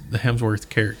said, was the Hemsworth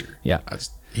character. Yeah,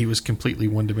 he was completely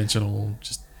one-dimensional.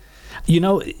 Just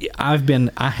I have been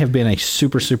a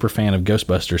super fan of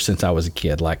Ghostbusters since I was a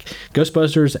kid. Like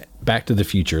Ghostbusters, Back to the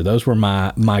Future. Those were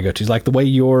my go-tos. Like the way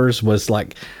yours was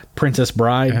like Princess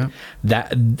Bride. Yeah.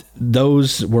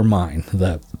 Those were mine.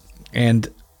 And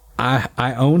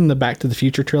I own the Back to the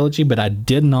Future trilogy, but I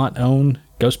did not own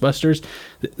Ghostbusters.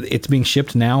 It's being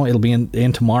shipped now. It'll be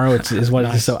in tomorrow. Is what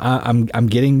nice. It is. So I'm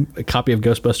getting a copy of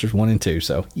Ghostbusters 1 and 2.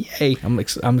 So yay! I'm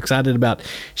excited about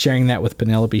sharing that with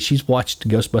Penelope. She's watched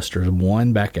Ghostbusters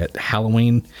 1 back at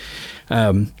Halloween,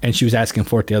 and she was asking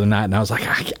for it the other night, and I was like,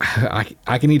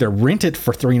 I can either rent it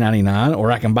for $3.99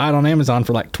 or I can buy it on Amazon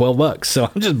for like $12. So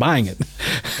I'm just buying it.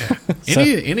 Yeah.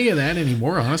 Any of that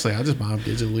anymore? Honestly, I just buy them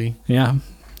digitally. Yeah.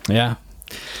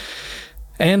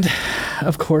 And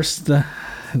of course the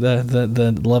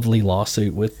lovely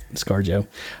lawsuit with ScarJo.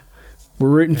 We're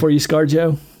rooting for you,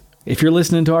 ScarJo. If you're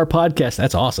listening to our podcast,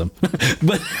 that's awesome.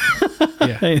 But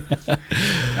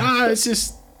it's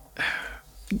just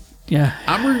yeah.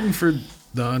 I'm rooting for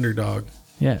the underdog.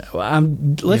 Yeah,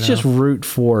 let's just root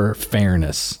for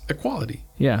fairness, equality.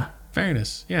 Yeah,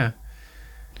 fairness. Yeah.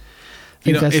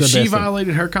 If she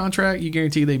violated her contract, you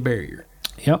guarantee they bury her.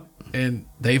 Yep. And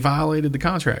they violated the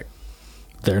contract.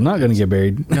 They're not going to get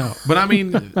buried. No, but I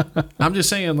mean, I'm just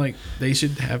saying, like they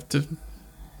should have to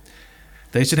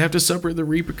suffer the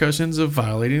repercussions of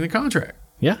violating the contract.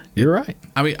 Yeah, you're right.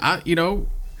 I mean,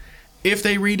 if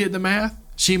they redid the math,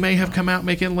 she may have come out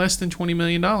making less than $20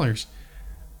 million.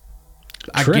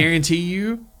 I guarantee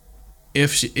you,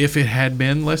 if it had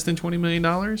been less than $20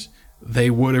 million, they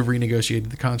would have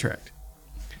renegotiated the contract.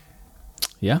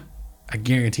 Yeah, I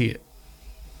guarantee it.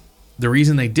 The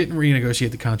reason they didn't renegotiate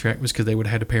the contract was because they would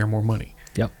have had to pay her more money.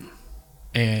 Yep.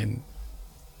 And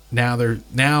now they're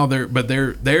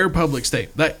public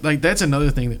statement. That's another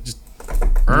thing that just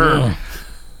her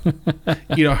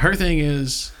thing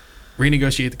is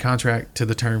renegotiate the contract to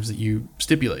the terms that you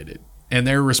stipulated. And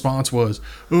their response was,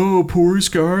 "Oh, poor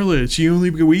Scarlett.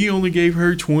 We only gave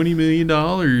her $20 million.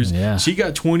 Yeah. She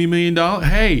got $20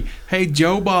 million. Hey,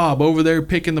 Joe Bob over there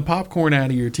picking the popcorn out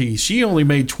of your teeth. She only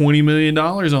made $20 million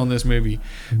on this movie.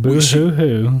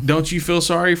 Boo-hoo-hoo. Don't you feel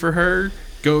sorry for her?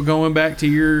 Going back to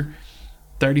your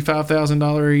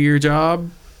 $35,000 a year job?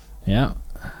 Yeah.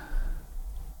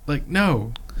 Like,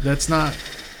 no, that's not."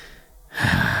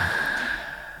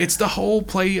 It's the whole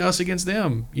play us against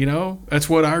them, That's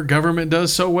what our government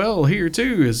does so well here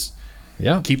too, is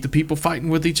keep the people fighting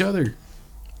with each other.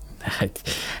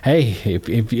 Hey,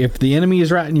 if the enemy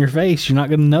is right in your face, you're not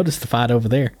going to notice the fight over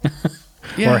there.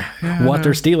 Or what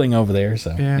they're stealing over there. So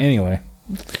anyway.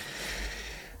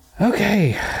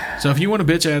 Okay. So if you want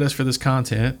to bitch at us for this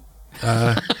content,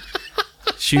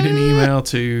 shoot an email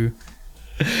to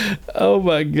oh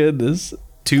my goodness,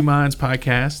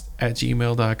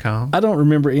 twomindspodcast@gmail.com. I don't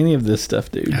remember any of this stuff,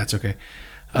 dude. That's okay.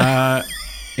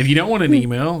 If you don't want an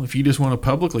email, if you just want to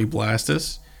publicly blast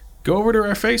us, go over to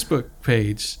our Facebook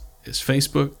page. It's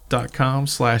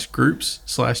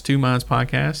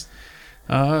facebook.com/groups/twomindspodcast.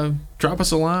 Drop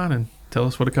us a line and tell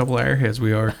us what a couple of airheads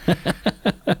we are.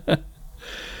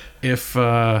 If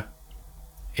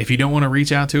you don't want to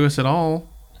reach out to us at all,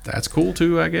 that's cool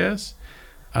too, I guess.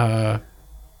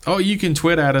 You can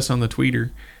tweet at us on the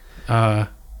Twitter, at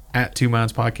Two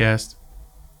Minds Podcast.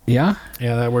 Yeah,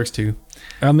 that works too.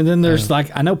 I mean, then there's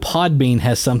I know Podbean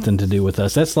has something to do with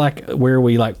us. That's like where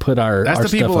we put our. That's our the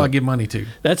people stuff I give money to.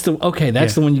 That's the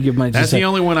one you give money to. That's the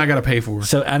only one I got to pay for.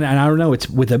 So and I don't know. It's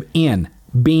with an N.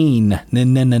 Bean.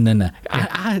 No.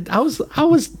 I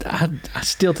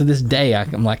still to this day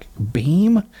I'm like,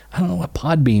 Beam? I don't know what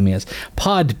Podbeam is.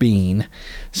 Podbean.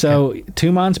 So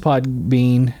Two Minds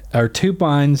Podbean, or Two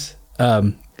Minds,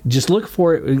 just look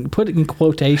for it, put it in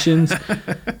quotations.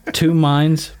 Two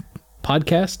Minds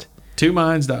Podcast.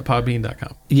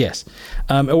 twominds.podbean.com. Yes.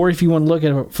 Or if you want to look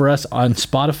at it for us on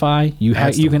Spotify, you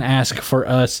can ask for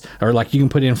us, or you can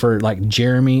put in for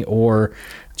Jeremy or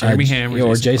Jeremy Ham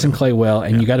or Jason Claywell,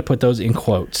 and you got to put those in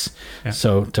quotes. Yeah.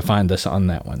 So to find us on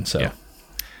that one. So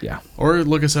yeah. Or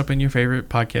look us up in your favorite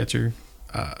podcatcher.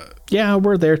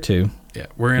 We're there too. Yeah,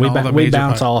 we're in all the major. We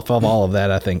bounce off of all of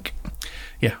that, I think.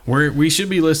 Yeah, we should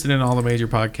be listed in all the major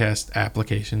podcast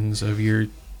applications of your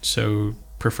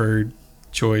preferred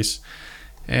choice.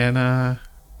 And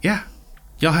y'all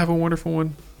have a wonderful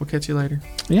one. We'll catch you later.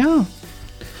 Yeah.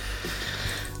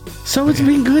 So it's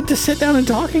been good to sit down and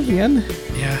talk again.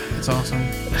 Yeah, it's awesome.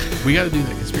 We got to do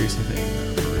that conspiracy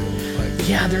thing. For real. Like,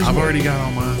 Yeah, there's. I've already got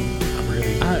all mine. I'm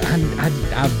really.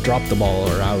 I've dropped the ball,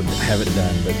 or I would have it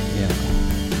done, but yeah.